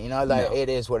don't matter, you know, like, it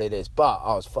is what it is. But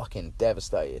I was fucking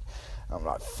devastated. I'm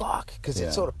like, fuck, because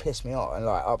it sort of pissed me off and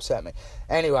like upset me.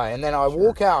 Anyway, and then I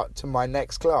walk out to my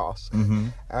next class,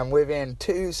 and within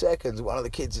 2 seconds, one of the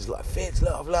kids is like, Fids,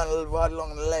 look, I've learned to ride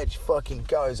along the ledge. Fucking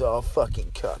goes off,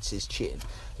 fucking cuts his chin.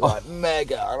 Like,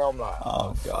 mega. And I'm like,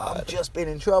 oh, God. I've just been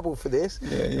in trouble for this.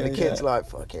 And the kid's like,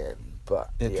 fucking, but.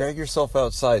 Drag yourself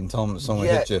outside and tell them someone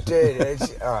hit you. Dude,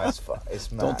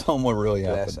 it's mad. Don't tell them what really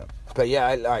happened. But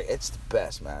yeah, like, it's the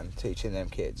best, man, teaching them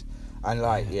kids. And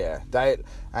like, they,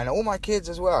 and all my kids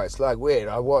as well. It's like weird.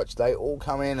 I watch, they all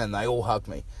come in and they all hug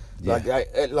me. Like,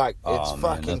 it's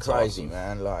fucking crazy, awesome,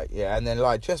 man. Like, and then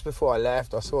like just before I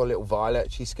left, I saw a little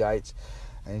Violet. She skates,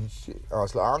 and I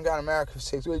was like, I'm going to America for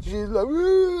 6 weeks. She's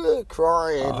like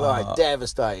crying, like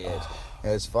devastated. It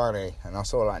was funny. And I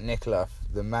saw like Nicola,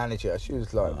 the manager. She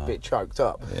was like a bit choked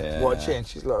up watching.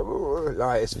 She's like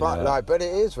it's fun, like, but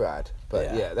it is rad.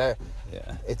 But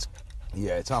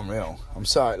it's unreal. I'm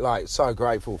so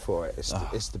grateful for it.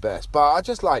 It's the best. But I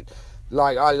just like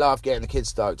I love getting the kids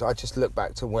stoked. I just look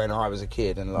back to when I was a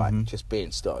kid and like just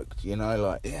being stoked, you know,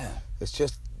 like it's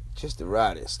just the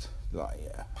raddest. Like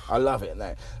I love it.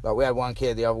 Like we had one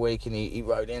kid the other week, and he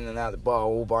rode in and out the bar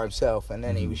all by himself, and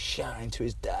then he was shouting to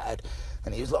his dad.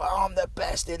 And he was like, I'm the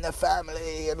best in the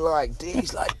family. And like,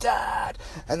 he's like, Dad.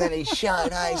 And then he's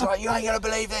shouting out, he's like, you ain't going to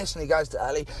believe this. And he goes to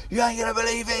Ali, you ain't going to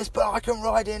believe this, but I can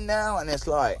ride in now. And it's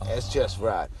like, it's just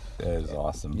rad. That is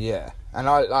awesome. Yeah. And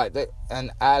I like that. And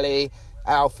Ali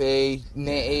Alfie,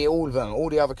 Nitty, all of them, all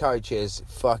the other coaches,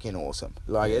 fucking awesome.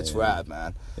 Like, it's rad,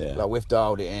 man. Yeah. Like, we've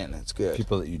dialed it in. It's good.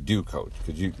 People that you do coach,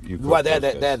 because you coach well, they're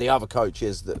those guys. they're the other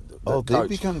coaches that Oh, coach.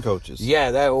 they become coaches.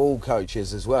 Yeah, they're all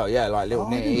coaches as well. Yeah, like little Oh,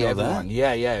 I Nitty, didn't know everyone.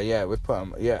 that. Yeah. We've put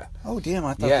them. Yeah. Oh, damn!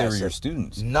 I thought Yeah, they were so- your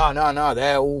students. No.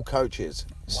 They're all coaches.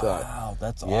 So Wow,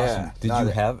 that's awesome. yeah. Did No, you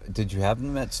they- have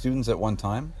them at students at one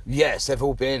time? yes, they've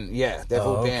all been. Yeah, they've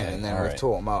all been, okay. and then All we've right.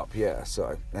 taught them up. Yeah.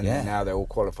 So and Yeah. then now they're all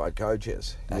qualified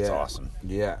coaches. That's Yeah. awesome.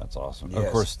 Yeah. That's awesome. Yes.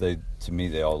 Of course, to me,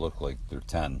 they all look like they're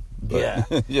 10. But Yeah.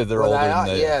 yeah, they're Well, older they are,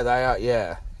 than they. yeah, they are.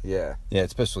 Yeah. Yeah,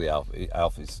 especially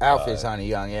Alfie's. Alfie's only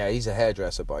young. Yeah, he's a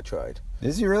hairdresser by trade.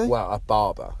 Is he really? Well, a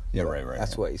barber. Yeah, right.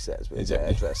 That's what he says. But he's Yeah. a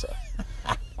hairdresser.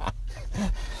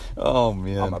 Oh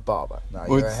man. I'm a barber. No,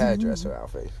 you're a What's- hairdresser,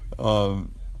 Alfie.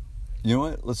 You know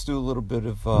what? Let's do a little bit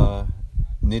of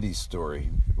Nitty's story.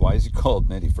 Why is he called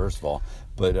Nitty, first of all?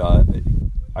 But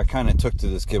I kind of took to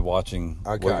this kid watching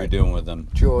what Okay. you're doing with him.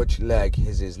 George Legg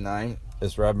is his name.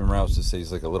 As Robin Rouse to say,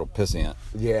 he's like a little pissy ant.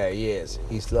 Yeah, he is.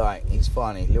 He's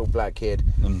funny, little black kid.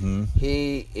 Mm-hmm.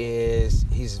 He's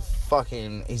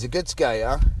a good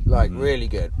skater, like really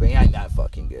good, but he ain't that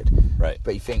fucking good. Right.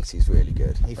 But he thinks he's really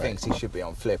good. He thinks he should be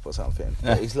on flip or something.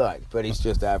 But he's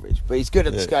just average. But he's good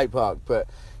at the Yeah. skate park, but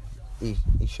he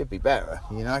should be better,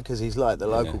 you know, because he's like the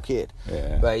local kid.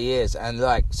 Yeah. But he is, and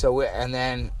like and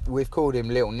then we've called him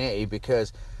Little Nitty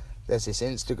because there's this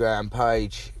Instagram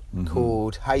page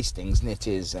called Hastings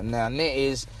Knitties, and now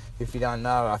Knitties, if you don't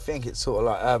know, I think it's sort of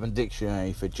like Urban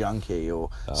Dictionary for junkie or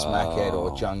smackhead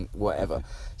or junk whatever.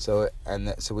 So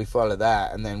we follow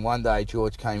that, and then one day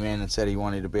George came in and said he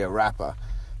wanted to be a rapper.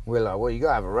 We're like, well, you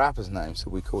gotta have a rapper's name, so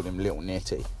we called him Little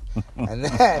Nitty. and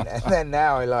then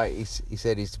now he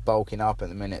said he's bulking up at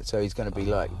the minute, so he's going to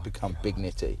be become Big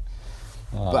Nitty.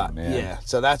 Oh, But man. yeah,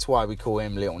 so that's why we call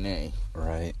him Little Nitty,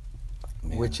 Right.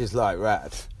 Man. which is like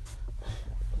rad.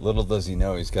 Little does he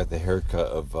know, he's got the haircut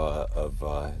of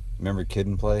remember Kid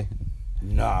and Play?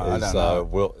 No, I don't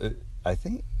know. I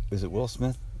think, was it Will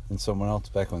Smith and someone else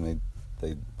back when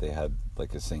they had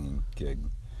like a singing gig?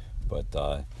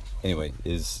 But anyway,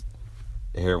 his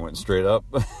hair went straight up.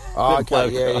 Oh,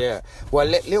 okay, yeah. Well,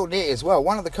 Little Nitty as well.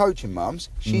 One of the coaching mums,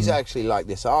 she's actually like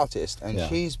this artist, and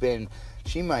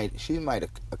she made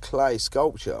a clay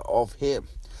sculpture of him.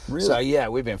 Really? So yeah,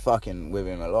 we've been fucking with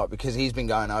him a lot because he's been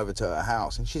going over to her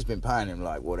house and she's been paying him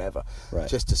like whatever, Right.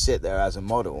 just to sit there as a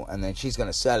model, and then she's going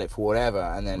to sell it for whatever,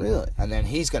 and then Really? and then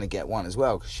he's going to get one as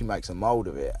well because she makes a mold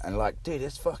of it, and like, dude,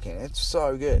 it's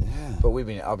so good. Yeah. But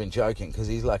I've been joking because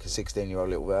he's like a 16-year-old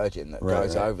little virgin that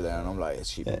goes right. over there, and I'm like,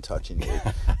 has she been touching you?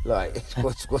 Like,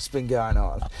 what's been going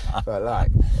on?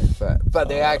 But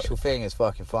the actual thing is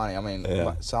fucking funny. I mean,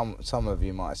 Yeah. some of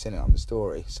you might have seen it on the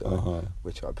story, so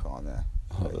which I put on there.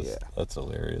 Oh, But that's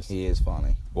hilarious. he is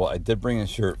funny. Well, I did bring a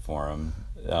shirt for him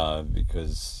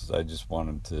because I just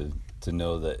want him to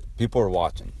know that people are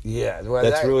watching. Yeah, well,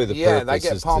 That's really the yeah, they purpose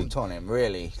get is pumped on him,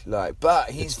 really. Like, but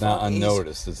he's It's not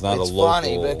unnoticed. It's not a local.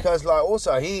 funny because, like,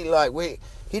 also he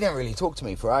didn't really talk to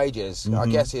me for ages. I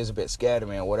guess he was a bit scared of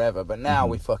me or whatever. But now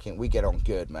we get on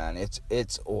good, man.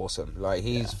 It's awesome. Like,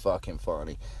 he's fucking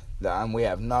funny, and we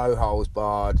have no holes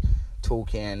barred,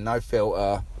 talking, no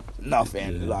filter,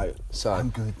 nothing. Like, so I'm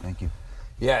good, thank you.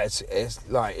 yeah, it's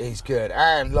like he's good,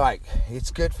 and like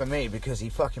it's good for me because he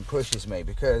fucking pushes me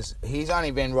because he's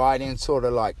only been riding sort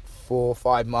of like 4 or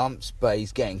 5 months, but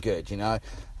he's getting good, you know.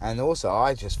 And also,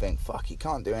 I just think, fuck, he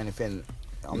can't do anything.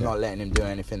 I'm not letting him do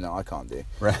anything that I can't do.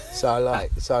 Right.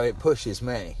 So it pushes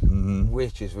me,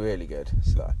 which is really good.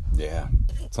 So Yeah,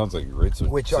 sounds like a great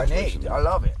which I situation. need. I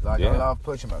love it. Like, Yeah. I love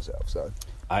pushing myself. So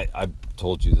I've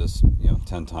told you this,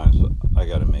 10 times, but I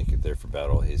got to make it there for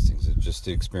Battle of Hastings just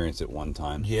to experience it one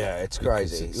time. yeah, it's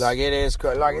Because crazy. it's Like, it is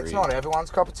like it's not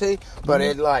everyone's cup of tea, but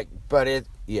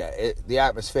the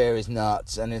atmosphere is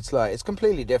nuts, and it's like it's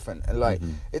completely different. And like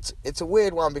it's a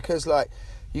weird one because like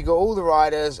you got all the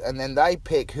riders, and then they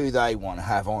pick who they want to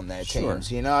have on their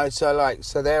teams, you know.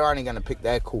 So they're only going to pick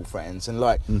their cool friends, and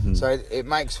like so it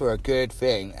makes for a good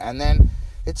thing. And then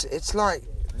it's like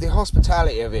the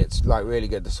hospitality of it's like really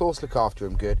good. The Source look after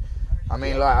them good. I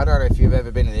mean, like, I don't know if you've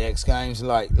ever been to the X Games.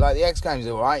 Like the X Games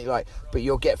are alright, like, but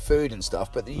you'll get food and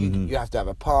stuff. But you have to have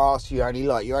a pass. You're only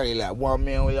allowed one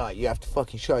meal. Like, you have to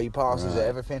fucking show your passes at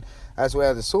everything. As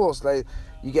well as the Source,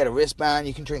 you get a wristband.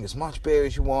 You can drink as much beer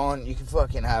as you want. You can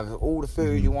fucking have all the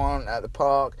food you want at the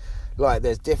park. Like,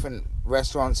 there's different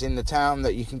restaurants in the town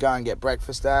that you can go and get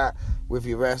breakfast at with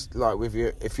your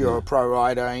if you're a pro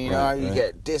rider, you know, you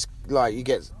get disc, like you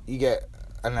get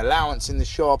an allowance in the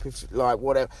shop, if like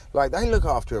whatever. Like they look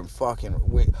after them fucking,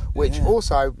 which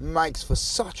also makes for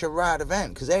such a rad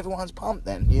event because everyone's pumped.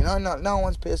 Then no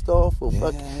one's pissed off or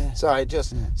fuck. So it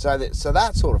just so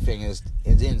that sort of thing is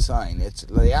insane. It's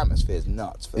the atmosphere is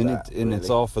nuts for that. And it's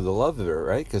all for the love of it,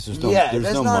 right? Because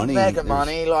there's no money. Mega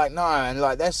money, like no, and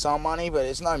like there's some money, but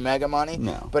it's no mega money.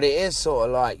 No. But it is sort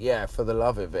of like for the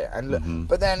love of it. And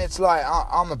but then it's like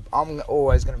I'm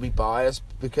always going to be biased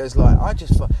because like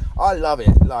I love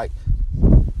it. Like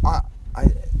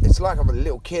it's like I'm a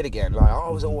little kid again. Like I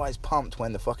was always pumped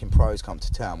when the fucking pros come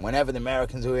to town. Whenever the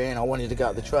Americans were in, I wanted to go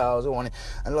up the trails.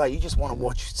 And like you just want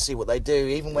to see what they do,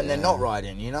 even when they're not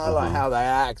riding. Like how they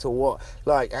act or what.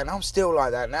 Like, and I'm still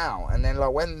like that now. And then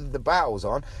like when the battle's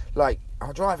on, like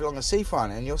I'll drive along the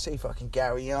seafront and you'll see fucking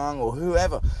Gary Young or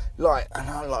whoever. Like, and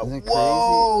I'm like,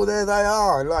 whoa, there they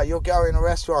are. Like you'll go in a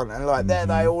restaurant and like there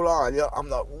they all are. And I'm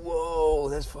like, whoa,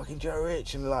 there's fucking Joe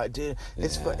Rich. And like, dude,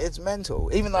 it's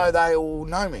mental. Even though they all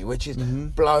know me, which is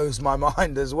blows my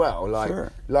mind as well. Like,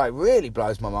 like really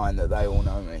blows my mind that they all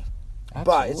know me. Absolutely.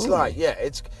 But it's like,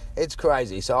 it's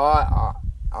crazy. So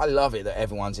I love it that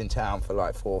everyone's in town for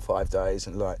like 4 or 5 days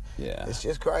and like it's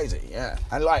just crazy,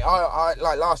 And like I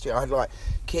like last year I had like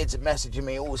kids messaging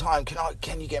me all the time,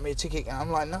 can you get me a ticket? And I'm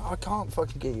like, no, I can't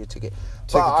fucking get you a ticket.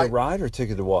 Ticket to ride or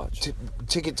ticket to watch?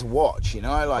 Ticket to watch,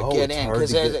 like get in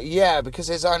because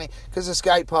because the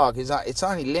skate park is it's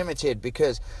only limited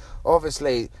because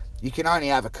obviously you can only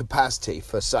have a capacity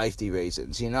for safety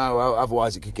reasons,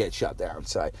 otherwise it could get shut down,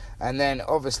 say. And then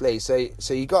obviously, so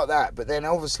you got that, but then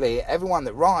obviously everyone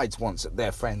that rides wants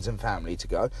their friends and family to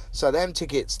go. So them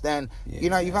tickets, then,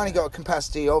 you've only got a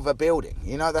capacity of a building,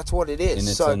 that's what it is. And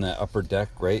it's on the upper deck,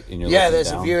 right? And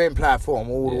there's down. A viewing platform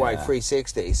all the way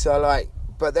 360. So like,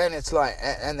 but then it's like,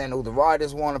 and then all the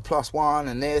riders want a +1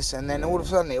 and this, and then all of a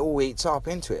sudden it all eats up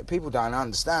into it. People don't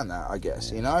understand that, I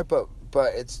guess,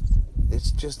 but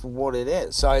it's just what it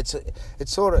is. So it's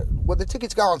sort of the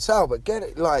tickets go on sale, but get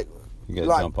it like you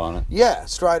gotta jump on it. Yeah,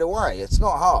 straight away. It's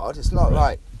not hard. It's not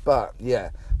but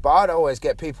I'd always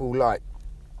get people like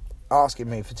asking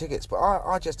me for tickets, but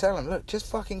I just tell them, look, just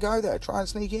fucking go there, try and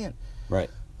sneak in. Right.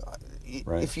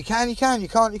 If you can, you can. You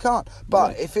can't, you can't.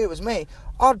 But if it was me,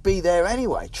 I'd be there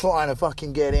anyway, trying to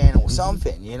fucking get in or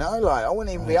something, Like, I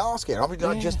wouldn't even be asking. I'd be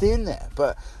like just in there.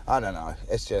 But, I don't know.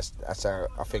 It's just, that's how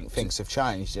I think things have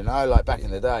changed, Like, back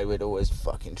in the day, we'd always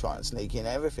fucking try and sneak in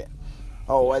everything.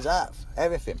 Always have.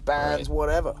 Everything. Bands,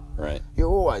 whatever. Right. You're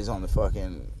always on the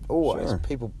fucking, always. Sure.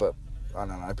 People, but, I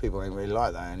don't know, people ain't really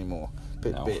like that anymore.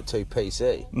 Bit too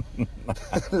PC.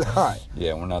 Like,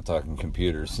 yeah, we're not talking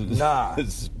computers. Nah.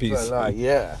 It's PC. But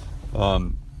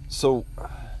like, so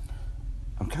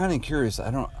I'm kind of curious.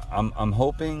 I'm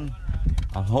hoping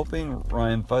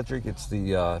Ryan Fudrick. It's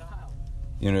the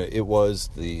it was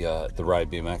the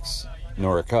Ride BMX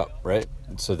Nora Cup, right?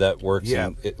 So that works.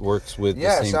 It works with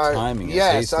the same timing.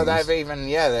 As so they've even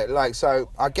so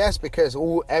I guess because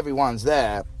everyone's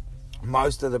there,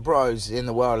 most of the pros in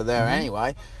the world are there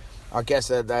anyway. I guess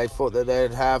that they thought that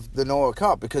they'd have the Nora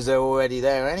Cup because they're already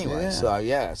there anyway.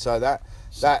 Yeah. So that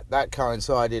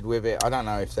coincided with it. I don't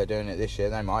know if they're doing it this year.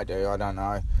 They might do. I don't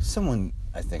know. Someone,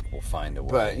 I think, will find a way.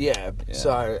 But yeah.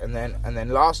 So and then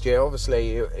last year,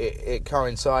 obviously, it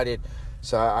coincided.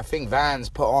 So I think Vans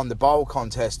put on the bowl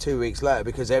contest 2 weeks later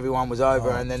because everyone was over,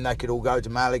 and then they could all go to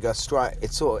Malaga straight.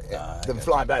 It's sort of them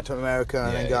flying back to America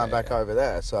and then going back over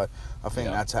there. So I think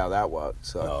that's how that worked.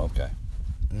 So. Oh, okay.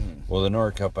 Well, the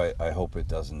Nora Cup, I hope it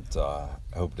doesn't. I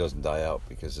hope it doesn't die out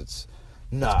because it's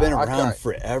been around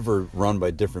forever, run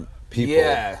by different people.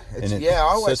 Yeah, I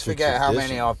always forget how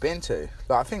many I've been to.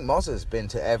 Like I think Mozza's been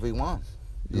to every one.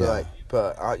 Yeah.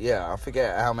 I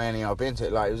forget how many I've been to.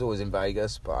 Like it was always in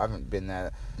Vegas, but I haven't been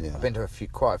there. Yeah. I've been to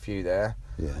quite a few there.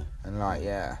 Yeah. And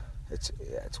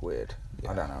it's weird.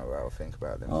 Yeah. I don't know what I'll think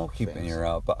about them. I'll keep an ear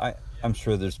out, but I'm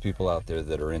sure there's people out there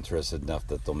that are interested enough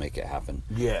that they'll make it happen.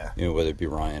 Yeah. Whether it be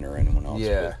Ryan or anyone else.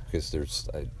 Yeah. Because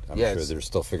I'm sure they're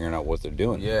still figuring out what they're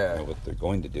doing. Yeah. What they're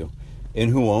going to do.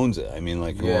 And who owns it? I mean,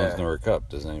 like, who owns Nora Cup?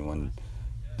 Does anyone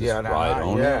ride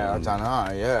own it? Yeah, I don't know,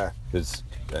 yeah. Because,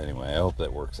 anyway, I hope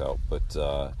that works out. But, you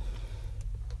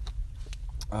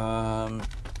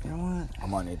know what? I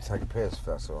might need to take a piss if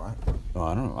that's alright. Oh,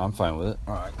 I don't know. I'm fine with it.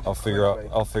 Alright. I'll figure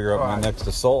out my next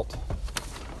assault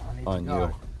on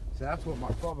you. So that's what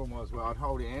my problem was, where I'd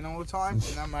hold it in all the time, and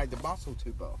that made the muscle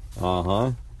too buff.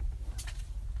 Uh-huh.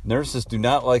 Nurses do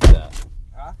not like that.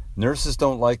 Huh? Nurses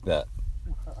don't like that.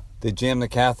 They jam the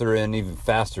catheter in even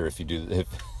faster if you do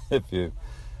if you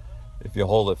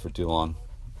hold it for too long.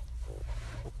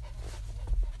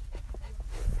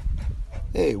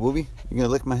 Hey, Wooby, you gonna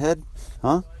lick my head?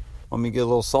 Huh? Want me to get a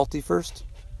little salty first?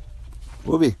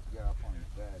 Whoopee. Get up on his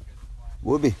bed.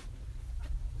 Whoopee.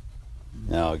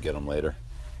 No, I'll get him later.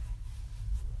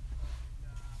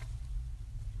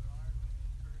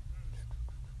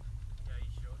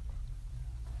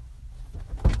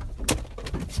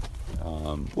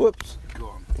 Whoops. Go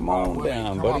on. Come on Whoopee,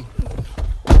 down, come buddy. on.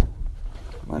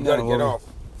 Come on You gotta down, get Whoopee. off.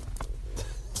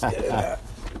 Get in there.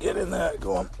 Get in there.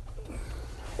 Go on.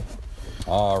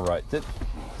 All right. This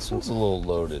one's a little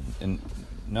loaded, and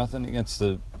nothing against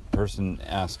the person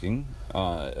asking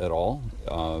at all.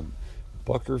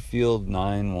 Buckerfield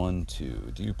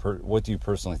 912. What do you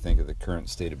personally think of the current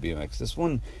state of BMX? This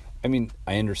one, I mean,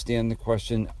 I understand the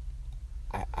question.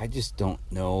 I just don't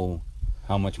know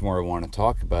how much more I want to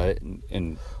talk about it,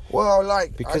 and Well,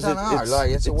 like, because I don't know.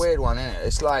 It's a weird one, isn't it?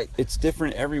 It's like, it's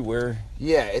different everywhere.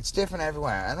 yeah, it's different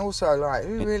everywhere. And also, like,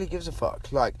 who really gives a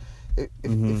fuck? Like,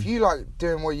 if you like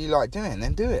doing what you like doing,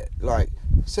 then do it. Like,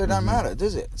 so it don't matter,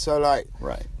 does it? So, like,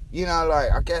 Right. you know,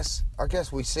 like, I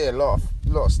guess we see a lot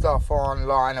of stuff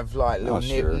online of like little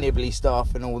sure. nibbly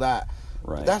stuff and all that.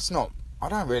 Right. But that's not.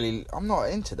 I'm not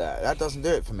into that. That doesn't do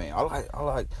it for me.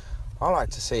 I like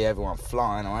to see everyone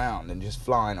flying around and just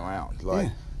flying around. Like,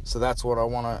 Yeah. so that's what I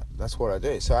wanna. That's what I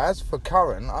do. So as for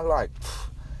current, I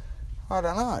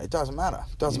don't know. It doesn't matter.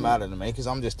 It doesn't matter to me because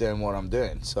I'm just doing what I'm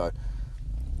doing. So,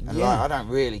 and Yeah. like, I don't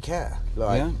really care.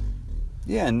 Like,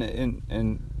 Yeah,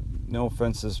 and no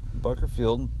offense to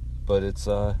Buckerfield, but it's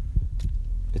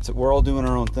we're all doing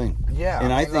our own thing. Yeah,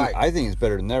 and I mean, I think it's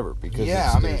better than ever because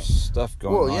Yeah, I mean, there's stuff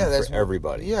going on there's for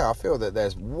everybody. Yeah, I feel that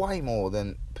there's way more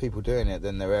than people doing it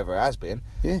than there ever has been.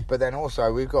 Yeah. But then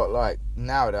also we've got, like,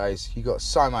 nowadays you got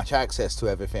so much access to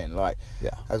everything. Like, Yeah.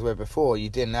 as where before you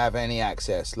didn't have any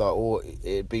access, like, or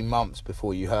it'd be months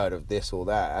before you heard of this or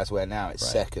that. As where now it's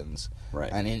Right. seconds Right.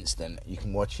 and instant. You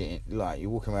can watch it, like, you're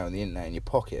walking around with the internet in your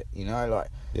pocket. You know, like,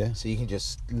 Yeah. so you can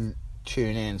just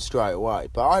tune in straight away.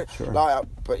 But Sure. I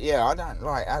don't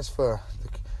like. As for the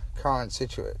current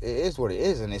situation, it is what it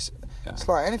is, and it's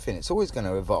like anything. It's always going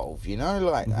to evolve, you know.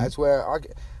 Like, that's where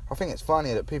I think it's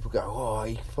funny that people go, "Oh,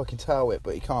 he can fucking tail it,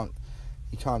 but he can't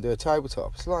do a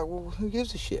tabletop." It's like, well, who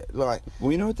gives a shit? Like,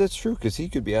 Well, you know what? That's true because he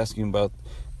could be asking about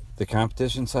the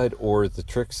competition side or the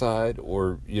trick side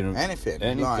or anything.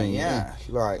 anything. Like, yeah,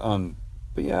 like,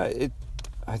 But yeah,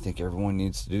 I think everyone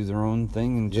needs to do their own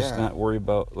thing and just not worry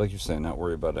about, like you're saying, not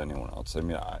worry about anyone else. I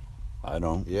mean, I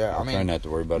don't. Yeah, I I try mean, not to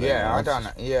worry about yeah, anyone I else.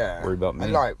 don't. Yeah, Worry about me.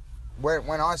 And like,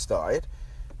 when I started,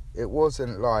 it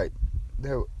wasn't like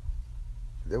there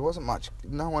wasn't much.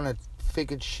 No one had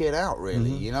figured shit out really.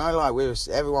 You know, like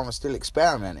everyone was still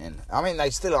experimenting. I mean,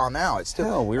 they still are now. It's still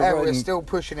Hell, we're still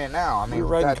pushing it now. I mean, we were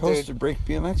riding that coaster dude- brake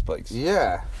BMX bikes.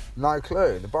 Yeah, no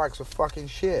clue. The bikes were fucking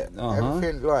shit.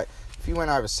 Everything, like, if you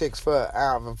went over 6 foot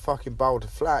out of a fucking boulder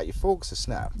flat, your forks would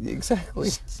snap.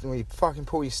 Exactly. You fucking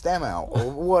pull your stem out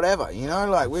or whatever, you know.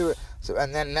 Like, we were. So,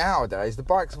 and then nowadays the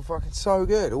bikes are fucking so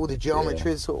good. All the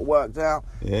geometry is sort of worked out.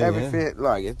 Yeah, Everything,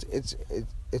 like,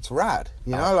 it's rad.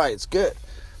 You know, like, it's good.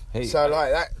 Hey, So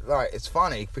like that, like, it's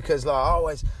funny because, like,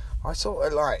 I sort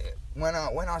of like when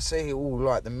I see all,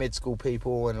 like, the mid school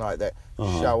people and, like, that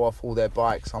show off all their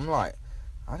bikes, I'm like,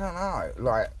 I don't know,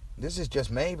 like, this is just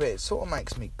me, but it sort of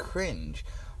makes me cringe.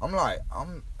 I'm like, I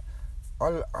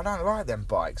don't like them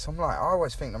bikes. I'm like, I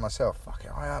always think to myself, fuck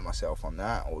it, I hurt myself on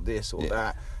that or this or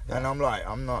that, and I'm like,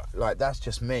 I'm not, like, that's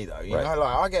just me though, you know,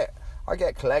 like, I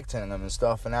get collecting them and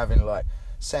stuff and having, like,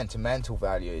 sentimental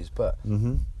values, but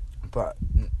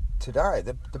today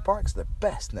the bikes are the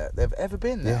best that they've ever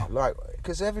been now, like,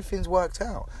 because everything's worked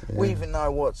out. We even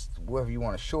know whether you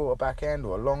want a shorter back end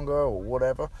or a longer or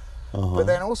whatever. But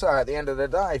then also at the end of the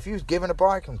day, if you was given a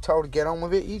bike and told to get on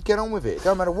with it, you'd get on with it. It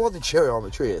don't matter what the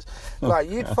geometry is. Like,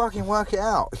 you'd fucking work it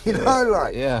out, you know,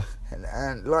 like,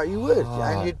 and like, you would,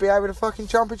 and you'd be able to fucking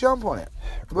jump on it,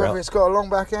 whether it's got a long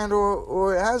back end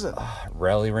or it hasn't.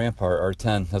 Rally Rampart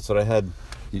R10. That's what I had.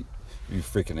 You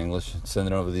freaking English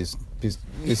sending over these piece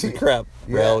of crap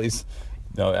rallies.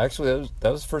 No, actually,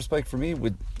 that was the first bike for me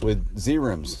with Z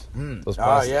rims. Those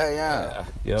plastic- yeah.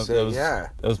 So,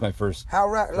 that was my first.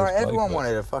 Like, bike, everyone but-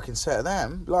 wanted a fucking set of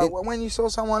them. Like, when you saw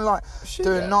someone, like,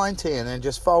 doing 90 and then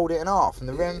just fold it in half and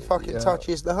the rim fucking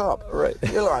touches the hub. Right.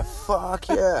 You're like, fuck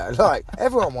yeah. Like,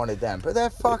 everyone wanted them, but they're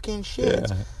fucking shit.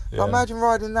 Like, imagine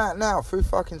riding that now through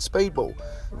fucking Speedball.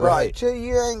 Like, gee,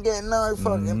 you ain't getting no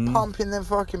fucking pumping them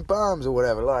fucking berms or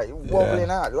whatever. Like, wobbling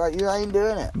out. Like, you ain't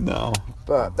doing it. No.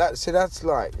 But that's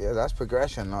like, that's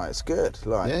progression. Like, it's good.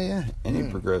 Like, Any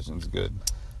progression's good.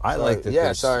 I like that.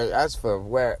 Yeah. So as for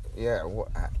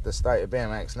the state of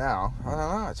BMX now, I don't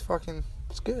know.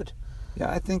 It's good.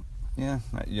 Yeah, I think. Yeah,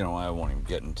 I won't even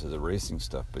get into the racing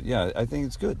stuff, but yeah, I think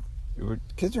it's good.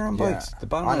 Kids are on bikes. The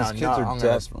bottom I line know, is kids are I'm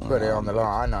definitely put it on the bikes.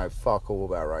 line. I know fuck all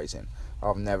about racing.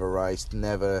 I've never raced,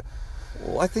 never.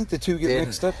 Well, I think the two get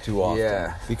mixed up too often.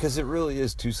 Yeah. Because it really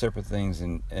is two separate things,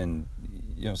 and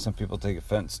you know, some people take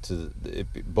offense to it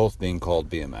both being called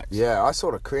BMX. Yeah, I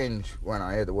sort of cringe when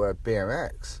I hear the word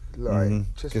BMX.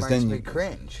 Like, just makes me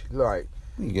cringe. Like,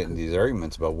 you get in these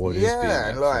arguments about what is BMX. Yeah,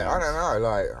 and like, I don't know,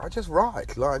 like, I just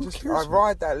ride. Like, I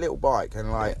ride that little bike,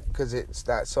 and like, because it's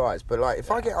that size. But like, if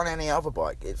I get on any other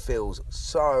bike, it feels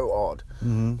so odd.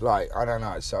 Like, I don't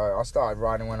know. So I started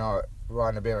riding when I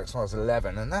riding a BMX when I was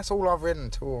 11, and that's all I've ridden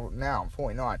until now. I'm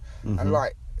 49, and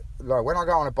like when I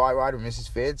go on a bike ride with Mrs.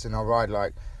 Fids and I ride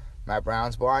like Matt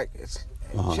Brown's bike, it's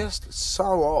just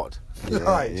so odd.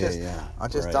 I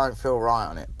just don't feel right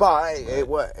on it. But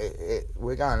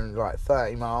we're going like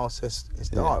 30 miles. It's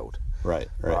dialed. Right.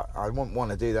 I wouldn't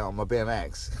want to do that on my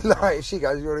BMX. Like she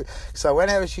goes, really. So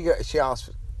whenever she asks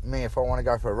me if I want to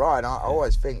go for a ride, I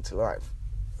always think to like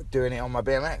doing it on my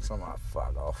BMX. I'm like,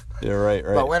 fuck off. Yeah, right.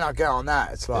 But when I get on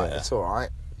that, it's like it's all right.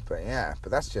 But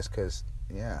but that's just because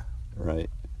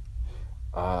Right.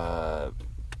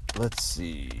 Let's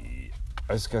see.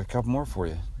 I just got a couple more for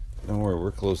you. Don't worry,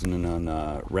 we're closing in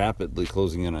on rapidly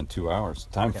closing in on 2 hours.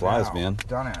 Time flies, man.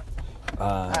 Done it.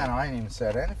 Man, I ain't even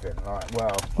said anything. Like,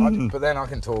 but then I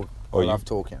can talk. I love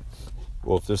talking.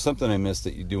 Well, if there's something I missed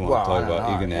that you do want to talk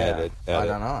about, you can add it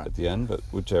at the end. But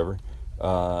whichever.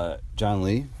 John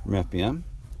Lee from FBM.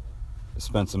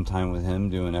 Spent some time with him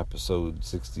doing episode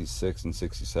 66 and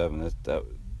 67.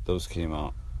 Those came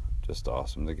out just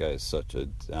awesome. The guy is such a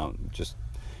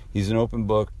he's an open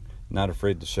book, not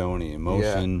afraid to show any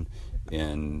emotion,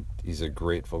 and he's a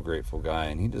grateful guy,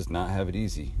 and he does not have it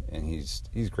easy, and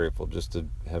he's grateful just to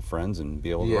have friends and be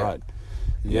able to ride.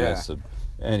 So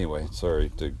anyway, sorry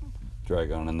to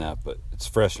drag on that, but it's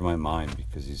fresh in my mind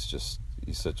because he's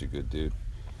such a good dude.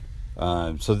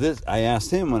 So I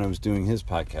asked him when I was doing his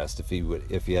podcast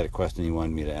if he had a question he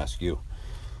wanted me to ask you,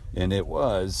 and it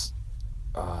was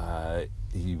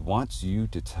he wants you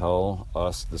to tell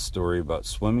us the story about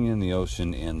swimming in the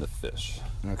ocean and the fish.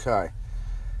 Okay.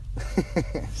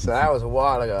 So that was a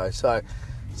while ago. So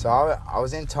I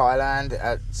was in Thailand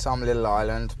at some little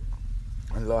island,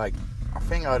 and like I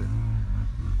think I'd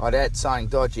had something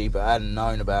dodgy, but I hadn't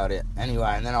known about it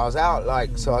anyway. And then I was out,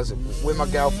 so I was with my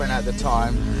girlfriend at the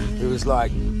time, who was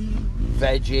like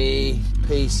veggie,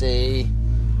 PC,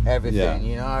 everything,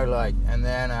 you know, and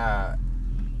then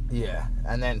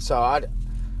and then so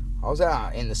I was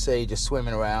out in the sea just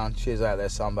swimming around. She was out there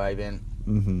sunbathing.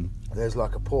 There's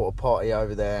like a porta potty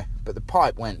over there, but the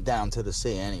pipe went down to the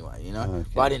sea anyway, you know. Okay.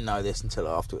 But I didn't know this until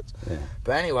afterwards.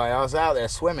 But anyway, I was out there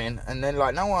swimming, and then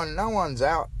no one was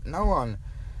out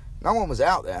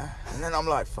there, and then I'm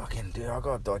like, fucking dude, I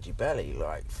got a dodgy belly,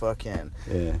 fucking.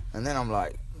 And then I'm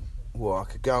like, well, I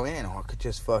could go in, or I could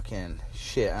just fucking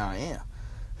shit out here.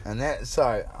 And then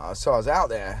so I was out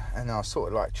there, and I was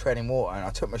sort of treading water, and I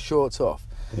took my shorts off.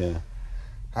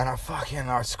 And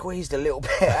I squeezed a little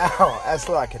bit out as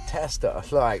like a tester,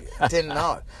 didn't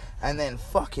know. And then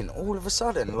fucking all of a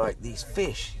sudden, these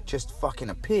fish just fucking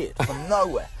appeared from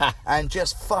nowhere and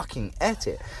just fucking ate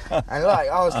it. And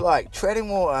I was treading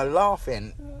water,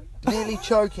 laughing, nearly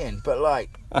choking, but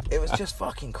it was just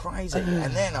fucking crazy.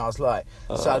 And then I was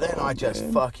I just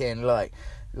fucking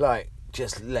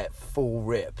just let full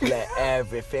rip, let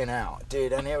everything out,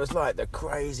 dude. And it was the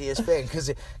craziest thing,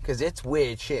 because it's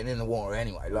weird shitting in the water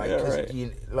anyway,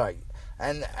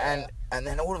 and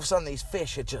then all of a sudden these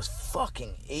fish are just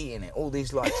fucking eating it, all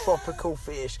these tropical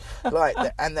fish,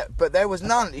 but there was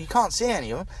none, you can't see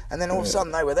any of them, and then all of a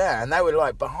sudden they were there, and they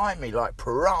were behind me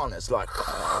piranhas,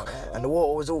 and the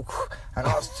water was all, and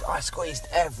I squeezed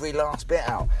every last bit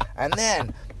out, and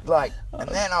then I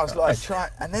was trying,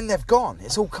 and then they've gone.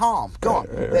 It's all calm, gone.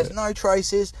 There's no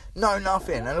traces, no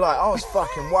nothing. And I was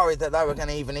fucking worried that they were going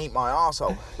to even eat my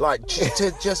arsehole,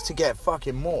 just to get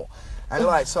fucking more. And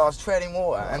so I was treading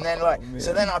water, and then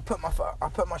so then I put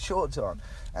my shorts on,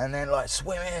 and then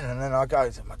swim in, and then I go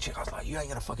to my chick. I was like, you ain't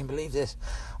gonna fucking believe this.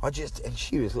 And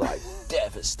she was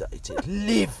devastated,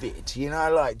 livid, you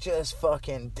know, just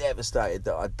fucking devastated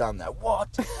that I'd done that. What?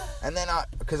 And then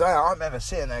because I remember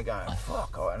sitting there going,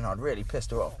 fuck, and I'd really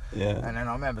pissed her off. And then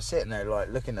I remember sitting there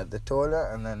looking at the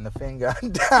toilet, and then the thing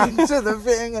going down to the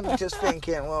thing, and just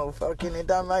thinking, well, fucking, it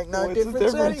don't make no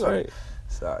difference anyway. Right.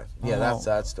 So yeah, that's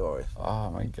that story.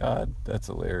 Oh my God, that's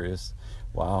hilarious.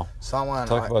 Wow. Someone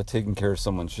talk about taking care of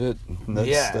someone's shit.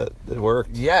 That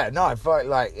worked. Yeah, no, I felt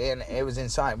like it was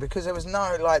insane because there was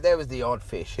no like there was the odd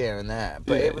fish here and there,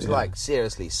 but it was like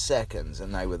seriously seconds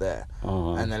and they were there,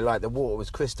 and then like the water was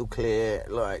crystal clear,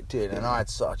 like dude, and I had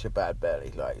such a bad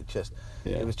belly, like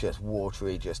it was just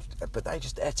watery, but they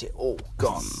just ate it all,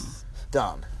 gone,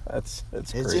 done. That's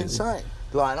it's crazy. insane.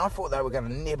 Like, and I thought they were going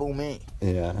to nibble me.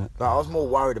 Yeah. Like I was more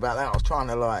worried about that. I was trying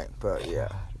to but yeah.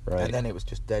 Right. And then it was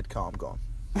just dead calm, gone.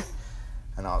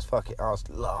 And I was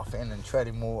laughing and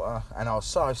treading water, and I was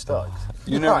so stoked.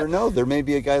 You never know. There may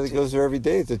be a guy that goes there every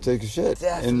day to take a shit,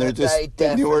 and they're just they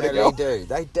definitely do.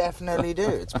 They definitely do.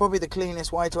 It's probably the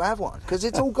cleanest way to have one because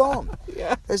it's all gone.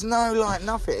 Yeah. There's no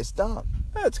nothing. It's done.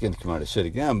 It's going to come out of shit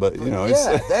again, but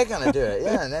they're going to do it.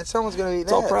 Yeah, and then someone's going to eat.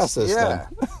 It's all processed. Yeah,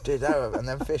 dude. And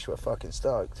then fish were fucking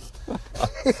stoked. Oh,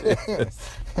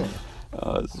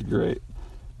 this is great.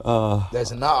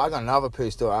 There's another. I got another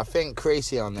poo story. I think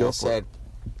Creasy on there said.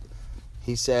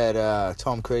 He said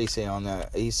Tom Creasy on there.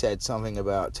 He said something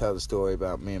about tell the story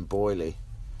about me and Boyley.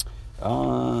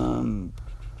 There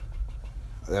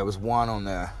was one on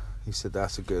there. He said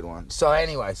that's a good one. So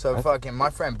anyway, fucking my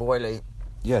friend Boyley.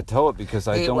 Yeah, tell it because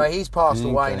I don't. Well, he's passed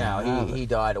away I now. He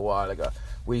died a while ago.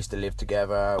 We used to live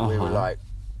together. We were like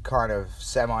kind of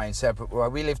semi-inseparable.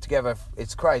 Well, we lived together.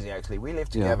 It's crazy actually. We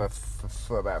lived together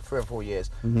for about 3 or 4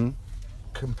 years. Mm-hmm.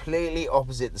 Completely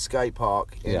opposite the skate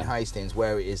park in Hastings,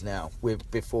 where it is now.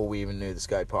 Before we even knew the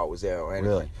skate park was there or anything.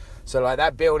 Really? So like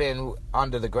that building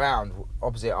under the ground,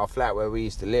 opposite our flat where we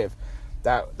used to live,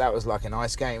 that was like an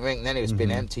ice skating rink. And then it's been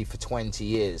empty for 20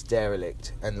 years,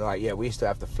 derelict. And like we used to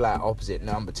have the flat opposite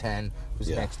number 10 was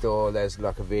next door. There's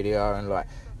like a video and like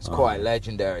it's quite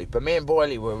legendary. But me and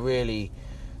Boyley were really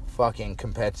fucking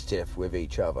competitive with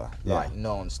each other, like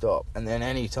non-stop. And then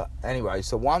anyway,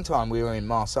 so one time we were in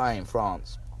Marseille in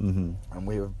France, and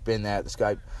we've been there at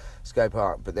the skate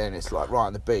park, but then it's like right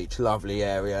on the beach, lovely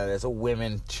area, there's all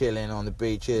women chilling on the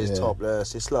beaches,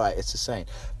 topless, it's a scene.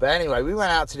 But anyway, we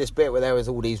went out to this bit where there was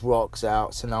all these rocks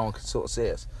out so no one could sort of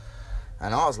see us.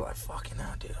 And I was like, fucking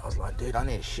hell, dude. I was like, dude, I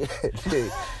need a shit,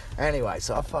 dude. Anyway,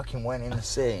 so I fucking went in the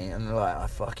sea and like, I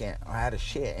had a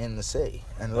shit in the sea.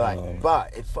 And like,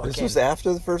 but it fucking... This was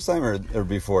after the first time or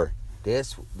before?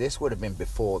 This would have been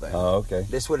before then. Oh, okay.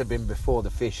 This would have been before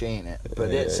the fish eating it. But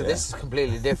this is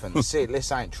completely different. See,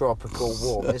 this ain't tropical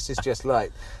warm. This is just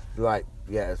like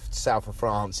south of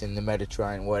France in the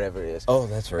Mediterranean, whatever it is. Oh,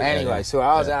 that's right. Anyway, so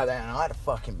I was out there and I had a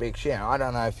fucking big shit. I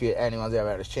don't know if anyone's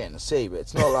ever had a shit in the sea, but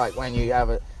it's not like when you have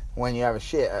a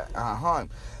shit at home.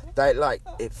 They like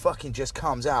it fucking just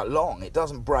comes out long. It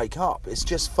doesn't break up. It's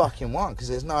just fucking one because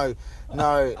there's no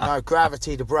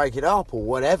gravity to break it up or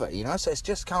whatever, you know. So it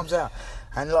just comes out,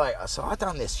 and like so I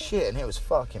done this shit and it was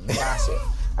fucking massive,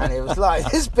 and it was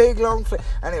like this big long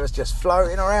and it was just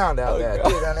floating around out there, God.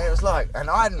 Dude. And it was like, and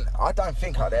I don't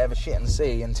think I'd ever shit in the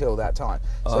sea until that time.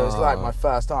 So it's like my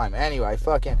first time. Anyway,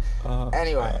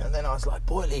 and then I was like,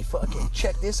 Boyley, fucking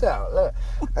check this out, look,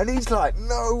 and he's like,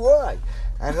 no way.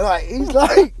 And like he's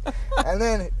like, and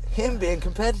then him being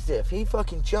competitive, he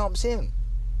fucking jumps in.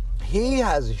 He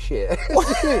has a shit,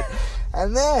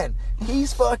 and then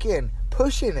he's fucking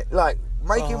pushing it, like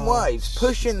making waves,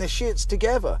 pushing the shits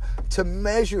together to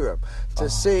measure them, to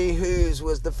see whose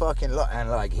was the fucking lot. And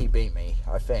like he beat me,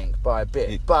 I think, by a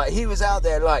bit. But he was out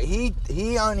there like he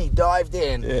only dived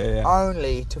in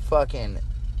only to fucking.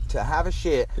 To have a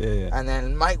shit and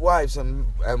then make waves and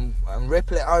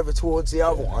ripple it over towards the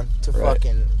other one to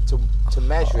fucking to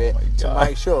measure it to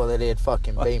make sure that he had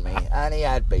fucking beat me, and he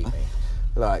had beat me.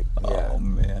 Like, oh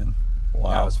man,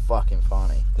 wow, that was fucking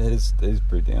funny. That is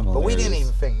pretty damn hilarious. But we didn't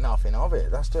even think nothing of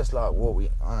it. That's just like what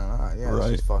I don't know. Yeah,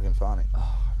 it's just fucking funny.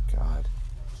 Oh God.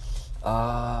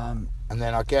 And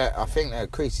then I think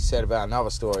that Creasy said about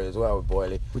another story as well with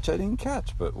Boyley, which I didn't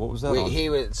catch. But what was that? We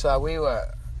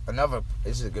were.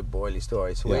 This is a good Boyley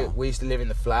story. So we used to live in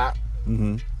the flat.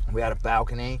 Mm-hmm. We had a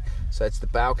balcony. So it's the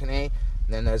balcony,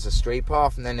 and then there's a street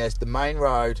path, and then there's the main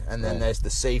road, and then there's the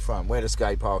seafront where the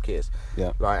skate park is.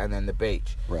 Yeah. Right, and then the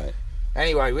beach. Right.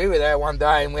 Anyway, we were there one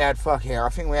day, and we had I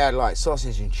think we had like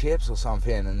sausage and chips or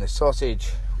something, and the sausage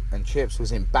and chips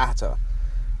was in batter,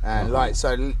 and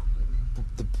so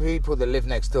the people that lived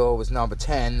next door was number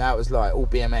 10. That was like all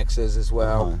BMXers as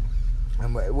well,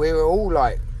 and we were all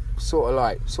like. Sort of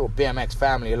BMX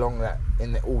family along that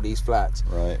in all these flats.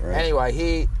 Right. Anyway,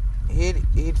 he'd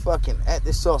fucking ate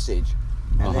this sausage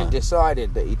and then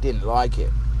decided that he didn't like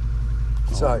it.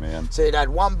 So he'd had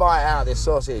one bite out of this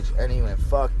sausage and he went,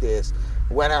 fuck this.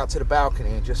 Went out to the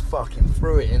balcony and just fucking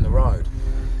threw it in the road.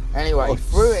 Anyway, he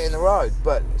threw it in the road,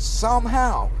 but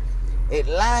somehow it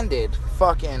landed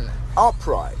fucking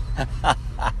upright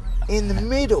in the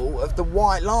middle of the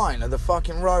white line of the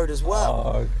fucking road as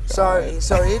well. Oh,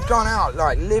 so he'd gone out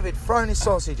like livid, thrown his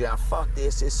sausage out. Fuck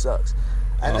this sucks.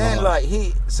 And then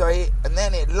and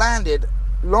then it landed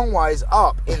long ways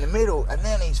up in the middle, and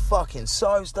then he's fucking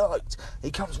so stoked.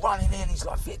 He comes running in, he's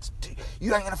like, Fids,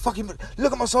 you ain't gonna fucking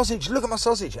look at my sausage,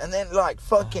 and then like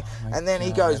fucking, and then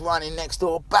he goes running next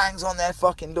door, bangs on their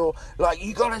fucking door, like,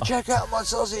 you gotta check out my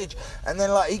sausage, and then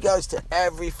like he goes to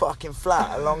every fucking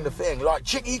flat along the thing,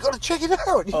 like, you gotta check it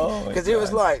out, because it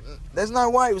was like, there's no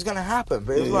way it was gonna happen,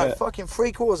 but it was like fucking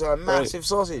 3/4 of a massive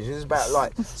sausage. It was about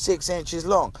like 6 inches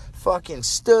long. Fucking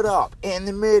stood up in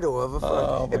the middle of a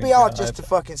fucking... It'd be hard just to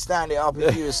fucking stand it up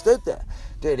if you were stood there.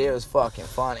 Dude, it was fucking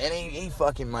fun. And he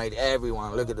fucking made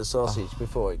everyone look at the sausage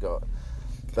before he got...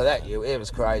 But it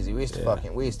was crazy. We used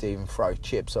to even throw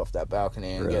chips off that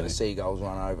balcony and get the seagulls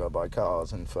run over by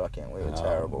cars, and fucking, we were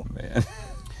terrible. Man.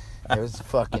 It was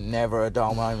fucking never a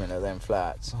dull moment at them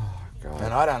flats. God.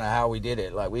 And I don't know how we did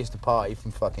it. Like, we used to party from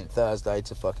fucking Thursday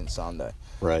to fucking Sunday.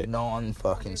 Right.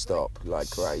 Non-fucking stop, like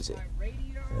crazy.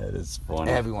 That is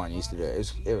funny. Everyone used to do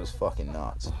it. It was fucking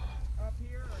nuts.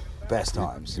 Best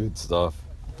times. Good stuff.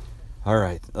 All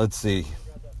right, let's see.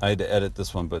 I had to edit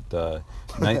this one, but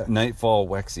Nightfall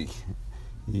Wexy,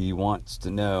 he wants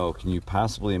to know, can you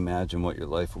possibly imagine what your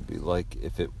life would be like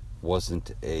if it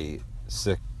wasn't a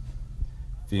sick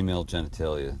female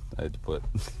genitalia? I had to put.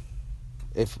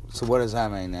 So what does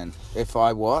that mean then? If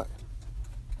I what?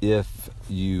 If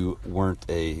you weren't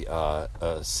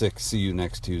a sick see you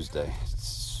next Tuesday.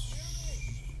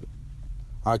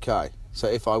 Okay, so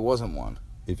if I wasn't one.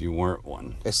 If you weren't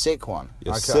one. A sick one.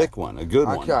 A sick one. A good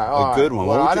one. Okay, a good one.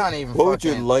 Well, what would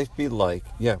your life be like?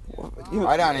 Yeah.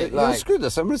 I don't even like... Screw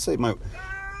this. I'm going to say what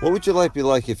would your life be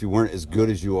like if you weren't as good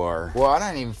as you are? Well, I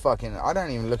don't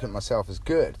even look at myself as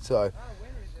good, so...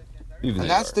 Even and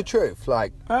that's the truth,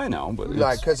 like... I know, but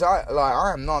like, because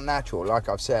I am not natural, like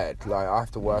I've said. Like, I have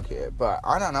to work at it, but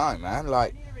I don't know, man.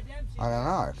 Like, I don't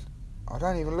know. I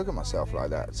don't even look at myself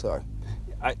like that, so...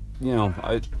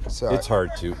 It's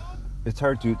hard to. It's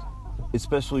hard to,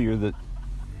 especially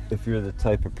if you're the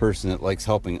type of person that likes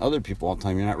helping other people all the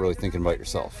time, you're not really thinking about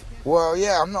yourself. Well,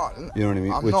 yeah, I'm not. You know what I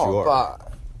mean? I'm Which not, you are.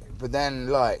 But then,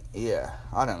 like, yeah,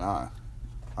 I don't know.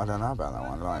 I don't know about that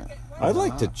one. Like, I'd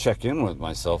like to check in with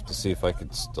myself to see if I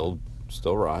could still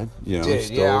ride. You know, dude,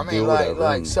 still yeah, I mean, do whatever.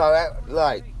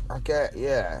 I get,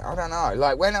 yeah, I don't know.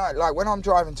 Like when I'm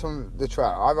driving to the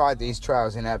trail, I ride these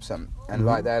trails in Epsom, and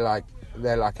like they're like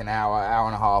an hour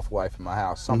and a half away from my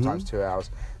house. Sometimes 2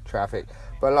 hours traffic,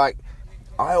 but like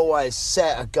I always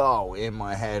set a goal in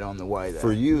my head on the way there.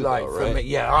 For you, like though, for right? me,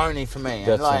 yeah, only for me.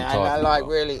 That's what I'm and I talking like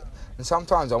about. really. And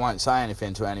sometimes I won't say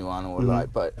anything to anyone, or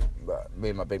like, but me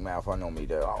and my big mouth, I normally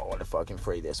do. I want to fucking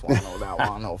free this one or that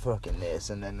one or fucking this,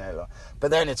 and then they're like.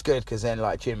 But then it's good because then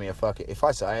like Jimmy will fuck it. If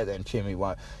I say it, then Jimmy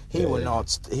won't. He will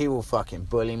not. He will fucking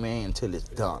bully me until it's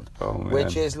done. Oh, man.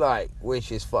 Which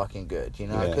is fucking good, you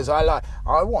know? Because I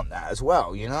want that as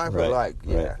well, you know. But Right,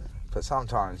 right. But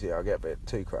sometimes, I get a bit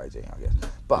too crazy, I guess.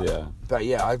 But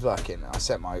yeah, I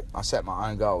set my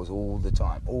own goals all the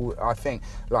time. I think,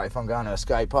 like, if I'm going to a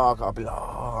skate park, I'll be like,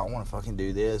 I want to fucking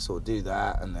do this or do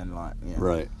that, and then like,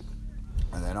 Right.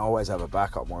 And then I always have a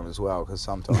backup one as well, because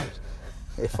sometimes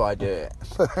if I do it,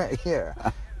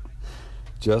 yeah.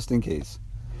 Just in case.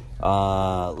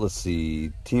 Let's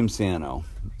see, Team Sano.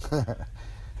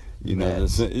 You know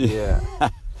Meds. this? Yeah.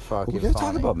 Fucking We're gonna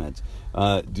talk about meds.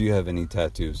 Do you have any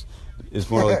tattoos? It's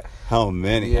more like how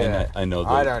many. Yeah. And I know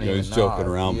that I don't he's even joking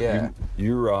know. around. Yeah. But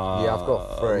you're I've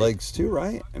got 3 legs too,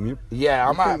 right? I mean, yeah,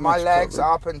 pretty my much legs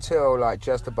covered. up until like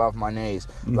just above my knees.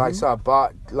 Like so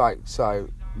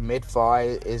mid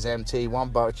thigh is empty, one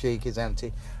butt cheek is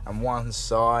empty, and one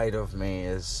side of me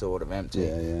is sort of empty. Yeah.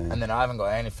 And then I haven't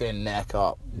got anything neck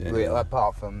up, really,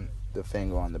 apart from the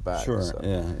finger on the back. Sure. So.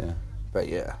 Yeah. But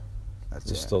yeah, that's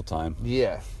There's it. still time.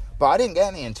 Yeah. But I didn't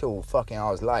get any until fucking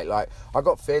I was late. Like, I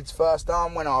got Fids first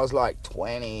done when I was like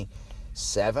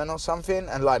 27 or something.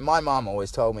 And like, my mum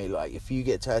always told me, like, if you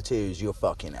get tattoos, you're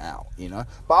fucking out, you know?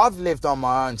 But I've lived on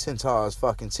my own since I was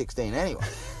fucking 16 anyway.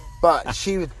 But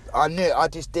I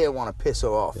just didn't want to piss her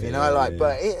off, you know? Like,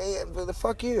 but the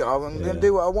fuck you, I'm going to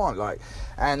do what I want. Like,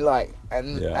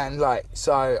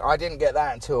 so I didn't get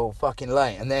that until fucking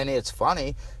late. And then it's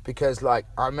funny because, like,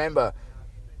 I remember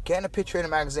getting a picture in a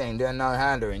magazine, doing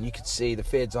no-hander, and you could see the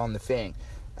Fids on the thing.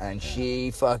 And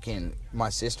my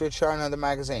sister had shown her the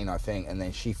magazine, I think, and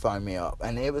then she phoned me up.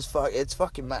 And it's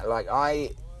fucking mad. Like,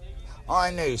 I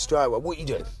I knew straight away. What you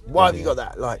doing? Why have you got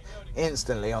that? Like,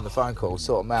 instantly on the phone call,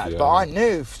 sort of mad. But I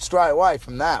knew straight away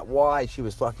from that why she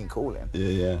was fucking calling.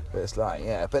 Yeah. But it's like,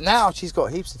 But now she's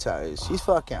got heaps of tattoos. She's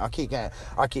fucking. I keep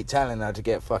telling her to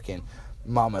get fucking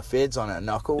Mama Fids on her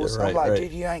knuckles. I'm like,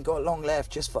 dude, you ain't got long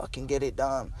left. Just fucking get it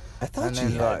done. I thought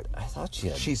she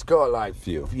had. She's got like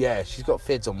few. Yeah, she's got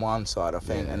Fids on one side, I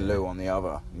think, and Lou on the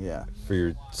other. Yeah. For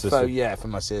your sister. So for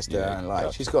my sister, and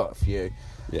like she's got a few.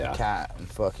 Yeah. A cat and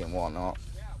fucking whatnot.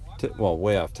 Well,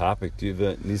 way off topic. Do you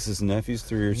have nieces and nephews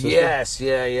through your sister? Yes,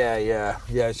 yeah.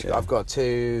 I've got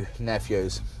 2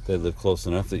 nephews. They live close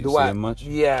enough that you see them much?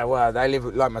 Yeah, well, they live,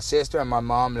 like my sister and my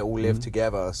mum all live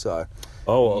together, so.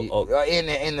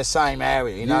 In the same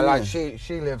area, you know, like she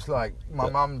lives like, my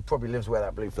mum probably lives where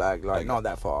that blue flag, like not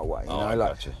that far away, you know, like,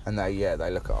 gotcha. And they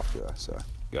look after her, so.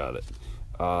 Got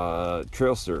it.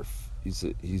 Trail surf.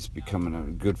 He's becoming a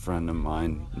good friend of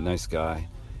mine. Nice guy.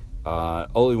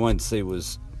 All he wanted to say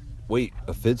was, wait,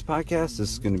 a Fids podcast?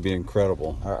 This is going to be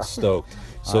incredible. Stoked.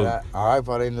 So I hope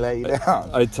I didn't let you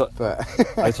down. I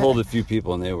told a few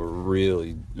people, and they were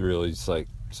really, really psyched,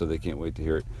 so they can't wait to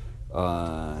hear it.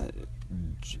 What?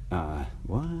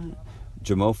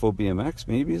 Jamofo BMX,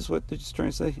 maybe, is what they're just trying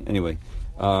to say? Anyway,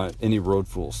 any Road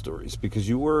Fool stories? Because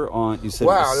you were on, you said it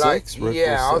was 6?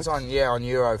 I was on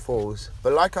Euro Falls.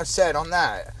 But like I said, on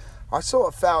that, I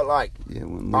sort of felt like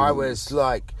I was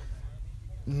like,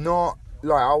 not,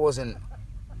 like I wasn't,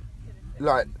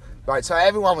 like, so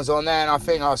everyone was on there, and I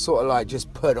think I was sort of like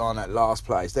just put on at last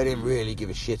place. They didn't really give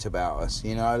a shit about us,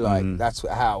 you know, like that's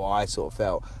how I sort of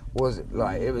felt. Was it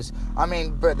like, it was, I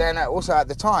mean, but then also at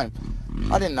the time,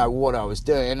 I didn't know what I was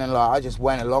doing, and like I just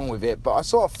went along with it. But I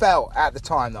sort of felt at the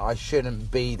time that I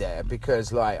shouldn't be there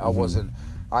because like I wasn't,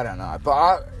 I don't know.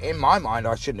 But in my mind,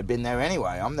 I shouldn't have been there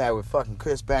anyway. I'm there with fucking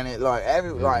Chris Bennett, like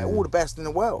all the best in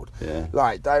the world. Yeah.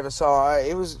 Like Dave Asai,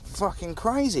 it was fucking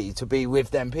crazy to be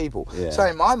with them people. Yeah. So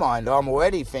in my mind, I'm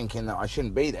already thinking that I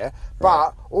shouldn't be there.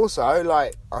 But also,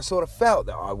 like, I sort of felt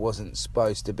that I wasn't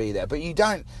supposed to be there. But you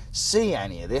don't see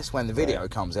any of this when the video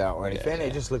comes out or anything. Yeah.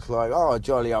 It just looks like, a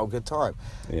jolly old good time.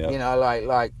 Yeah. You know,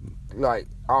 like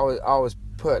I was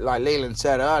put, like Leland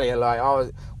said earlier, like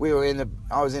I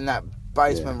was in that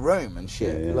basement room and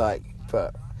shit, like,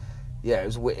 but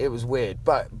it was weird,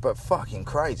 but fucking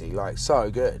crazy, like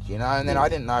so good, you know. And then I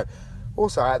didn't know,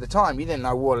 also at the time you didn't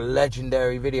know what a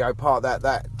legendary video part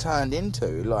that turned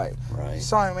into, like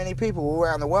so many people all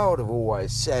around the world have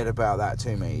always said about that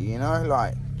to me, you know,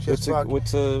 like just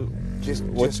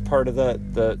what's part of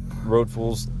that Road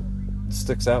Fools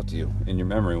sticks out to you in your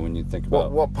memory when you think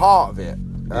about what part of it?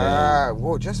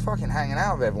 Well, just fucking hanging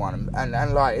out with everyone,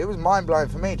 and like it was mind blowing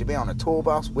for me to be on a tour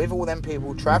bus with all them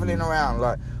people traveling around.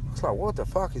 Like I was like, what the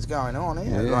fuck is going on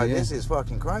here? This is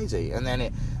fucking crazy. And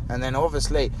then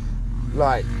obviously it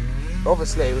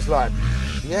was like,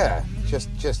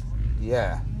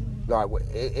 like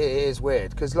it is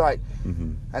weird because like,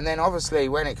 and then obviously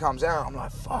when it comes out, I'm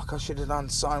like, fuck, I should have done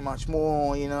so much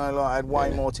more, you know, like I had way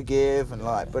more to give, and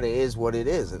like, but it is what it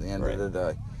is at the end of the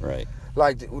day. Right.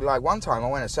 Like one time I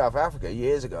went to South Africa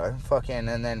years ago, fucking,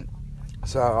 and then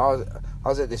so I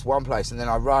was at this one place, and then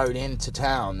I rode into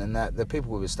town, and the people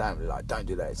who were staying were like, don't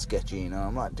do that, it's sketchy, you know.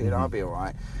 I'm like, dude, I'll be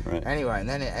alright. Right.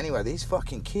 Anyway, these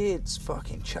fucking kids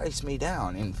fucking chased me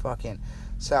down in fucking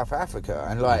South Africa,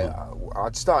 and like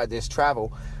I'd started this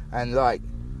travel, and I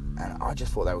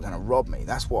just thought they were going to rob me.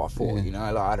 That's what I thought, you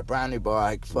know. Like I had a brand new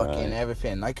bike, fucking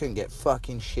everything. They couldn't get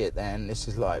fucking shit then. This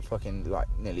is like fucking like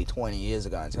nearly 20 years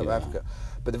ago in South Africa.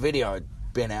 But the video had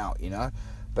been out, you know.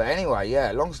 But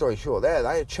anyway, long story short, they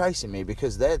were chasing me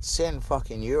because they'd seen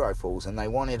fucking Eurofalls and they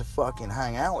wanted to fucking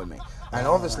hang out with me. And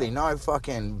obviously no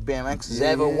fucking BMXers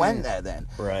ever went there then.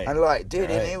 Right. And like, dude,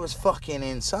 and it was fucking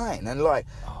insane. And like,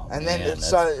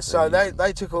 so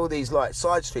they took all these like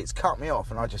side streets, cut me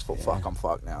off, and I just thought, fuck, I'm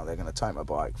fucked now. They're gonna take my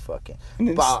bike, fucking.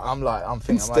 But I'm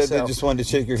thinking instead myself, they just wanted to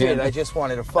shake your dude, hand. they just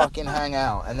wanted to fucking hang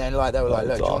out. And then like they were like,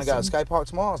 look, do you want to go to awesome. skate park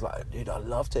tomorrow? I was like, dude, I'd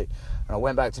love to. And I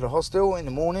went back to the hostel in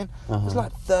the morning. There's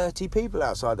like 30 people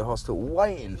outside the hostel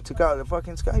waiting to go to the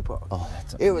fucking skate park. Oh,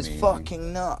 that's it was amazing.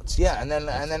 fucking nuts. Yeah, and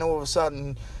then all of a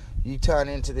sudden you turn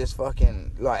into this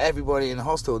fucking, like, everybody in the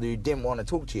hostel who didn't want to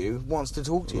talk to you wants to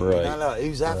talk to you. Right. You know, like,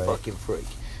 who's that fucking freak?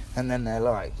 And then they're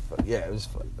like, it was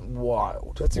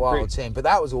wild. That's a wild great team. But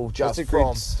that was all just that's a great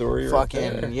from story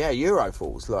fucking, right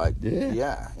Eurofalls. Like,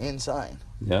 Yeah. insane.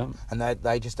 Yeah. And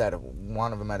they just had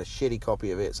one of them had a shitty copy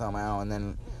of it somehow, and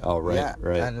then right.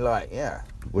 and like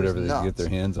Whatever they nuts. get their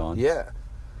hands on. Yeah.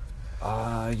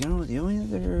 You know, the only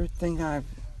other thing I've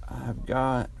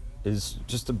got is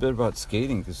just a bit about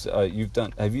skating, because have you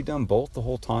done both the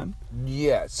whole time?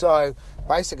 Yeah, so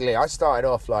basically I started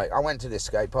off I went to this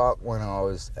skate park when I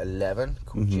was 11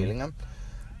 called Gillingham,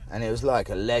 and it was like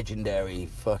a legendary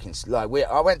fucking I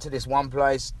went to this one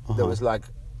place that was like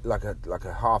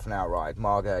a half an hour ride,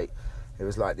 Margate. It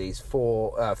was like these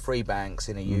three banks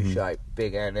in a U shape,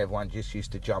 big, and everyone just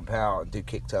used to jump out and do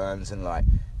kick turns and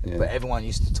but everyone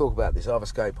used to talk about this other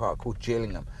skate park called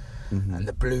Gillingham. And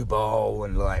the Blue Bowl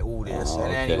and all this.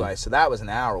 Anyway, so that was an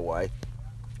hour away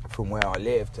from where I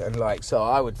lived, and so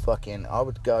I would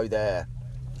go there.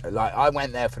 I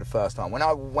went there for the first time. When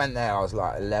I went there, I was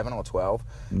 11 or 12,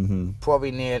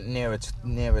 probably nearer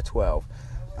 12.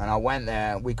 And I went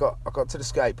there. I got to the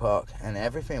skate park, and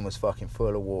everything was fucking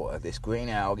full of water. This green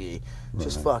algae,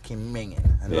 just fucking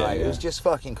minging, and it was just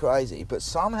fucking crazy. But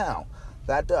somehow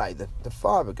that day, the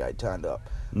fire brigade turned up.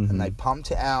 And they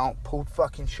pumped it out, pulled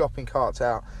fucking shopping carts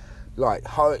out,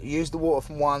 used the water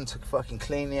from one to fucking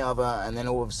clean the other, and then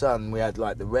all of a sudden we had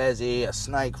the resi, a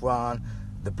snake run,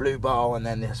 the Blue Bowl, and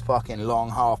then this fucking long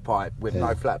half pipe with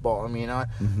no flat bottom, a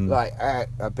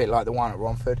bit like the one at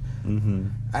Romford.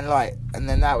 And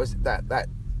then that was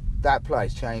that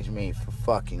place changed me for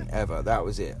fucking ever. That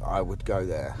was it. I would go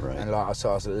there, and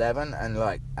so I was 11, and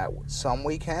at some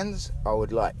weekends I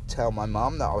would tell my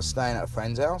mum that I was staying at a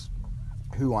friend's house,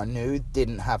 who I knew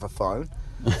didn't have a phone,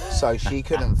 so she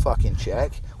couldn't fucking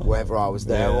check whether I was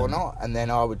there or not. And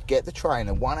then I would get the train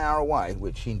 1 hour away,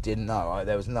 which she didn't know.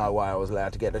 There was no way I was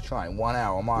allowed to get the train 1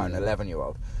 hour on my own,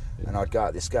 11-year-old. And I'd go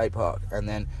at this skate park, and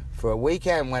then for a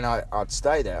weekend when I'd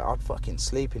stay there, I'd fucking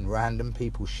sleep in random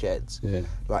people's sheds,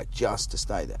 just to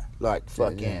stay there,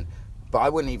 But I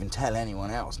wouldn't even tell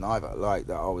anyone else neither,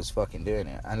 that I was fucking doing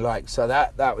it. And so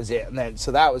that was it. And then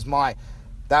so that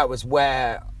was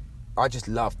where I just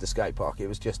loved the skate park. It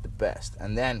was just the best.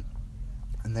 And then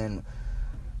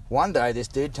one day this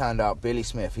dude turned up, Billy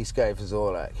Smith. He skated for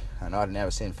Zorlak, and I'd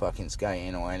never seen fucking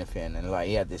skating or anything. And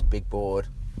he had this big board,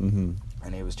 and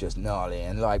he was just gnarly.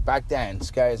 And back then,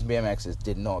 skaters and BMXers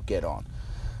did not get on.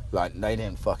 They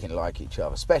didn't fucking like each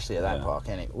other, especially at that park.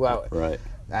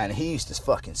 And he used to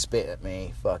fucking spit at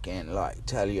me, fucking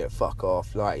tell you to fuck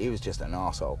off. He was just an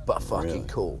arsehole, but fucking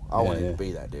cool. I wanted to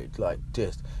be that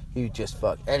dude. He would just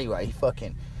fuck. Anyway,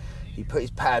 he put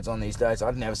his pads on these days.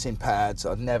 I'd never seen pads.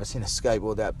 I'd never seen a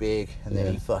skateboard that big. And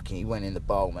then he went in the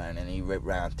bowl, man, and he ripped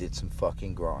round, did some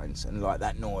fucking grinds. And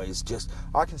that noise,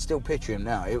 I can still picture him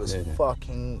now. It was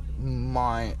fucking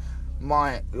mind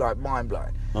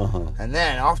blowing. And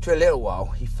then after a little while,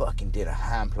 he fucking did a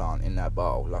hand plant in that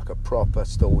bowl, a proper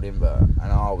stalled invert.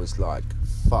 And I was like,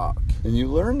 fuck. And you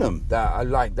learned them.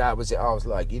 That was it. I was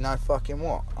like, fucking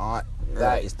what?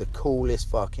 That is the coolest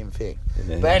fucking thing.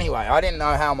 But anyway, I didn't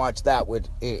know how much that would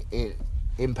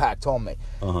impact on me.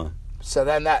 So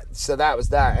that was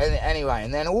that. Anyway,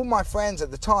 and then all my friends at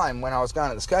the time when I was going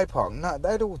to the skate park,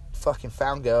 they'd all fucking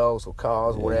found girls or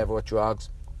cars or whatever, or drugs,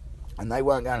 and they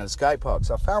weren't going to the skate park.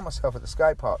 So I found myself at the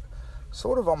skate park,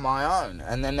 sort of on my own.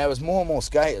 And then there was more and more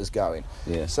skaters going.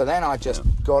 So then I just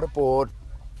got aboard.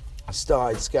 I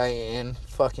started skating,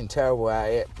 fucking terrible at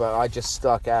it, but I just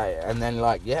stuck at it. And then,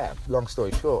 long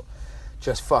story short,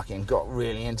 just fucking got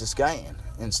really into skating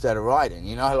instead of riding,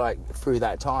 through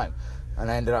that time. And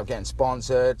I ended up getting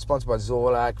sponsored by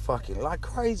Zorlak, fucking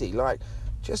crazy, nuts.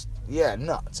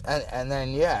 And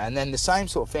then the same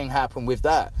sort of thing happened with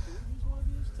that.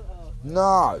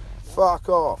 No, fuck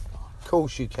off. Of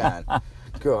course you can.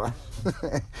 Go on.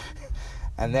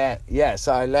 And then,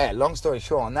 so long story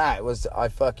short on that,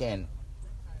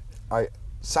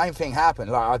 same thing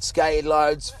happened. I'd skated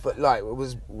loads, but it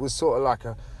was sort of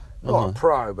a, not a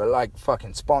pro, but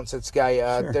fucking sponsored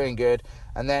skater, doing good.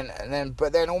 And then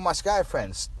all my skater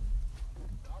friends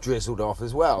drizzled off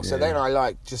as well. So then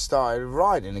I just started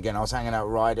riding again. I was hanging out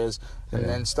with riders, and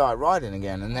then started riding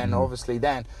again. And then obviously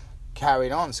then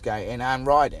carried on skating and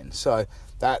riding. So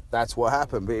that's what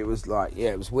happened. But it was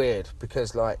it was weird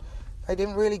because they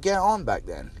didn't really get on back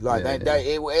then.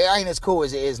 It ain't as cool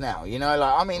as it is now,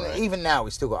 even now we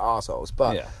still got arseholes,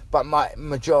 but my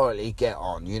majority get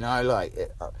on,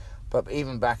 but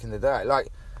even back in the day,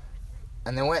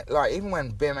 and then even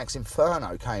when BMX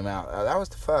Inferno came out, that was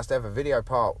the first ever video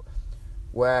part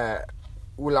where,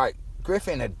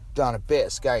 Griffin had done a bit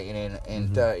of skating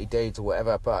in Dirty Deeds or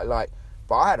whatever, but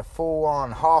I had a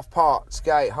full-on half-part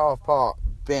skate, half-part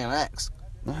BMX,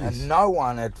 and no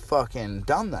one had fucking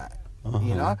done that.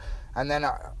 And then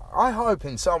I hope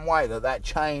in some way that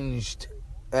changed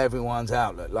everyone's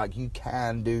outlook. You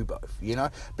can do both,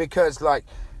 because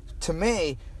to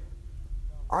me,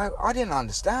 I didn't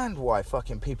understand why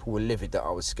fucking people were livid that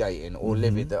I was skating or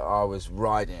livid that I was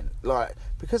riding, like,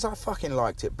 because I fucking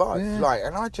liked it both, like,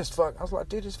 and I was like,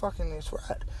 dude, it's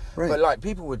rad, but like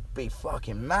people would be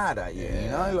fucking mad at you, you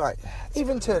know, like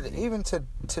even to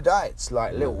today, it's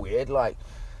like a little weird, like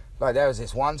there was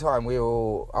this one time I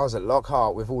was at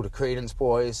Lockhart with all the Credence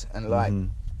boys, and like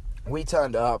we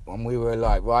turned up and we were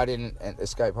like riding at the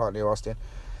skate park near Austin.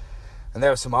 And there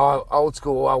were some old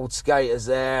skaters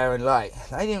there, and like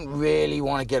they didn't really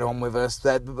want to get on with us.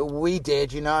 But we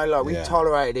did, you know, like we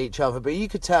tolerated each other. But you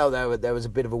could tell there was a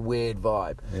bit of a weird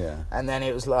vibe. Yeah. And then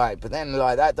it was like, but then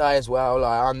like that day as well,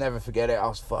 like I'll never forget it.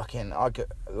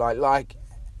 Like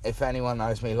if anyone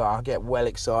knows me, like I get well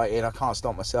excited, I can't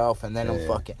stop myself, and then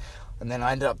and then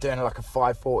I ended up doing like a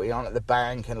 540 on at the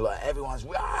bank, and like everyone's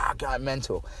going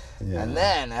mental. Yeah. And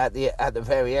then at the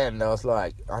very end, I was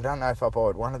like, I don't know if I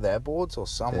borrowed one of their boards or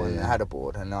someone had a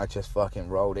board, and I just fucking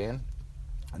rolled in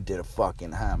and did a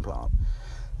fucking hand plant.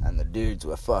 And the dudes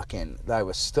were they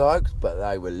were stoked, but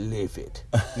they were livid,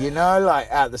 you know, like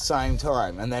at the same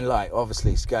time. And then like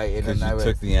obviously skating, and they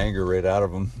took the anger right out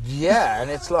of them. Yeah, and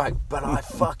it's like, but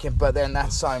then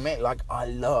that's so me. Like I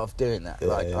love doing that.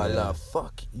 I love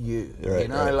fuck you, you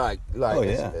know, like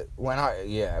when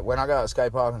I go to a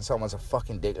skate park and someone's a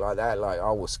fucking dick like that, like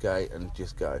I will skate and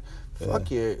just go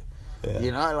fuck you,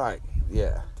 you know, like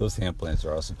Those hand plants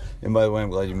are awesome. And by the way,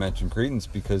 I'm glad you mentioned Credence,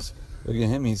 because look at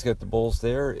him, he's got the bulls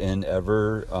there, and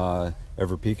Ever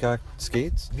Peacock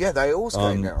skates. Yeah, they all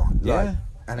skate now. Like,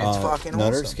 and it's fucking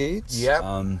Nutter awesome. skates. Yep.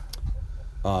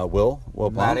 Will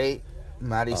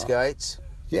Maddie skates.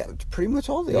 Yeah, pretty much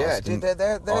all the Austin. Dude,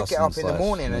 they get up in the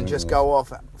morning and just go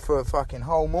off for a fucking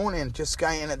whole morning just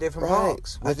skating at different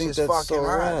parks. I think that's fucking so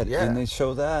rad. Yeah. And they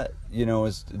show that, you know,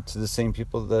 as to the same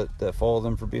people that follow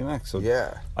them for BMX. So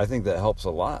I think that helps a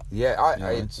lot. Yeah,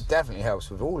 it definitely helps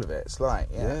with all of it. It's like,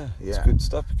 it's good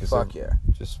stuff, because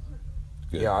just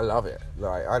good. Yeah, I love it.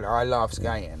 Like I love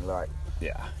skating. Like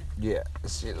yeah,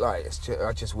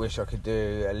 I just wish I could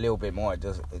do a little bit more. It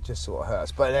just sort of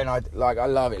hurts. But then I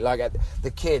love it. Like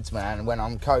the kids, man, when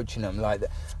I'm coaching them, like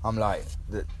I'm like,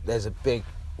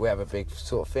 we have a big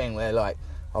sort of thing where like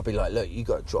I'll be like, look, you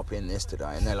got to drop in this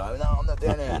today, and they're like, no, I'm not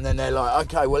doing it. And then they're like,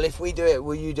 okay, well if we do it,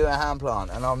 will you do a hand plant?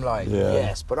 And I'm like,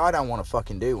 yes, but I don't want to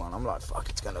fucking do one. I'm like, fuck,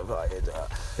 it's gonna like it.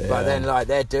 But then like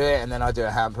they do it, and then I do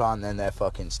a hand plant, and then they're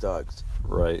fucking stoked.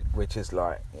 Right. Which is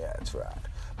like, it's rad.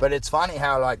 But it's funny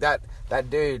how like that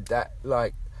dude that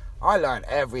like I learned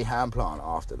every hand plant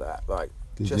after that. Like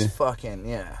fucking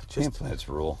hand plants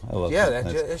rule. I love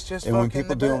it's just and fucking when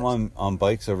people do them on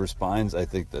bikes over spines, I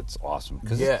think that's awesome,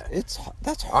 because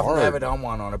that's hard. I've never done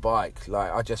one on a bike.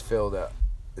 Like I just feel that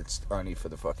it's only for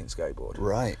the fucking skateboard.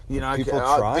 Right. You know, people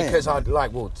try because I'd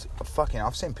like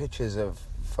I've seen pictures of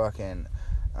fucking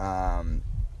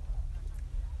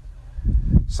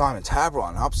Simon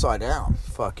Tabron upside down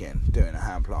fucking doing a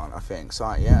hand plant, I think. So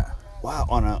wow,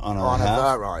 on a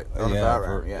vert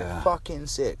right. Fucking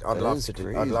sick. I'd love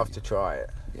to try it.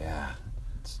 Yeah.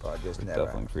 But I just never.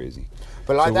 Definitely crazy.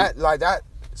 But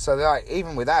so like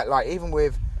even with that, like even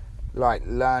with like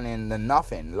learning the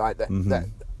nothing, like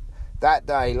that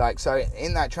day, like so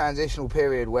in that transitional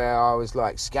period where I was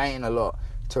like skating a lot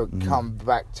to come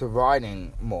back to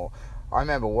riding more, I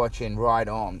remember watching Ride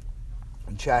On.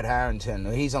 Chad Harrington,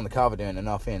 he's on the cover doing a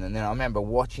nothing, and then I remember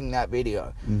watching that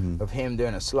video of him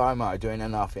doing a slow-mo, doing a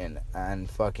nothing, and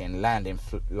fucking landing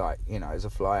as a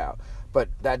fly out. But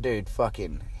that dude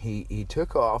fucking, he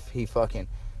took off, he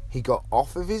got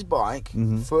off of his bike,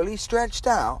 fully stretched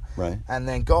out, and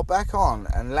then got back on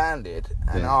and landed,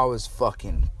 and I was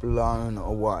fucking blown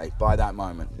away by that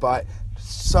moment. By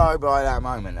that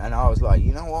moment, and I was like,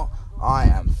 you know what? I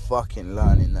am fucking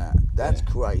learning that. That's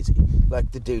crazy.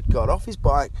 Like, the dude got off his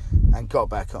bike and got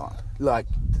back on. Like,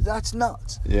 that's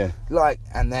nuts. Yeah. Like,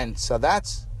 and then, so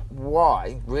that's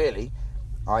why, really,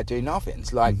 I do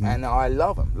nothings. Like, and I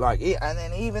love them. Like, and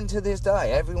then even to this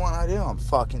day, everyone I do, I'm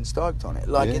fucking stoked on it.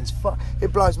 Like,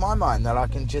 it blows my mind that I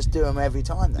can just do them every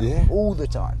time now. Yeah. All the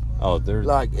time. Oh, they're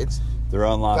unlocked,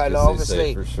 as obviously, they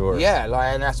say, for sure. Yeah,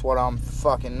 like, and that's what I'm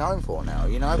fucking known for now,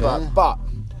 you know? Yeah. But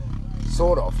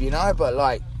sort of, you know, but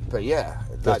yeah,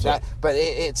 like that. But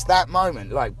it's that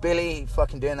moment, like Billy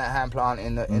fucking doing that hand plant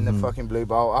in the fucking Blue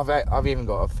Bowl. I've even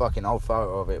got a fucking old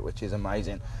photo of it, which is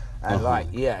amazing. And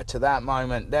to that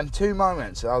moment, them two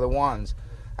moments are the ones.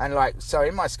 And like, so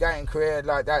in my skating career,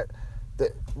 like that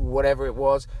whatever it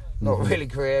was, not really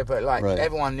career, but like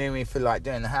everyone knew me for like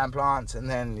doing the hand plants, and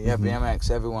then BMX,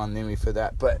 everyone knew me for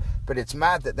that. But it's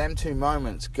mad that them two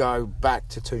moments go back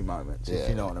to two moments, if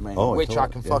you know what I mean. Which totally, I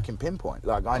can fucking pinpoint.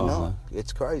 Like I know,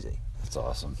 it's crazy. That's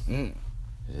awesome.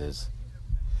 It is.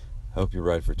 Hope you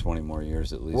ride for 20 more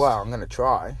years at least. Well, I'm gonna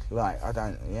try. Like,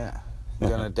 I'm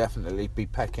gonna definitely be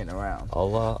pecking around.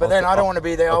 But then I don't want to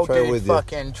be the old try dude with you.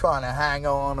 fucking trying to hang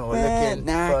on or looking.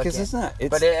 Nah, because fucking- it's not.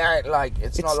 But it ain't like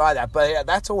it's not like that. But yeah,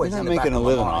 that's always You're in not the back making a of my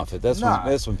living mind. off it.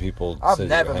 That's when people. I've say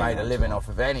never you're made a hanging living on off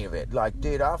of any of it. Like,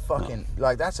 dude, I fucking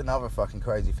like that's another fucking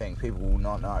crazy thing people will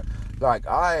not know. Like,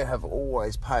 I have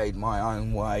always paid my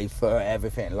own way for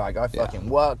everything. Like, I fucking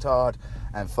worked hard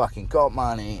and fucking got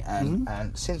money.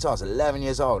 And since I was 11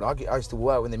 years old, I used to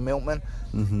work with the milkman,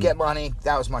 get money.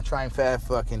 That was my train fare,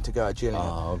 fucking to go to Gillingham.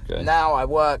 Oh, okay. Now I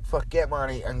work, get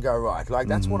money and go ride. Like,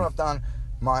 that's what I've done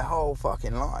my whole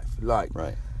fucking life. Like,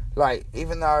 Right. Like,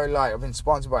 even though, like, I've been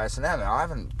sponsored by S&M, I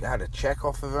haven't had a check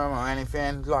off of them or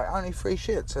anything. Like, only free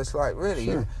shit. So it's like, really,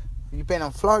 Sure. you've been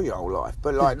on flow your whole life.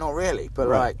 But, like, not really. But,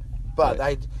 Right. but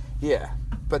Right.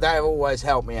 But they've always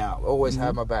helped me out. Always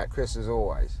had my back. Chris has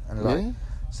always. And, like,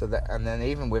 so that, and then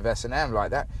even with S&M,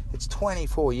 like that, it's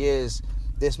 24 years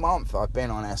this month I've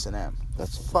been on S&M.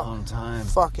 That's a long time.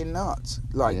 Fucking nuts.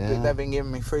 Like, Yeah. they've been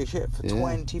giving me free shit for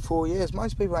 24 years.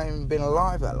 Most people ain't even been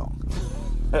alive that long.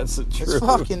 That's the truth. It's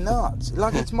fucking nuts.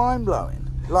 Like, it's mind blowing.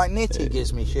 Like, Nitty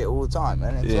gives me shit all the time,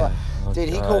 and it's like, Oh, dude,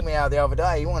 he God. called me out the other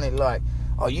day. He wanted like,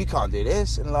 oh, you can't do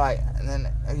this, and then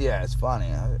it's funny.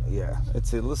 I'd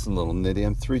say, listen, little nitty,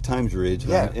 I'm 3 times your age,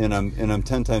 Yeah. and I'm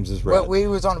 10 times as red. Well, he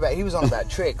was on about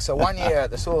tricks. So one year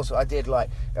at the source, I did I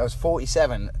was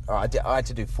 47. I had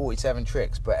to do 47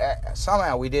 tricks, but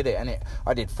somehow we did it, and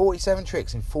I did 47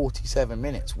 tricks in 47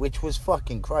 minutes, which was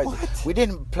fucking crazy. What? We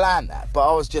didn't plan that,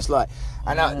 but I was just like,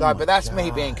 but that's me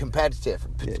being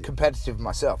competitive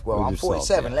myself. Well, With I'm yourself,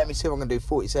 47. yeah. Let me see if I can do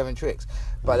 47 tricks.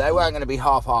 But they weren't going to be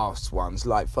half-assed ones,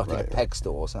 like fucking a Right. peg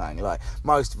store or something. Like,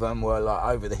 most of them were like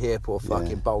over the hip or fucking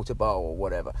Yeah. bowl to bowl or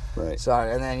whatever. Right. So,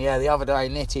 and then the other day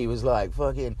Nitty was like,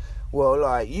 fucking, well,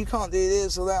 like, you can't do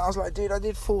this or that. I was like, dude, I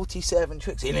did 47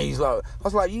 tricks. And he's like, I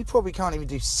was like, you probably can't even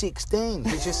do 16.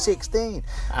 He's just 16.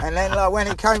 And then, like, when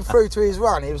it came through to his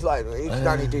run, he was like, he could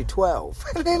only do 12.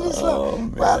 And then it's like,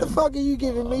 why the fuck are you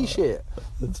giving me shit?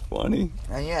 That's funny.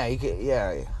 And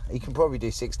he can probably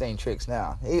do 16 tricks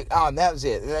now. And that was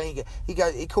it. And then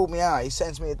he called me out. He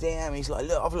sends me a DM. He's like,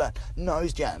 look, I've learned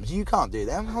nose jams. You can't do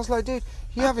them. I was like, dude,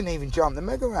 you haven't even jumped the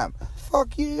mega ramp.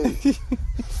 Fuck you.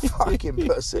 Fucking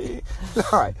pussy.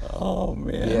 Like, Oh,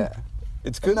 man. yeah.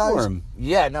 It's good No, for him.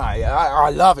 Yeah, no, I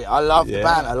love it. I love the Yeah.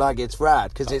 banter. Like, it's rad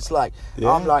because it's like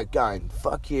Yeah. I'm like going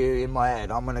fuck you in my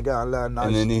head. I'm gonna go and learn those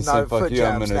And then he said, fuck foot you,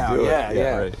 I'm jams gonna now. do it. Yeah,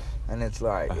 Yeah, right. And it's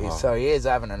like, Oh. so he is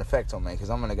having an effect on me because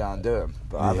I'm gonna go and do him,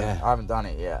 but I haven't done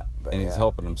it yet. But And he's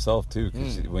helping himself, too,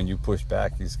 because when you push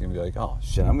back, he's going to be like, oh,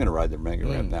 shit, I'm going to ride the mega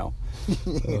ramp now.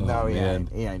 No, he man.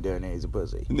 ain't. He ain't doing it. He's a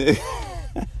pussy.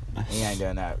 He ain't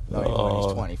doing that. Not even when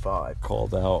he's 25.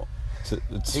 Called out.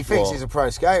 He thinks he's a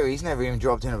pro skater. He's never even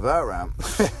dropped in a vert ramp.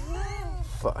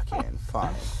 Fucking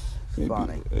funny.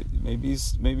 Funny. Maybe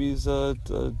he's a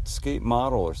skate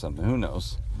model or something. Who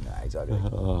knows? Nah, he's ugly.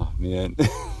 Oh, man.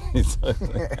 He's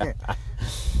ugly.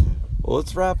 Well,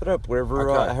 let's wrap it up.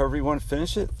 Okay. However you want to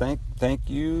finish it. Thank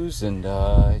yous and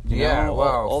all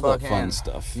that fun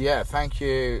stuff. Yeah, thank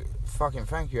you. Fucking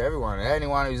thank you, everyone.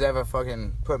 Anyone who's ever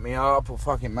fucking put me up or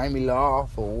fucking made me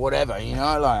laugh or whatever, you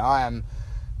know, like, I am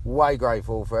way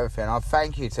grateful for everything. I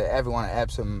thank you to everyone at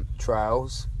Epsom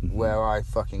Trails, where I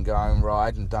fucking go and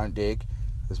ride and don't dig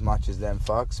as much as them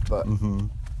fucks,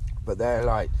 but they're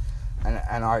like,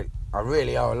 and I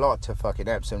really owe a lot to fucking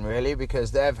Epsom, really,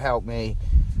 because they've helped me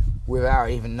without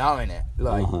even knowing it,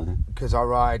 like, because I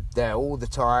ride there all the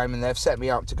time, and they've set me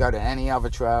up to go to any other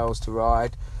trails to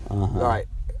ride, like,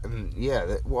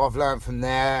 what I've learned from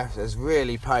there has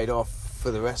really paid off for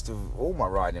the rest of all my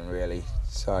riding, really.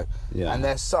 So, and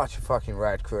they're such a fucking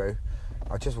rad crew.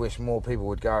 I just wish more people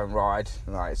would go and ride,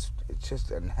 like, it's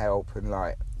just, and help, and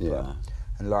like,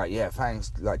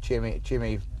 thanks, like,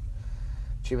 Jimmy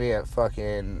at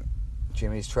fucking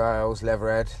Jimmy's Trails,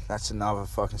 Leatherhead. That's another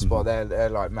fucking spot. They're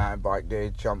like mountain bike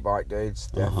dudes, jump bike dudes.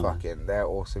 They're they're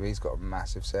awesome. He's got a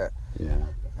massive set. Yeah.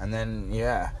 And then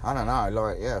I don't know,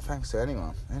 like, thanks to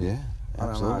anyone. Yeah, I don't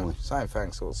absolutely. know. Saying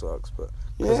thanks all sucks, but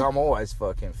because I'm always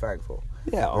fucking thankful.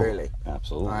 Yeah, really,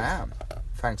 absolutely. I am.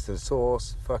 Thanks to the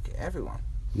source, fucking everyone.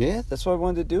 Yeah, that's why I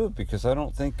wanted to do it, because I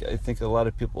think a lot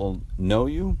of people know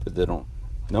you, but they don't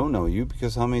know you,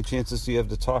 because how many chances do you have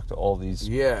to talk to all these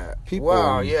people?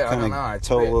 Well, and I kinda don't know. It's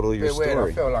tell a bit, a little of your bit weird.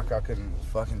 story. I feel like I can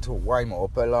fucking talk way more,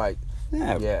 but like,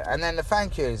 and then the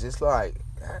thank yous, it's like,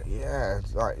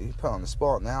 it's like you put on the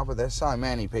spot now, but there's so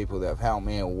many people that have helped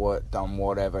me or done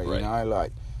whatever, you know,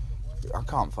 like, I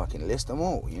can't fucking list them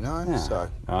all, you know. Yeah. So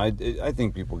I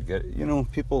think people get it. You know,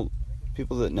 people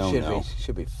People that know know.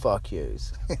 Should be fuck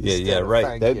yous. Yeah,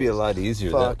 right. That'd be a lot easier.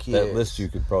 Fuck that list you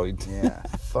could probably. Yeah,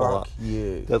 fuck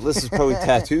you. That list is probably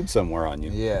tattooed somewhere on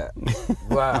you. Yeah.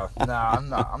 Wow. No,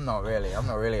 I'm not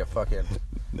really a fucking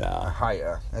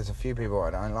hater. There's a few people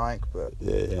I don't like, but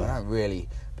I don't really.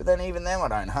 But then even them I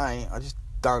don't hate. I just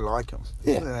don't like them.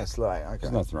 Yeah. And it's like, okay.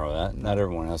 There's nothing wrong with that. Not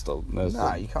everyone has to.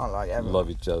 You can't like everyone. Love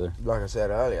each other. Like I said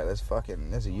earlier, there's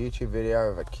a YouTube video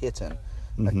of a kitten.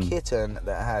 A kitten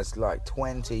that has like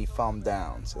 20 thumb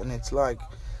downs, and it's like,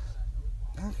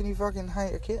 how can you fucking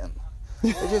hate a kitten?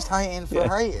 They're just hating for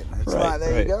hating. It's like,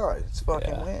 there you go. It's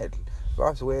fucking weird.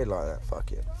 Life's weird like that.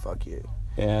 Fuck it. Fuck you.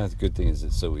 Yeah, the good thing is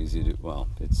it's so easy to. Well,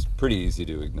 it's pretty easy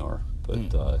to ignore, but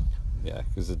yeah,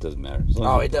 because it doesn't matter.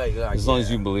 It does. As long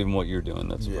as you believe in what you're doing,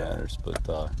 that's what matters.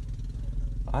 But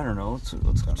I don't know.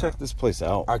 Let's go check this place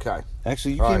out. Okay.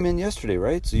 Actually, you came in yesterday,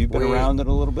 right? So you've been around it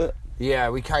a little bit. Yeah,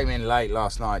 we came in late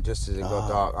last night, just as it got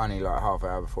dark. Only like half an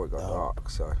hour before it got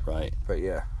dark. So. Right. But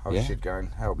yeah, I should go and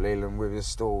help Leland with his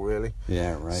stall. Really.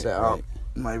 Yeah. Right. Set up.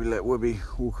 Maybe let Wibby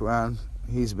walk around.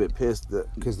 He's a bit pissed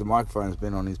that because the microphone's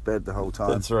been on his bed the whole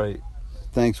time. That's right.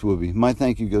 Thanks, Wibby. My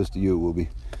thank you goes to you, Wibby.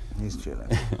 He's chilling.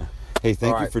 Hey,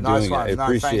 thank you for doing it. I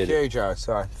appreciate it. Thank you, Joe.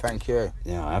 Sorry, thank you.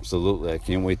 Yeah, absolutely. I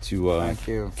can't wait to. Thank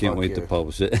you. Can't wait to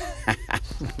publish it.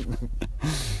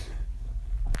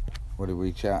 What did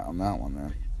we chat on that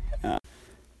one then?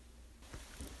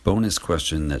 Bonus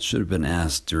question that should have been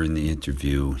asked during the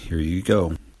interview. Here you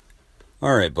go.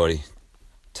 All right, buddy.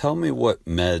 Tell me what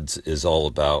Meds is all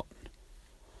about.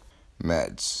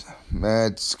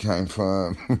 Meds came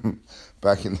from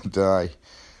back in the day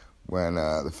when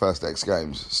the first X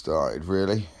Games started,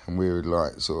 really, and we would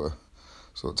like sort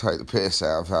of take the piss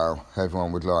out of how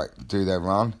everyone would like do their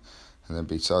run and then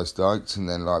be so stoked and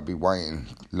then like be waiting,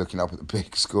 looking up at the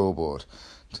big scoreboard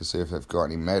to see if they've got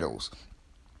any medals,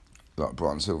 like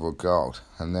bronze, silver, or gold,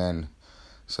 and then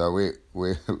so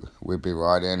we'd be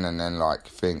riding and then like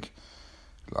think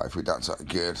like if we'd done something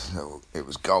good, it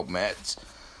was gold meds.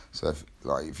 So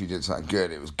if you did something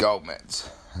good, it was gold meds,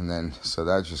 and then so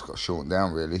that just got shortened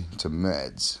down really to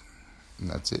meds, and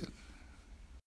that's it.